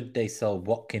transfer. Should they sell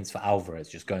Watkins for Alvarez?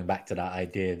 Just going back to that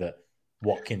idea that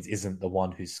Watkins isn't the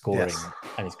one who's scoring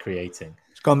and is creating.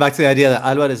 Just going back to the idea that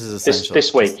Alvarez is essential.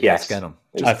 This week, yes. Get him.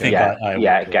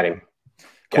 Get him.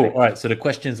 Cool. All right. So the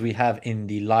questions we have in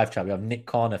the live chat, we have Nick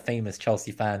Khan, a famous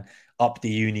Chelsea fan, up the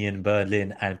Union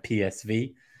Berlin and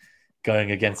PSV,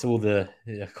 going against all the.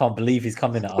 I can't believe he's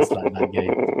coming at us like that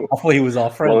game. I thought he was our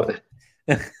friend.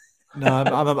 No,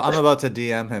 I'm about to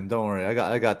DM him. Don't worry,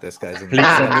 I got this, guys. Please,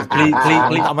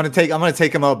 I'm gonna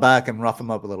take him out back and rough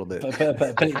him up a little bit.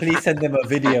 Please send them a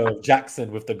video of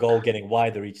Jackson with the goal getting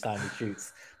wider each time he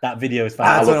shoots. That video is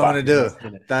fantastic. That's what I'm gonna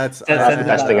do. That's the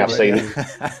best thing I've seen.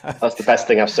 That's the best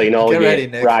thing I've seen all year. Ready,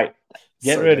 Nick. Right.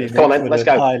 Get ready. Come on, then. Let's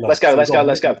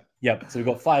go. Yep. So we've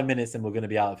got 5 minutes and we're going to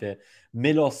be out of here.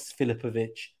 Milos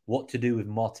Filipovic, what to do with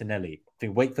Martinelli? I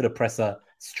think wait for the presser,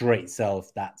 straight sell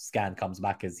if that scan comes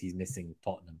back as he's missing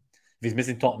Tottenham. If he's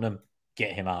missing Tottenham,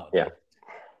 get him out. Yeah.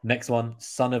 Next one,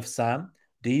 Son of Sam.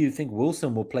 Do you think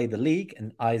Wilson will play the league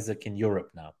and Isaac in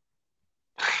Europe now?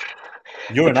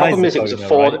 The problem is it was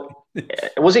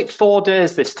was it 4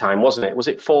 days this time, wasn't it? Was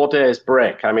it 4 days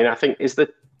break? I mean, I think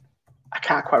I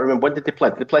can't quite remember. When did they play?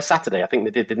 Did they play Saturday? I think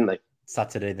they did, didn't they?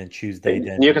 Saturday, then Tuesday.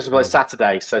 Newcastle played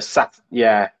Saturday, so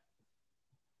Yeah,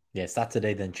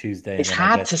 Saturday, then Tuesday. It's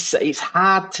hard to say. It's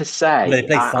hard to say. Well, they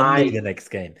play Sunday the next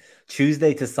game.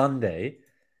 Tuesday to Sunday.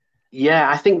 Yeah,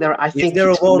 I think there. Is there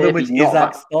a world in which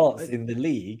Isaac starts in the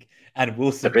league and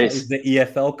Wilson plays the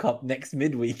EFL Cup next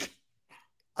midweek?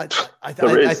 I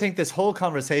think this whole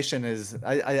conversation is.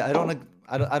 I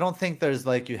don't think there's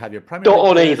like you have your Premier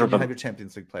League players and you have your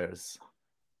Champions League players.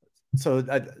 So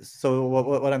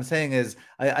what I'm saying is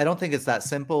I don't think it's that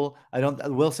simple.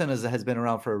 Wilson has been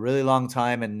around for a really long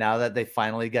time, and now that they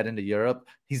finally get into Europe,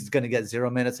 he's going to get 0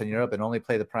 minutes in Europe and only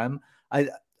play the Prem.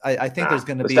 I think there's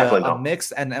going to be a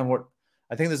mix, and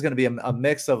I think there's going to be a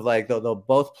mix of like they'll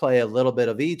both play a little bit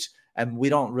of each, and we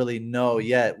don't really know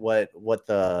yet what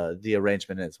the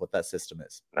arrangement is, what that system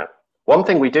is. No. One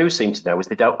thing we do seem to know is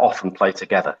they don't often play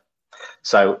together.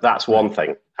 So that's one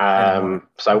thing.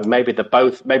 So maybe they're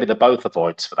both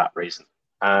avoids for that reason.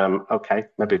 Okay,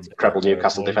 maybe treble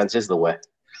Newcastle defense is the way.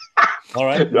 All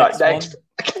right, next.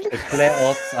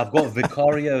 I've got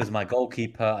Vicario as my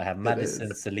goalkeeper. I have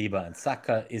Maddison, Saliba, and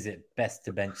Saka. Is it best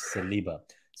to bench Saliba?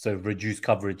 So reduce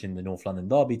coverage in the North London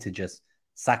derby to just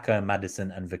Saka,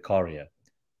 Maddison, and Vicario.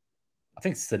 I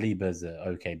think Saliba's an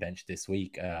okay bench this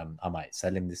week. I might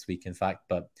sell him this week, in fact.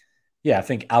 But yeah, I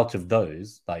think out of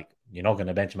those, like you're not going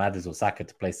to bench Maddison or Saka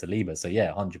to play Saliba. So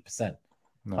yeah, 100%.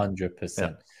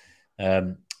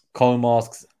 100%. Colm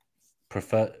asks,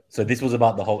 prefer. So this was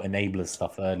about the whole enablers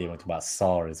stuff earlier. We talked about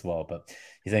Sarr as well. But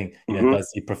he's saying,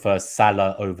 does he prefer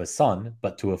Salah over Son?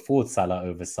 But to afford Salah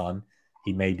over Son,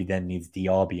 he maybe then needs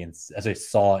Diaby and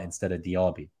Sarr instead of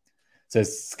Diaby. So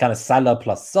it's kind of Salah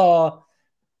plus Sarr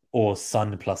or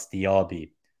Son plus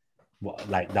Diaby.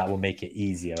 Like that will make it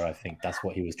easier. I think that's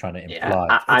what he was trying to imply.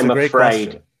 Yeah, I'm afraid.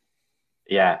 Question.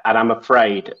 Yeah, and I'm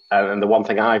afraid. And the one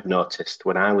thing I've noticed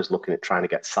when I was looking at trying to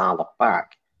get Salah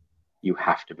back, you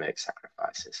have to make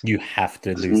sacrifices. You have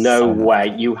to lose. There's no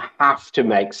way. You have to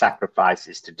make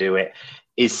sacrifices to do it.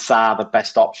 Is Sarr the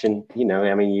best option? You know,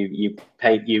 I mean,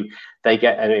 they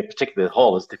get, I mean, particularly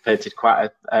Hall has defended quite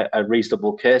a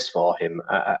reasonable case for him.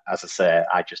 As I say,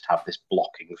 I just have this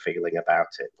blocking feeling about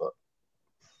it. But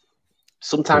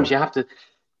sometimes you have to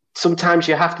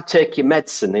take your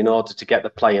medicine in order to get the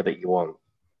player that you want.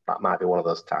 That might be one of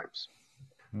those times.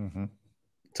 Mm-hmm.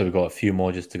 So we've got a few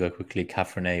more just to go quickly.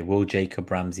 Catherine A. Will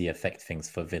Jacob Ramsey affect things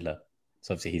for Villa?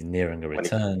 So obviously he's nearing a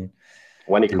return.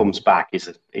 When he comes back, he's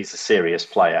a serious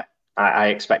player. I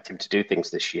expect him to do things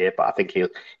this year, but I think he's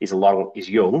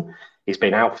young. He's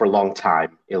been out for a long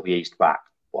time. He'll be eased back.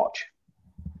 Watch.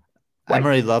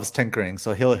 Emery loves tinkering,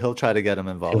 so he'll try to get him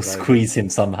involved. He'll squeeze him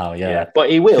somehow, yeah. But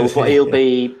he will. But he'll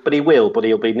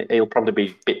probably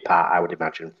be bit part, I would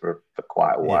imagine, for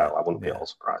quite a while. I wouldn't be all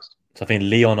surprised. So I think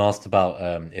Leon asked about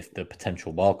if the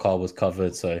potential wildcard was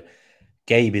covered. So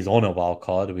Gabe is on a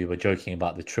wildcard. We were joking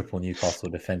about the triple Newcastle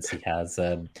defense he has.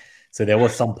 So there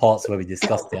was some parts where we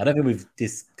discussed it. I don't think we've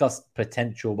discussed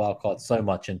potential wildcard so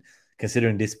much, and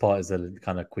considering this part is a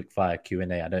kind of quick fire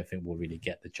Q&A, I don't think we'll really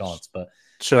get the chance. But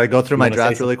should I go through my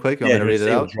draft really quick? You want me to read it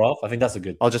out? Draft? I think that's a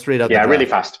good. I'll just read out. Yeah, really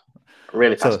fast.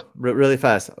 Really fast. So, really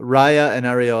fast. Raya and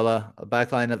Areola, a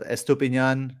backline of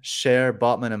Estupinian, Cher,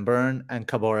 Botman and Byrne, and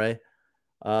Cabore.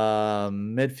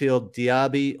 Midfield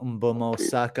Diaby, Mbomo,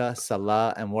 Saka,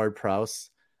 Salah, and Ward-Prowse.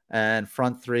 And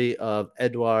front three of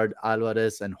Edouard,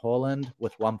 Alvarez, and Holland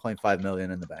with 1.5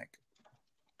 million in the bank.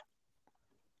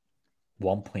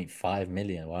 1.5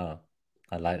 million. Wow.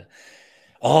 I like it.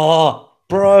 Oh,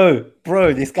 bro,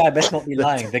 this guy best not be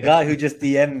lying. The guy who just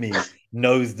DM'd me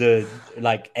knows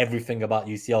everything about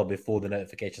UCL before the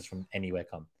notifications from anywhere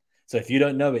come. So if you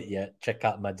don't know it yet, check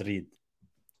out Madrid.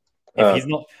 If he's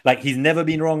not, he's never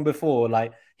been wrong before.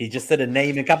 He just said a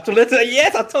name in capital letter.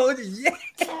 Yes, I told you. Yes.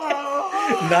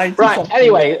 Right.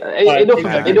 Anyway, enough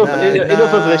of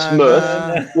this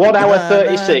mirth. 1 hour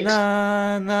 36.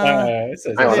 I've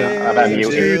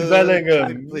muted Jude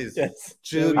Bellingham. Please. Yes.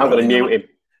 I'm going to mute him.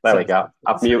 There we go.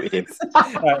 I've muted him.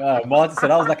 Martin said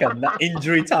that was like an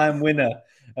injury time winner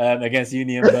against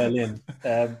Union Berlin.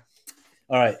 All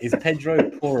right. Is Pedro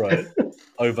Porro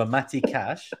over Matty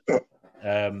Cash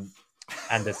and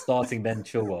the starting Ben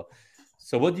Chilwell?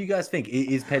 So what do you guys think?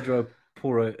 Is Pedro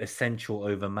Porro essential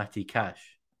over Matty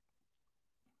Cash?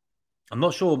 I'm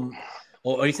not sure.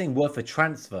 Or are you saying worth a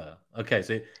transfer? Okay,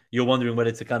 so you're wondering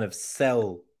whether to kind of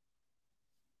sell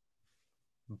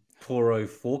Porro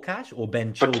for cash or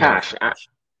Ben Chilwell? For cash.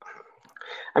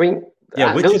 I mean,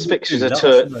 Villa's fixtures are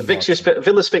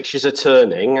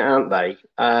turning, aren't they?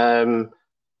 I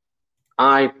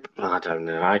don't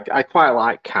know. I quite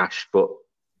like Cash, but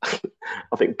I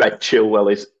think Ben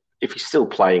Chilwell is. If he's still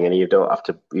playing and you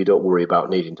don't worry about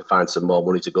needing to find some more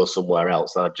money to go somewhere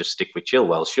else, then I'd just stick with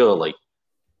Chilwell, surely.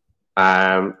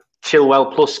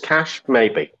 Chilwell plus Cash,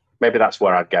 maybe that's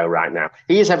where I'd go right now.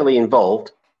 He is heavily involved,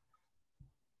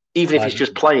 even if he's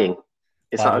just playing.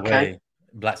 Is that okay?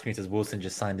 Black Scooters Wilson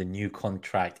just signed a new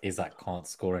contract. Isaac can't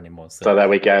score anymore. So there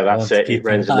we go. That's it. It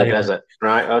rains in the desert.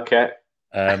 Right. Okay.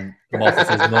 Martin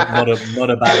says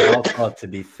not a bad wildcard, to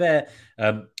be fair.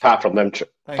 Apart from them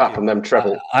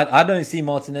treble. I don't see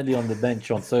Martinelli on the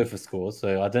bench on Sofa Score,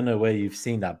 so I don't know where you've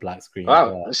seen that black screen.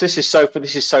 Oh, this is Sofa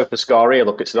Score here.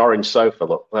 Look, it's an orange sofa.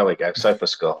 Look, there we go. Sofa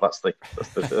Score. That's what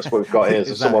we've got here.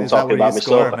 So someone talking about my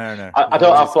sofa. I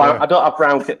don't have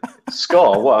brown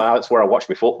score. Well, that's where I watch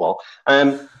my football.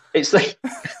 It's like,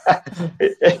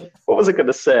 what was I going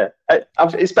to say?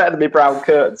 It's better than my brown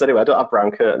curtains anyway. I don't have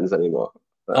brown curtains anymore.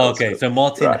 Okay, so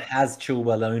Martin has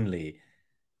Chilwell only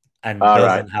and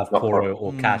doesn't have Porro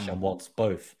or Cash and wants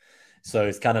both. So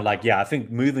it's kind of like, I think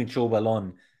moving Chilwell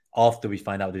on after we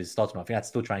find out his starting, I think I'd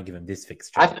still try and give him this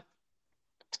fixture.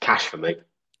 It's Cash for me.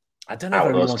 I don't know if I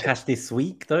really want Cash this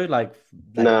week though. No,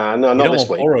 not this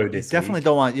week. You definitely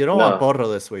don't want Porro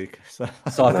this week. So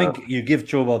I think you give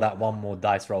Chilwell that one more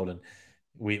dice roll and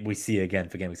we see it again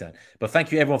for Game Week 7. But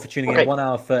thank you everyone for tuning in. 1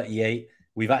 hour 38.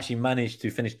 We've actually managed to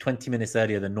finish 20 minutes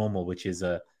earlier than normal, which is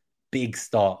a big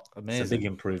start. Amazing. It's a big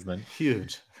improvement.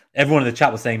 Huge. Everyone in the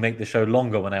chat was saying make the show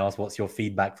longer when I asked what's your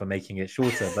feedback for making it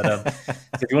shorter. But so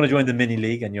if you want to join the mini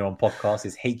league and you're on podcast,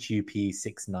 it's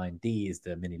HUP69D is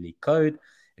the mini league code.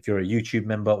 If you're a YouTube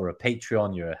member or a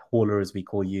Patreon, you're a hauler as we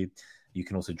call you. You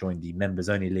can also join the members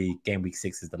only league. Game week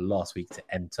 6 is the last week to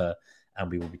enter, and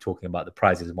we will be talking about the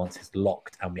prizes once it's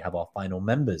locked and we have our final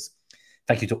members.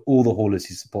 Thank you to all the haulers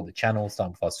who support the channel,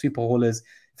 starting with our super haulers: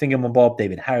 Fingerman Bob,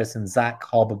 David Harrison, Zach,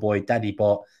 Harbour Boy, Daddy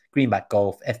Bot, Greenback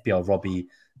Golf, FPL Robbie,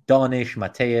 Darnish,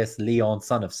 Mateus, Leon,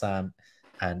 Son of Sam,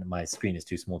 and my screen is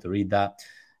too small to read that.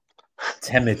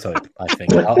 Temitope, I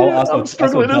think. I'm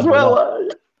struggling as well.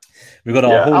 We've got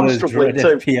our haulers, struggling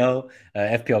Droid FPL,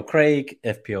 FPL Craig,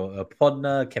 FPL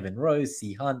Podner, Kevin Rose,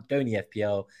 C Hunt, Donny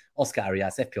FPL, Oscar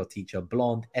Arias, FPL Teacher,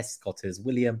 Blonde, S Scotters,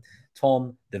 William,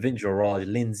 Tom, Devindra Raj,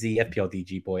 Lindsay, FPL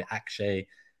DG Boy, Akshay,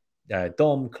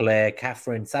 Dom, Claire,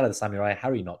 Catherine, Salah the Samurai,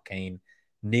 Harry Not Kane,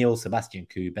 Neil, Sebastian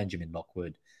Koo, Benjamin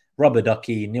Lockwood, Rubber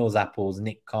Ducky, Niels Apples,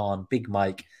 Nick Khan, Big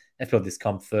Mike, FPL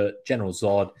Discomfort, General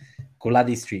Zod,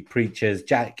 Goladi Street Preachers,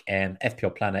 Jack M,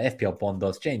 FPL Planner, FPL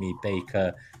Bondos, Jamie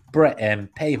Baker, Brett M,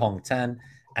 Pei Hong Tan,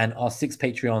 and our 6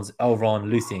 Patreons, Elron,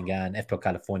 Lucy and Gan, FPL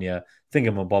California,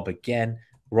 Fingerman Bob again,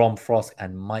 Rom Frost,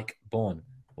 and Mike Bourne.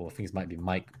 Or I think it might be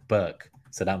Mike Burke.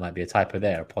 So that might be a typo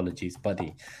there. Apologies,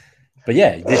 buddy. But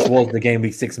yeah, this was the Game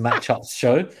Week 6 matchups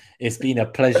show. It's been a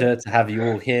pleasure to have you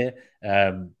all here.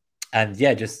 And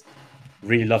yeah, just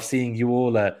really love seeing you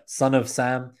all. Son of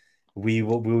Sam, we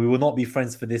will not be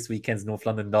friends for this weekend's North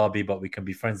London derby, but we can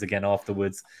be friends again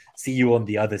afterwards. See you on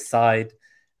the other side.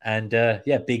 And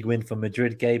yeah, big win for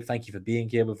Madrid, Gabe. Thank you for being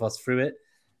here with us through it.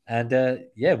 And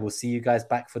yeah, we'll see you guys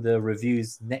back for the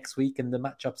reviews next week and the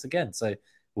matchups again. So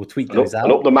we'll tweet those out.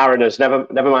 And up the Mariners. Never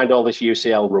mind all this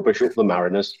UCL rubbish. Up the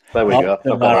Mariners. There we go. I've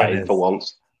got that in for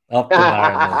once. Up the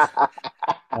Mariners.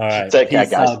 All right. Take care,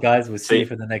 Peace out, guys. We'll see you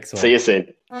for the next one. See you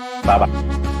soon.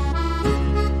 Bye-bye.